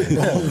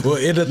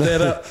 We'll edit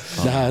that up.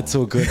 Nah, it's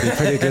all good. They're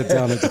pretty good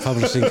down at the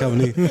publishing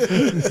company.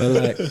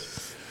 But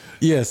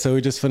yeah, so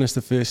we just finished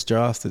the first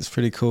draft. It's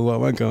pretty cool. I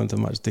won't go into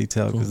much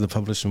detail because the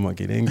publisher might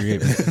get angry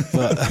at me.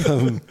 But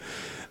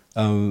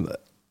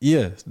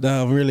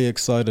I'm really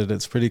excited.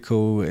 It's pretty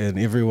cool, and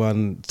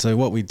everyone. So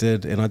what we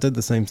did, and I did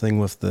the same thing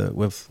with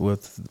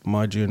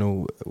my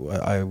journal.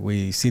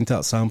 We sent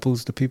out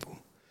samples to people,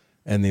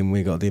 and then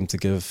we got them to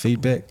give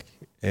feedback,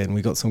 and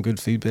we got some good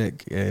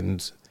feedback,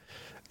 and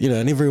you know,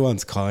 and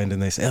everyone's kind,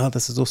 and they say, "Oh,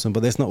 this is awesome,"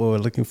 but that's not what we're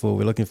looking for.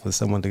 We're looking for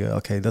someone to go,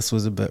 "Okay, this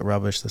was a bit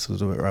rubbish. This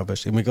was a bit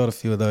rubbish," and we got a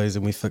few of those,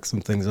 and we fixed some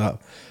things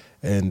up,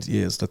 and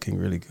yeah, it's looking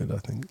really good, I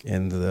think.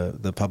 And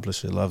the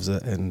publisher loves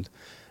it, and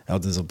our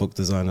book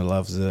designer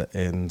loves it,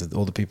 and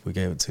all the people we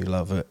gave it to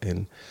love it,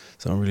 and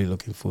so I'm really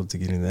looking forward to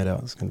getting that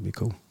out. It's going to be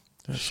cool.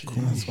 That's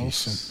cool. That's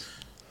awesome.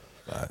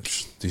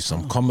 Do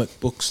some comic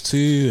books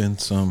too, and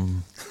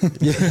some.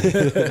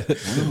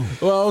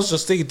 Well, I was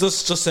just thinking,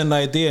 this is just an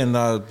idea, and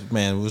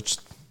man, we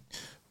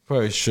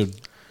probably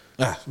should.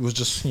 We'll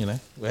just, you know,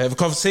 we have a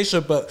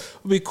conversation, but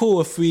it'd be cool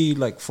if we,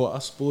 like, for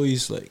us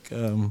boys, like,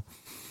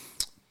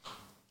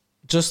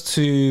 just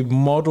to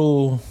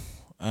model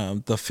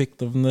the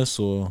effectiveness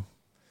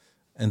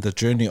and the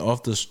journey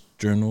of this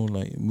journal.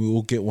 Like, we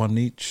all get one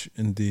each,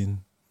 and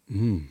then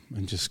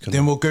and just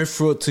then we'll go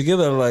through it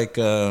together, like,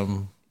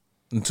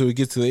 until we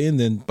get to the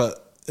end.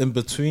 But in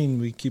between,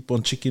 we keep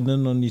on checking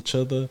in on each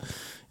other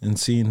and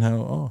seeing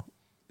how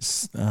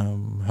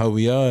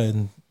we are,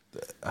 and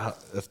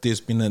if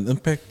there's been an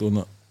impact or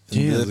not.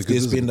 Yeah, if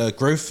there's been a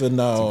growth in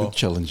our... It's a good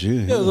challenge, yeah.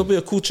 Yeah, it'll be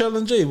a cool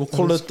challenge, yeah. We'll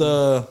call it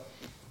the...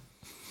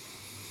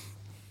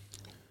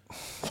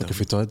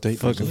 Whakawhetai date.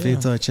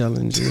 Whakawhetai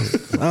challenge, yeah.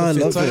 I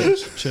love it.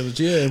 Challenge,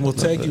 yeah, and we'll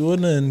tag you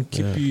in and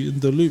keep you in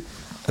the loop.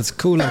 It's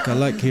cool. Like, I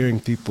like hearing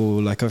people,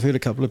 like, I've heard a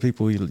couple of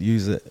people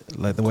use it,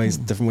 like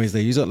different ways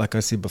they use it. Like I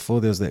said before,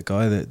 there was that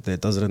guy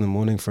that does it in the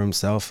morning for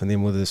himself and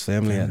then with his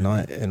family at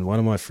night. And one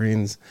of my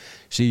friends,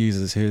 she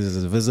uses hers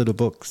as a visitor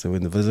book. So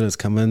when the visitors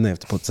come in, they have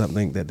to put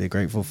something that they're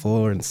grateful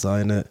for and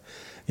sign it.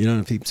 You know,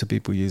 and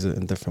people use it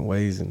in different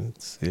ways, and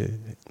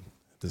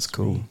it's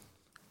cool.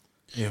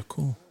 Yeah,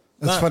 cool.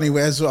 It's funny,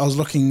 as I was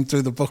looking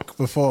through the book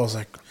before, I was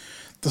like,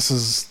 this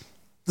is...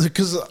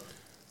 Because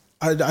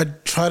I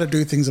try to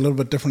do things a little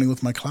bit differently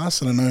with my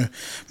class, and I know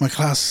my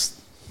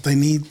class, they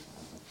need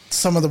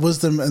some of the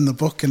wisdom in the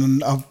book,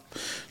 and I'll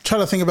try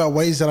to think about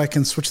ways that I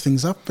can switch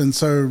things up. And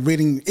so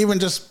reading, I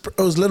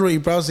was literally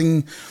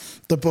browsing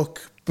the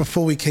book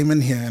before we came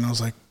in here, and I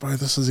was like, bro,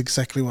 this is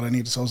exactly what I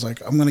needed. So I was like,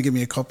 I'm going to give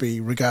me a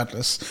copy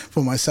regardless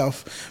for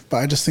myself. But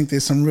I just think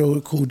there's some real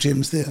cool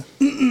gems there.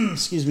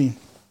 Excuse me.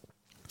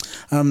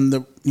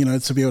 That, you know,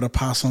 to be able to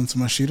pass on to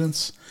my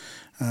students.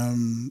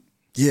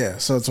 Yeah,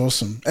 so it's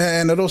awesome.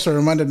 And it also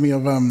reminded me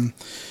of,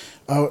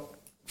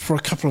 for a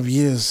couple of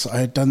years, I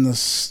had done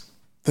this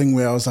thing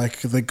where I was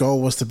like, the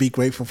goal was to be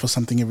grateful for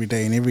something every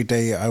day. And every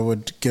day I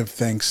would give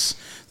thanks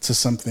to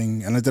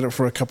something. And I did it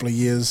for a couple of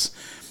years.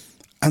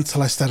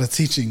 until I started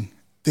teaching.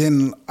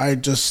 Then I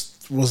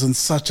just was in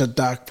such a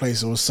dark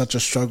place. It was such a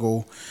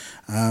struggle.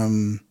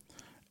 And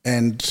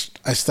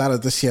I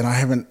started this year,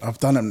 and I've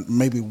done it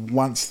maybe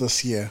once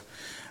this year.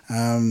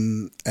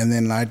 And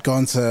then I'd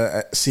gone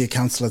to see a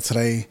counsellor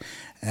today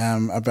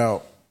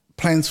about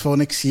plans for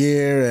next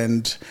year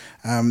and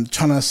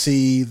trying to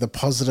see the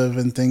positive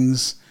in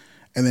things.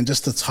 And then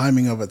just the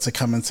timing of it to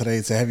come in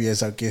today to have you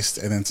as our guest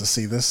and then to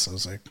see this, I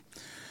was like,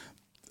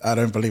 I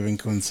don't believe in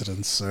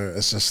coincidence. So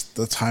it's just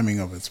the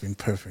timing of it's been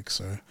perfect.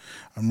 So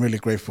I'm really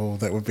grateful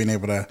that we've been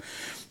able to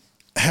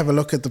have a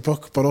look at the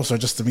book, but also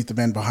just to meet the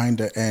man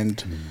behind it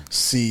and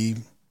see.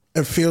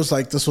 It feels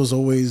like this was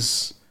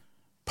always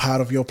part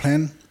of your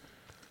plan.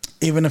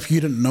 Even if you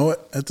didn't know it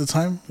at the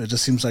time, it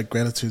just seems like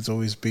gratitude's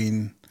always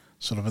been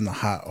sort of in the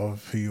heart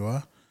of who you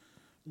are.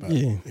 But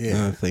yeah.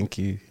 No, thank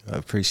you. I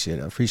appreciate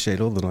it. I appreciate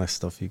all the nice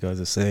stuff you guys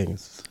are saying.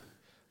 It's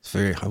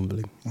very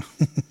humbling.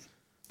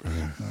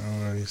 No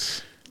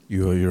worries.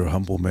 You're a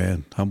humble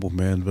man,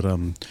 but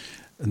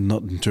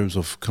not in terms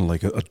of kind of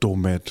like a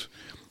doormat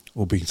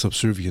or being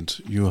subservient.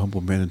 You're a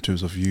humble man in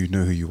terms of you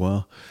know who you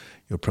are.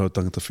 You're proud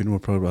tangata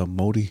whenua, proud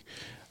Māori,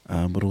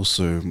 but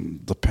also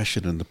the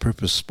passion and the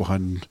purpose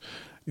behind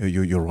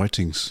your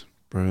writings.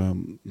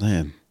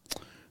 Man,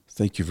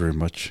 thank you very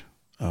much.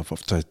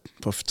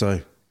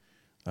 Whakawhetai,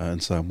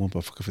 and Samoa,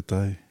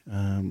 Whakawhetai,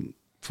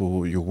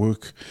 for your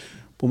work,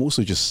 but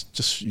also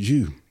just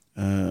you.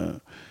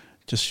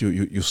 Just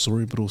your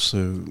story, but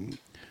also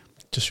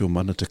just your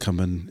mana to come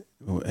in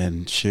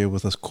and share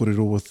with us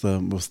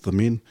kōrero with the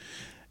men,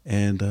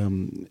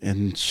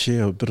 and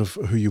share a bit of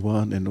who you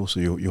are and also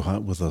your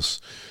heart with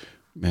us.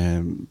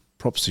 Man,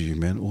 props to you,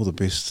 man. All the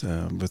best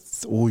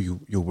with all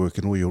your work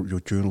and all your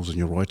journals and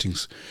your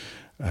writings.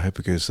 I hope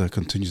it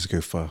continues to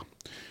go far.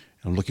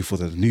 And I'm looking for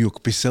the New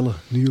York bestseller.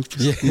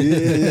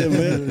 Yeah,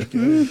 man.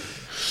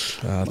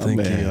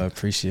 Thank you. I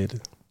appreciate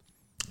it.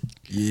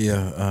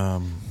 Yeah.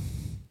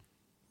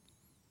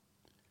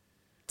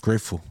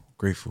 Grateful.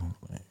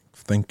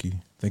 Thank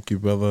you,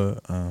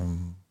 brother.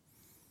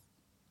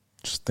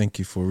 Just thank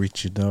you for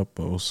reaching out,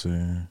 but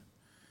also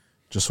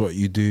just what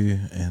you do.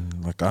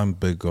 And like, I'm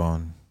big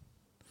on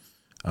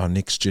our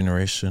next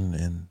generation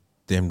and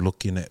them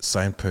looking at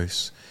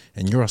signposts.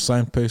 And you're a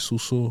signpost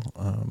also,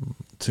 in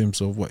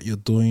terms of what you're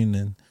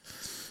doing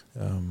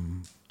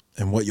and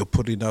what you're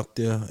putting out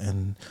there.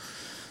 And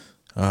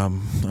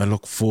I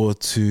look forward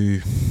to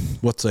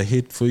what's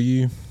ahead for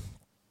you.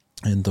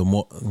 And the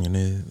more,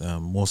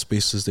 more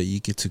spaces that you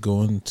get to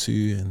go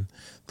into, and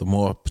the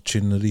more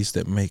opportunities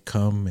that may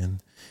come,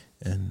 and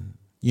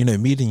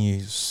meeting you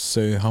is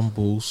so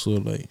humble. So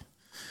like,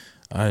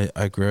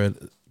 I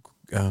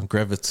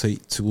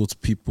gravitate towards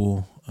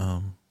people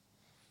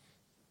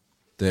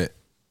that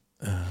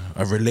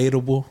are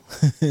relatable,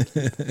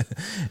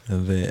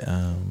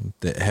 and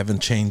that haven't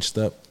changed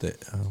up. That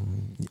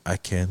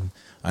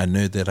I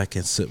know that I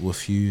can sit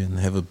with you and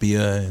have a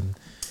beer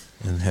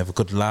and have a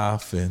good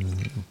laugh,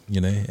 and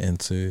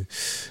to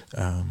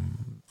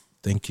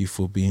thank you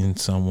for being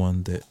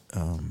someone that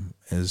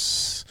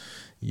as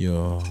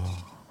you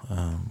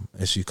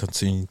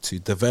continue to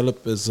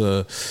develop as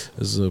a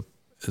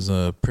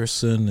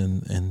person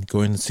and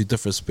going into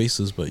different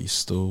spaces, but you're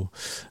still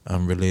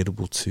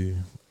relatable to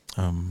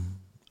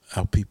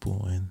our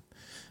people. And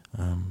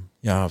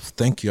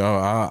thank you.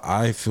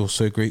 I feel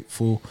so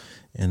grateful,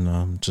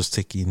 and just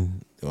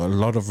taking a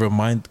lot of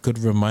good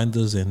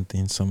reminders, and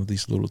then some of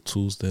these little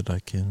tools that I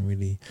can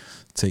really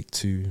take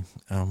to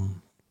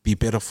be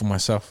better for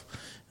myself.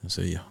 And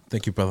so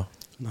thank you, brother.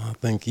 No,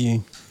 thank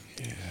you.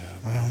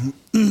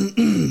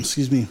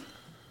 Excuse me.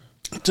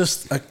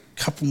 Just a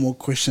couple more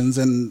questions,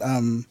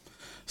 and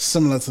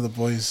similar to the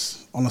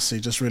boys, honestly,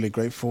 just really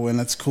grateful. And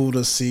it's cool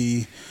to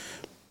see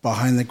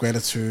behind the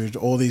gratitude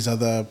all these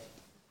other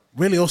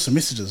really awesome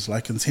messages,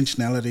 like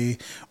intentionality,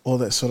 all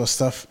that sort of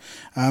stuff.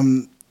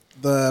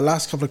 The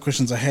last couple of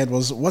questions I had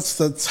was, what's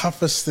the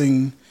toughest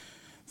thing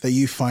that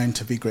you find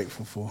to be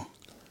grateful for?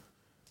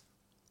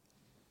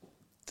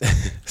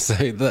 So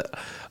that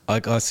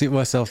I set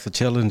myself a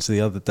challenge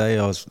the other day.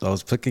 I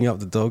was picking up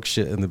the dog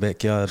shit in the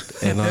backyard,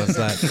 and I was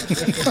like,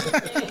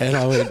 and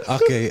I went,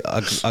 okay,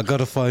 I got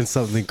to find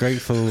something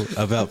grateful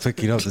about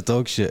picking up the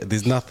dog shit.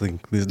 There's nothing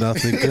good.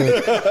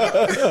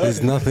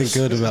 There's nothing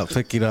good about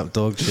picking up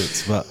dog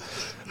shits.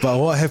 But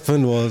what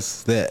happened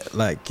was that,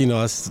 like, I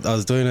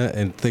was doing it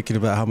and thinking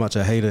about how much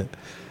I hate it.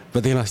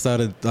 But then I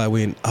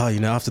went,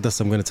 after this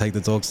I'm going to take the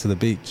dogs to the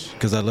beach,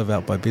 because I live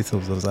out by Bethel.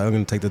 So I was like, I'm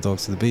going to take the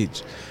dogs to the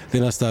beach.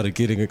 Then I started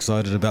getting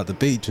excited about the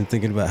beach and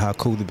thinking about how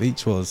cool the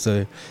beach was.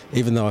 So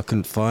even though I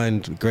couldn't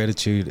find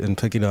gratitude in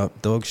picking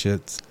up dog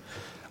shits,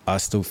 I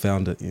still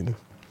found it,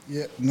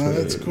 Yeah, no,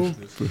 that's cool.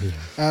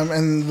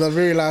 And the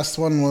very last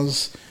one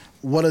was,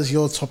 what is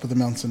your top of the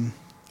mountain?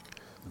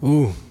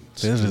 Ooh,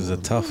 that is a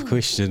tough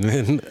question,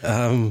 man.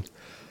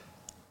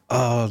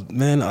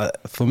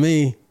 For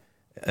me,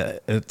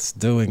 it's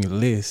doing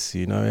less,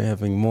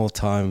 having more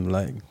time,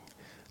 like,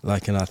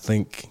 and I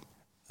think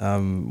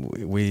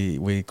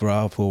we grow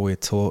up, or we're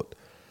taught,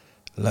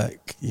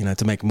 like,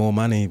 to make more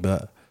money,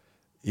 but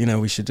you know,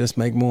 we should just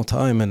make more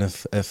time. And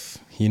if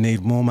you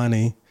need more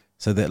money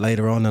so that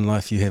later on in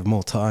life you have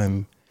more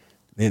time,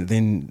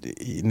 then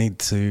you need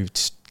to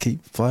just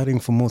keep fighting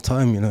for more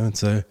time, you know. And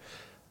so,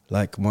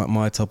 like,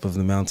 my top of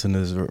the mountain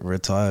is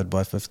retired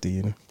by 50,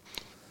 you know,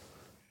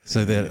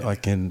 so that I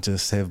can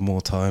just have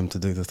more time to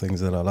do the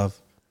things that I love.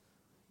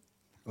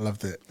 Love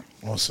that.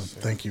 Awesome.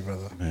 Thank you,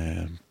 brother.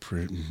 Man,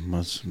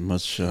 much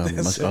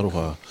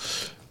aroha.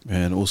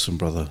 Man, awesome,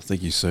 brother.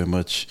 Thank you so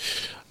much.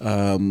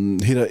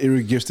 Hira,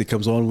 every guest that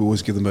comes on, we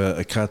always give them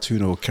a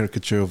cartoon or a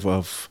caricature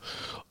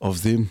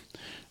of them.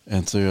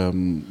 And so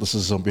this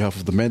is on behalf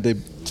of the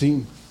Mandate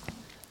team.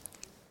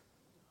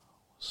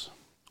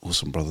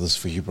 Awesome, brother. This is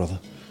for you, brother.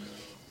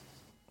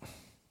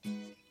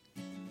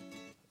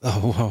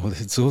 Oh, wow,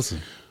 that's awesome.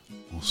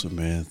 Awesome,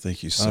 man.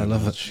 Thank you so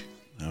much.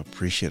 I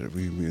appreciate it.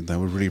 We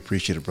really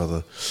appreciate it,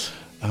 brother.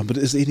 But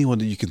is there anyone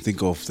that you can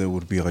think of that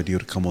would be ideal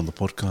to come on the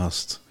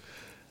podcast?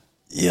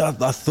 Yeah,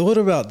 I thought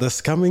about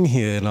this coming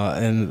here,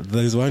 and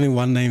there's only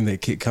one name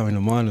that kept coming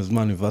to mind, was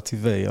Manu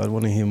Vative. I'd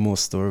want to hear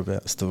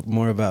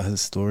more about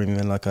his story,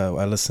 man. Like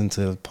I listened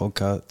to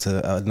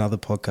another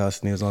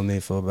podcast, and he was on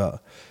there for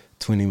about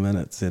 20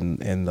 minutes,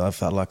 and I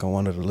felt like I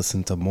wanted to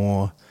listen to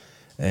more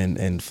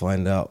and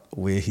find out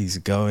where he's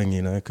going,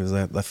 you know, because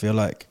I feel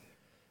like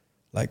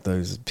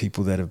those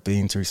people that have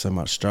been through so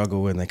much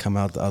struggle and they come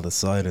out the other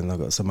side and they've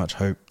got so much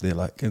hope, they're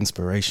like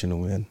inspirational,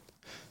 man.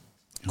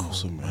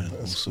 Awesome, man.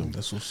 Awesome. Cool.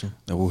 That's awesome.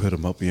 Now we'll hit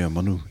him up. Yeah,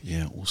 Manu.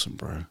 Yeah, awesome,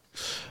 bro.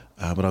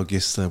 But our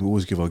guests, we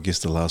always give our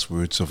guests the last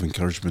words of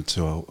encouragement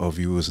to our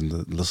viewers and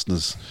the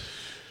listeners.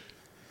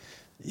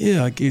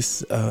 Yeah, I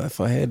guess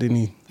if I had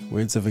any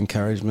words of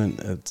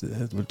encouragement,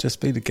 it would just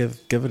be to give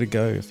it a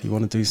go. If you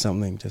want to do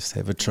something, just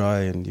have a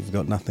try, and you've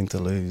got nothing to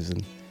lose.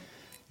 And,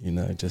 you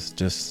know,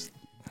 just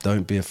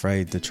don't be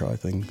afraid to try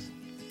things.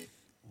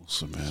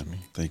 Awesome, man.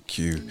 Thank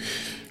you.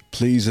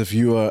 Please, if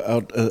you are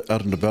out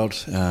and about,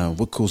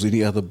 Wicos,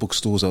 any other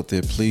bookstores out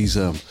there, please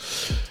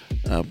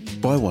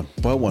buy one.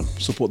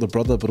 Support the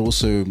brother, but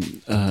also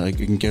I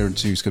can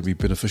guarantee it's going to be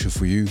beneficial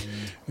for you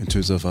in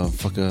terms of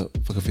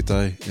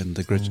Whakawhetai and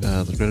the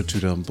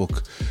gratitude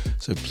book.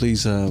 So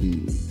please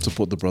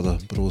support the brother,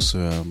 but also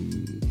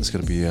it's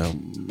going to be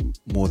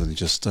more than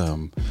just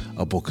a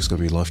book. It's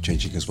going to be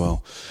life-changing as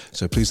well.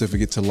 So please don't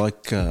forget to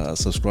like,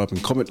 subscribe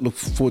and comment. Look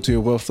forward to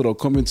your well-thought-out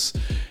comments.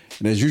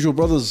 And as usual,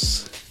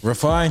 brothers,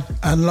 refine,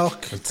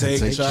 unlock,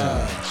 take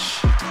charge.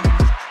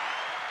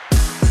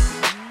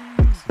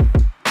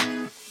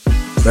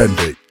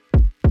 Mandate.